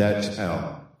 And that's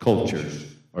how cultures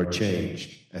are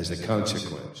changed as a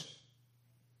consequence.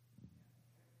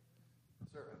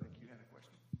 Sir, I think you had a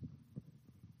question.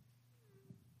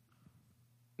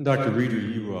 Dr. Reeder,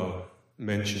 you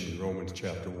mentioned Romans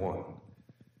chapter 1,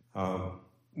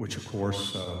 which, of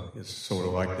course, is sort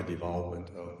of like the development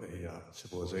of a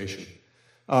civilization.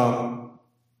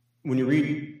 When you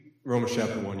read Romans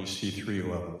chapter 1, you see three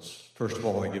levels. First of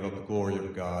all, they give up the glory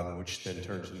of God, which then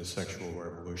turns into sexual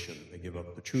revolution. They give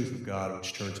up the truth of God,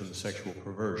 which turns into sexual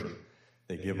perversion.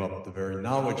 They give up the very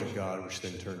knowledge of God, which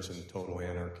then turns into total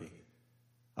anarchy.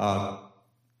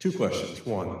 Two questions.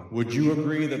 One, would you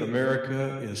agree that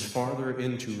America is farther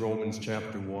into Romans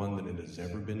chapter 1 than it has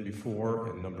ever been before?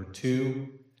 And number two,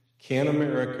 can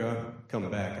America come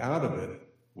back out of it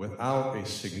without a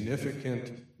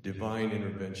significant divine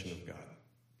intervention of God?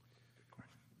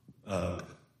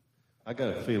 I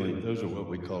got a feeling those are what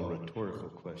we call rhetorical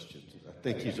questions. I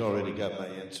think he's already got my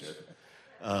answer.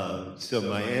 So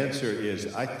my answer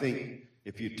is, I think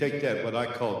if you take that, what I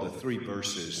call the three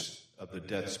verses of the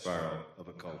death spiral of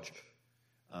a culture,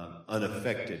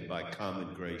 unaffected by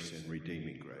common grace and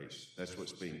redeeming grace. That's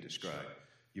what's being described.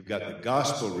 You've got the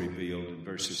gospel revealed in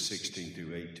verses 16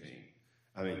 through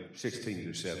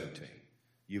 17.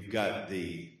 You've got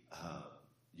the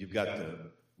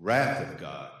wrath of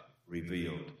God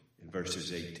revealed in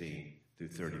verses 18 through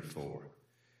 34.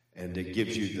 And it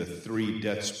gives you the three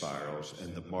death spirals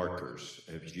and the markers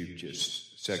of you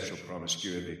just sexual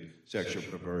promiscuity, sexual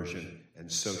perversion,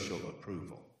 and social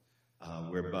approval,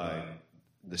 whereby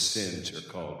the sins are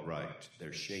called right.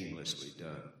 They're shamelessly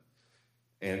done.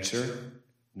 Answer,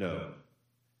 no.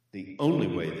 The only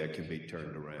way that can be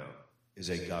turned around is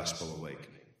a gospel awakening.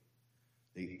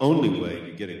 The only way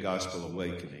to get a gospel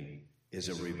awakening is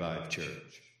a revived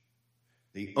church.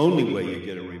 The only way you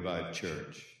get a revived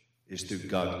church is through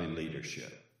godly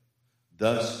leadership.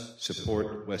 Thus,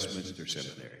 support Westminster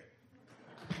Seminary.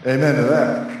 Amen to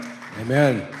that.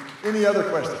 Amen. Any other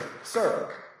questions?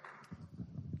 Sir.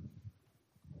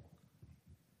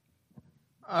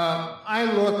 I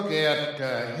look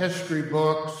at history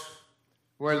books,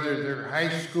 whether they're high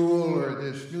school or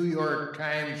this New York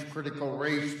Times critical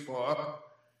race book,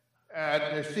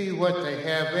 to see what they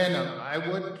have in them. I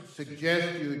would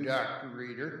suggest to you, Dr.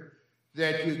 Reeder,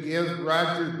 that you give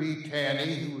Roger B.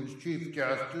 Taney, who was Chief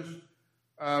Justice,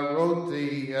 wrote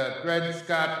the Dred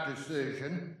Scott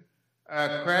decision,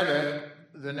 credit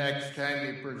the next time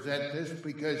you present this,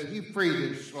 because he freed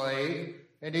his slave,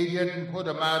 and he didn't put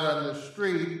him out on the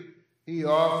street. He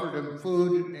offered him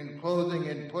food and clothing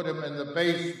and put him in the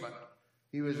basement.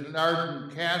 He was an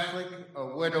ardent Catholic, a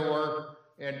widower,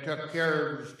 and took care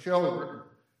of his children.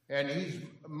 And he's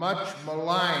much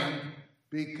maligned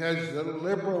because the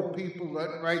liberal people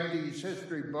that write these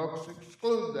history books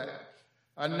exclude that.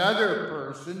 Another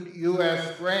person,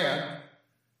 U.S. Grant,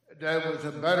 that was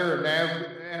a better than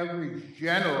average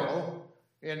general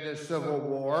in the Civil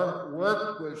War,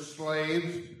 worked with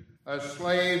slaves, a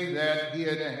slave that he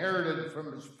had inherited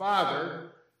from his father,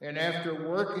 and after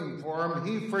working for him,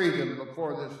 he freed him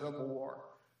before the Civil War.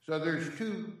 So there's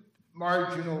two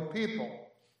marginal people.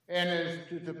 And as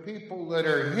to the people that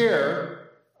are here,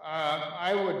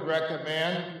 I would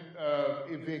recommend,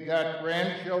 if you got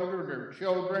grandchildren or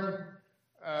children,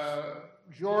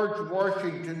 George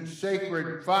Washington's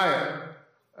Sacred Fire,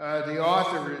 the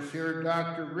author is here,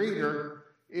 Dr. Reeder,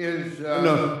 is...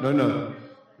 No.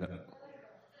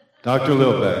 Dr.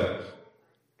 Lilbeck.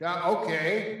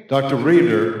 Okay. Dr.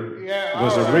 Reeder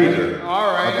was a reader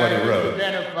all right, of what he wrote. I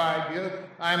identified you.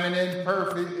 I'm an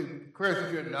imperfect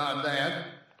Christian on that,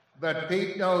 but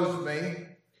Pete knows me.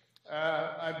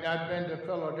 I've not been to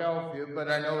Philadelphia, but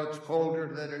I know it's colder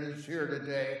than it is here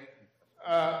today.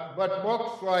 But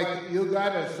books like you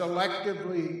got to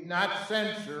selectively not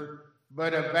censor,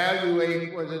 but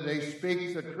evaluate whether they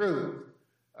speak the truth.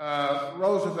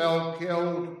 Roosevelt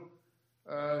killed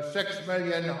 6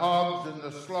 million hogs in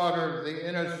the slaughter of the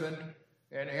innocent,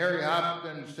 and Harry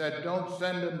Hopkins said, don't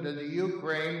send them to the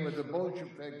Ukraine with the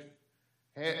Bolsheviks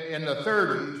in the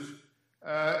 30s.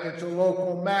 It's a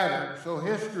local matter. So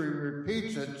history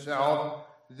repeats itself.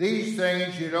 These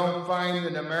things you don't find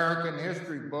in American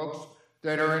history books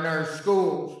that are in our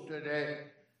schools today.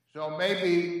 So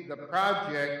maybe the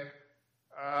project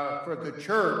for the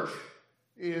church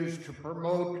is to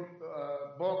promote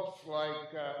books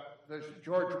like this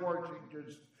George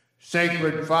Washington's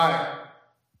Sacred Fire.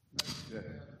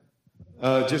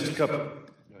 Just a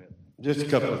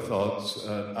couple of thoughts.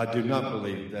 I do not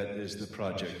believe that is the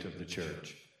project of the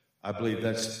church. I believe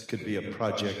that could be a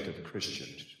project of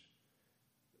Christians,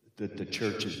 that the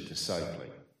church is discipling.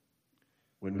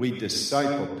 When we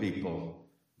disciple people,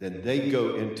 then they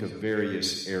go into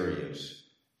various areas,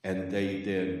 and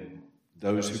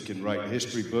those who can write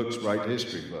history books, write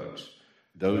history books.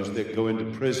 Those that go into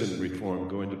prison reform,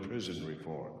 go into prison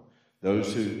reform.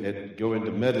 Those who go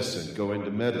into medicine, go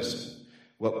into medicine.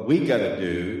 What we got to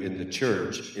do in the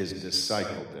church is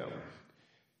disciple them.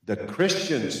 The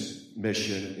Christian's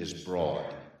mission is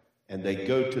broad, and they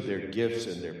go to their gifts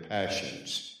and their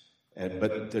passions.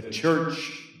 But the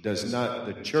church does not.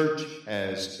 The church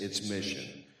has its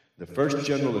mission. The first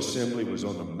General Assembly was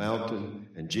on a mountain,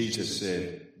 and Jesus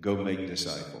said, go make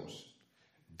disciples.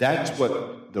 That's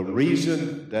what the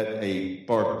reason that a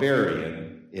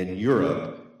barbarian in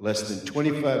Europe, less than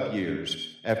 25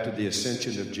 years after the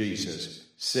ascension of Jesus,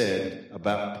 said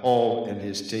about Paul and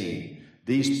his team,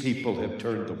 these people have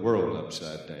turned the world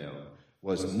upside down,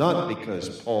 was not because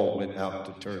Paul went out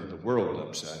to turn the world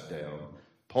upside down.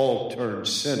 Paul turned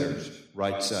sinners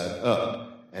right side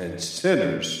up, and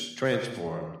sinners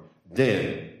transformed,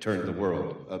 then turned the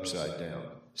world upside down.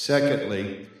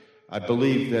 Secondly, I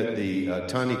believe that the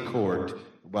tiny court,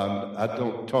 well, I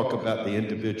don't talk about the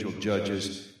individual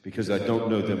judges because I don't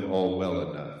know them all well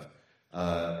enough.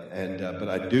 But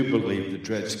I do believe the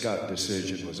Dred Scott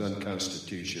decision was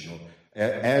unconstitutional,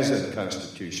 as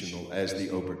unconstitutional as the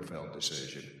Obergefell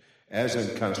decision, as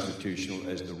unconstitutional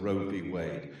as the Roe v.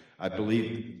 Wade. I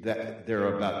believe that there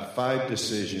are about 5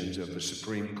 decisions of the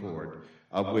Supreme Court,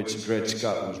 of which Dred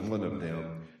Scott was one of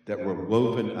them, that were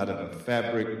woven out of a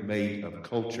fabric made of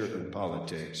culture and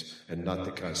politics and not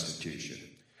the Constitution.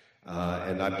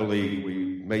 And I believe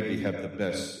we maybe have the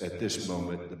best, at this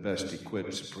moment, the best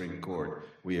equipped Supreme Court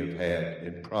we have had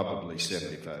in probably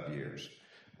 75 years.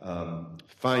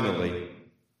 Finally,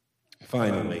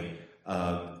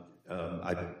 I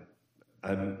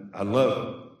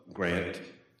love Grant.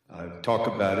 I talk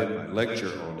about him, I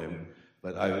lecture on him,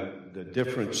 but the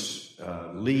difference,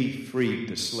 Lee freed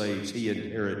the slaves he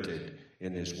inherited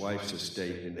in his wife's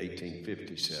estate in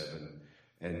 1857,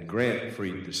 and Grant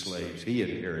freed the slaves he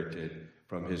inherited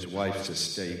from his wife's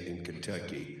estate in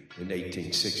Kentucky in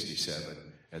 1867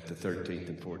 at the 13th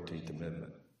and 14th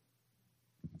Amendment.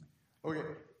 Okay.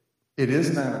 It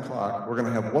is 9 o'clock. We're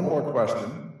going to have one more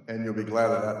question, and you'll be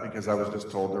glad of that because I was just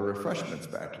told there are refreshments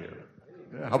back here.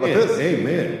 Yeah, how about this?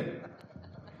 Amen.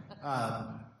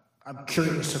 I'm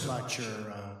curious about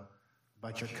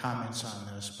your comments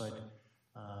on this, but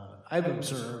I've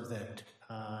observed that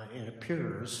it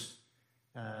appears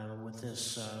with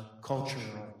this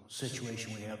cultural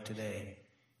situation we have today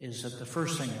is that the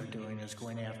first thing they're doing is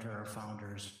going after our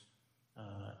founders,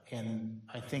 and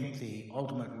I think the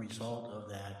ultimate result of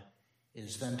that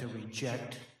is then to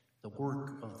reject the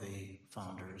work of the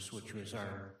founders, which was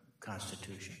our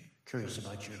Constitution. Curious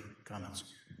about your comments.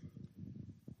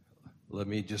 Let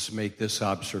me just make this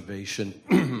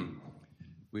observation.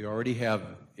 We already have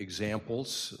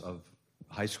examples of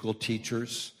high school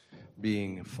teachers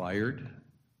being fired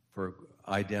for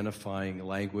identifying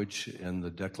language in the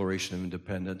Declaration of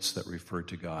Independence that referred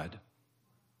to God.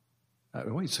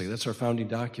 Wait a second, that's our founding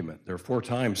document. There are 4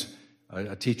 times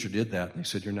a teacher did that, and they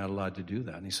said, you're not allowed to do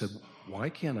that. And he said, why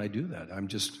can't I do that? I'm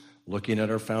just looking at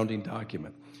our founding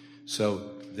document.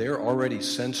 So they're already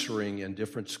censoring in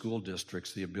different school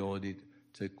districts the ability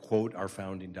to quote our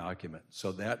founding document.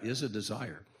 So that is a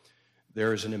desire.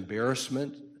 There is an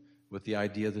embarrassment with the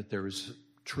idea that there is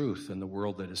truth in the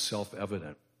world that is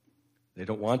self-evident. They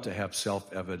don't want to have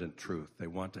self-evident truth. They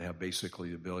want to have basically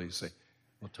the ability to say,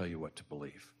 we'll tell you what to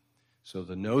believe. So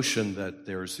the notion that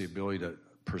there's the ability to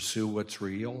pursue what's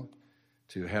real,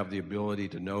 to have the ability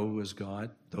to know who is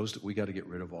God, we got to get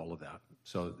rid of all of that.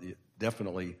 So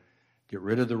definitely get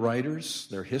rid of the writers,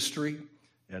 their history,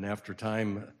 and after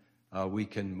time, we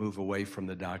can move away from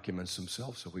the documents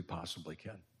themselves if we possibly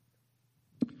can.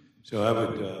 So I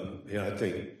would,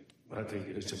 I think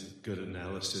it's a good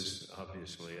analysis.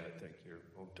 Obviously, I think you're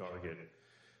on target.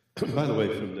 By the way,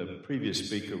 from the previous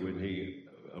speaker, when he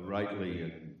rightly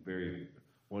and very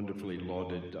wonderfully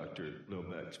lauded Dr.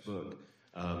 Lilbeck's book,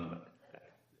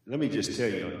 let me just tell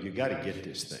you, you got to get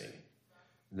this thing.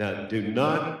 Now, do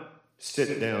not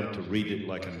sit down to read it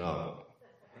like a novel.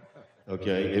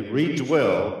 Okay? It reads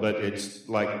well, but it's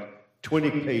like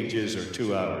 20 pages or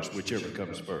 2 hours, whichever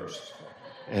comes first.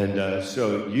 And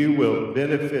so you will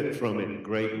benefit from it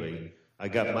greatly. I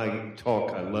got my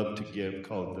talk I love to give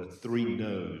called The 3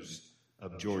 No's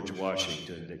of George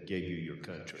Washington that gave you your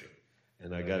country.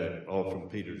 And I got it all from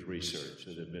Peter's research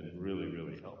that have been really,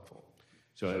 really helpful.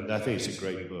 So I think it's a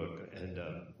great book, and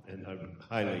I would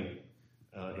highly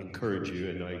encourage you,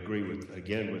 and I agree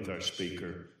with our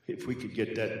speaker, if we could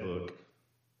get that book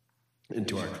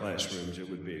into our classrooms, it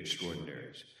would be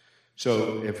extraordinary.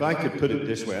 So if I could put it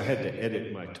this way, I had to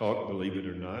edit my talk, believe it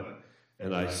or not,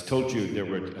 and I told you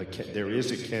there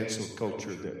is a cancel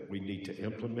culture that we need to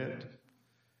implement,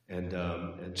 and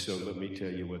so let me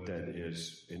tell you what that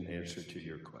is in answer to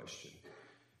your question.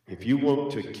 If you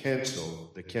want to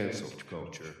cancel the cancel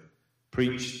culture,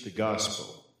 preach the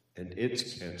gospel and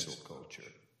its cancel culture,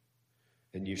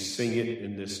 and you sing it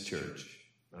in this church.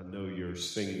 I know you're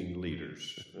singing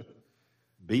leaders.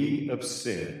 Be of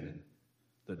sin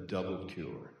the double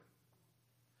cure.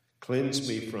 Cleanse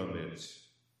me from its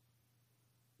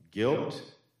guilt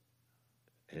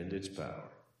and its power.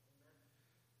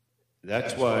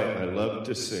 That's why I love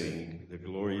to sing the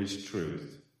glorious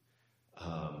truth.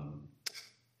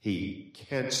 He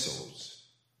cancels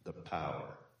the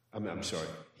power.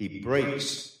 He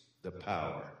breaks the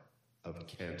power of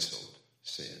canceled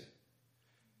sin.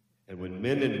 And when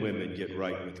men and women get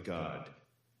right with God,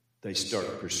 they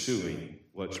start pursuing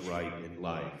what's right in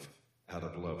life out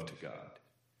of love to God.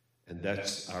 And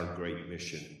that's our great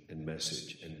mission and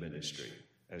message and ministry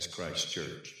as Christ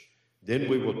Church. Then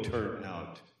we will turn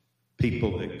out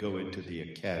people that go into the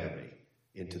academy,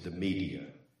 into the media,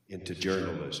 into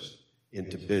journalism,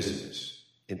 into business,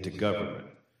 into government,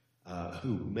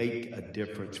 who make a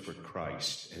difference for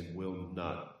Christ and will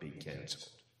not be canceled.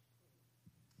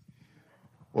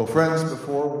 Well, friends,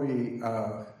 before we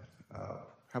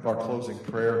have our closing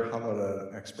prayer, how about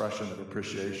an expression of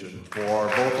appreciation for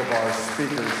both of our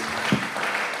speakers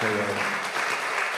today?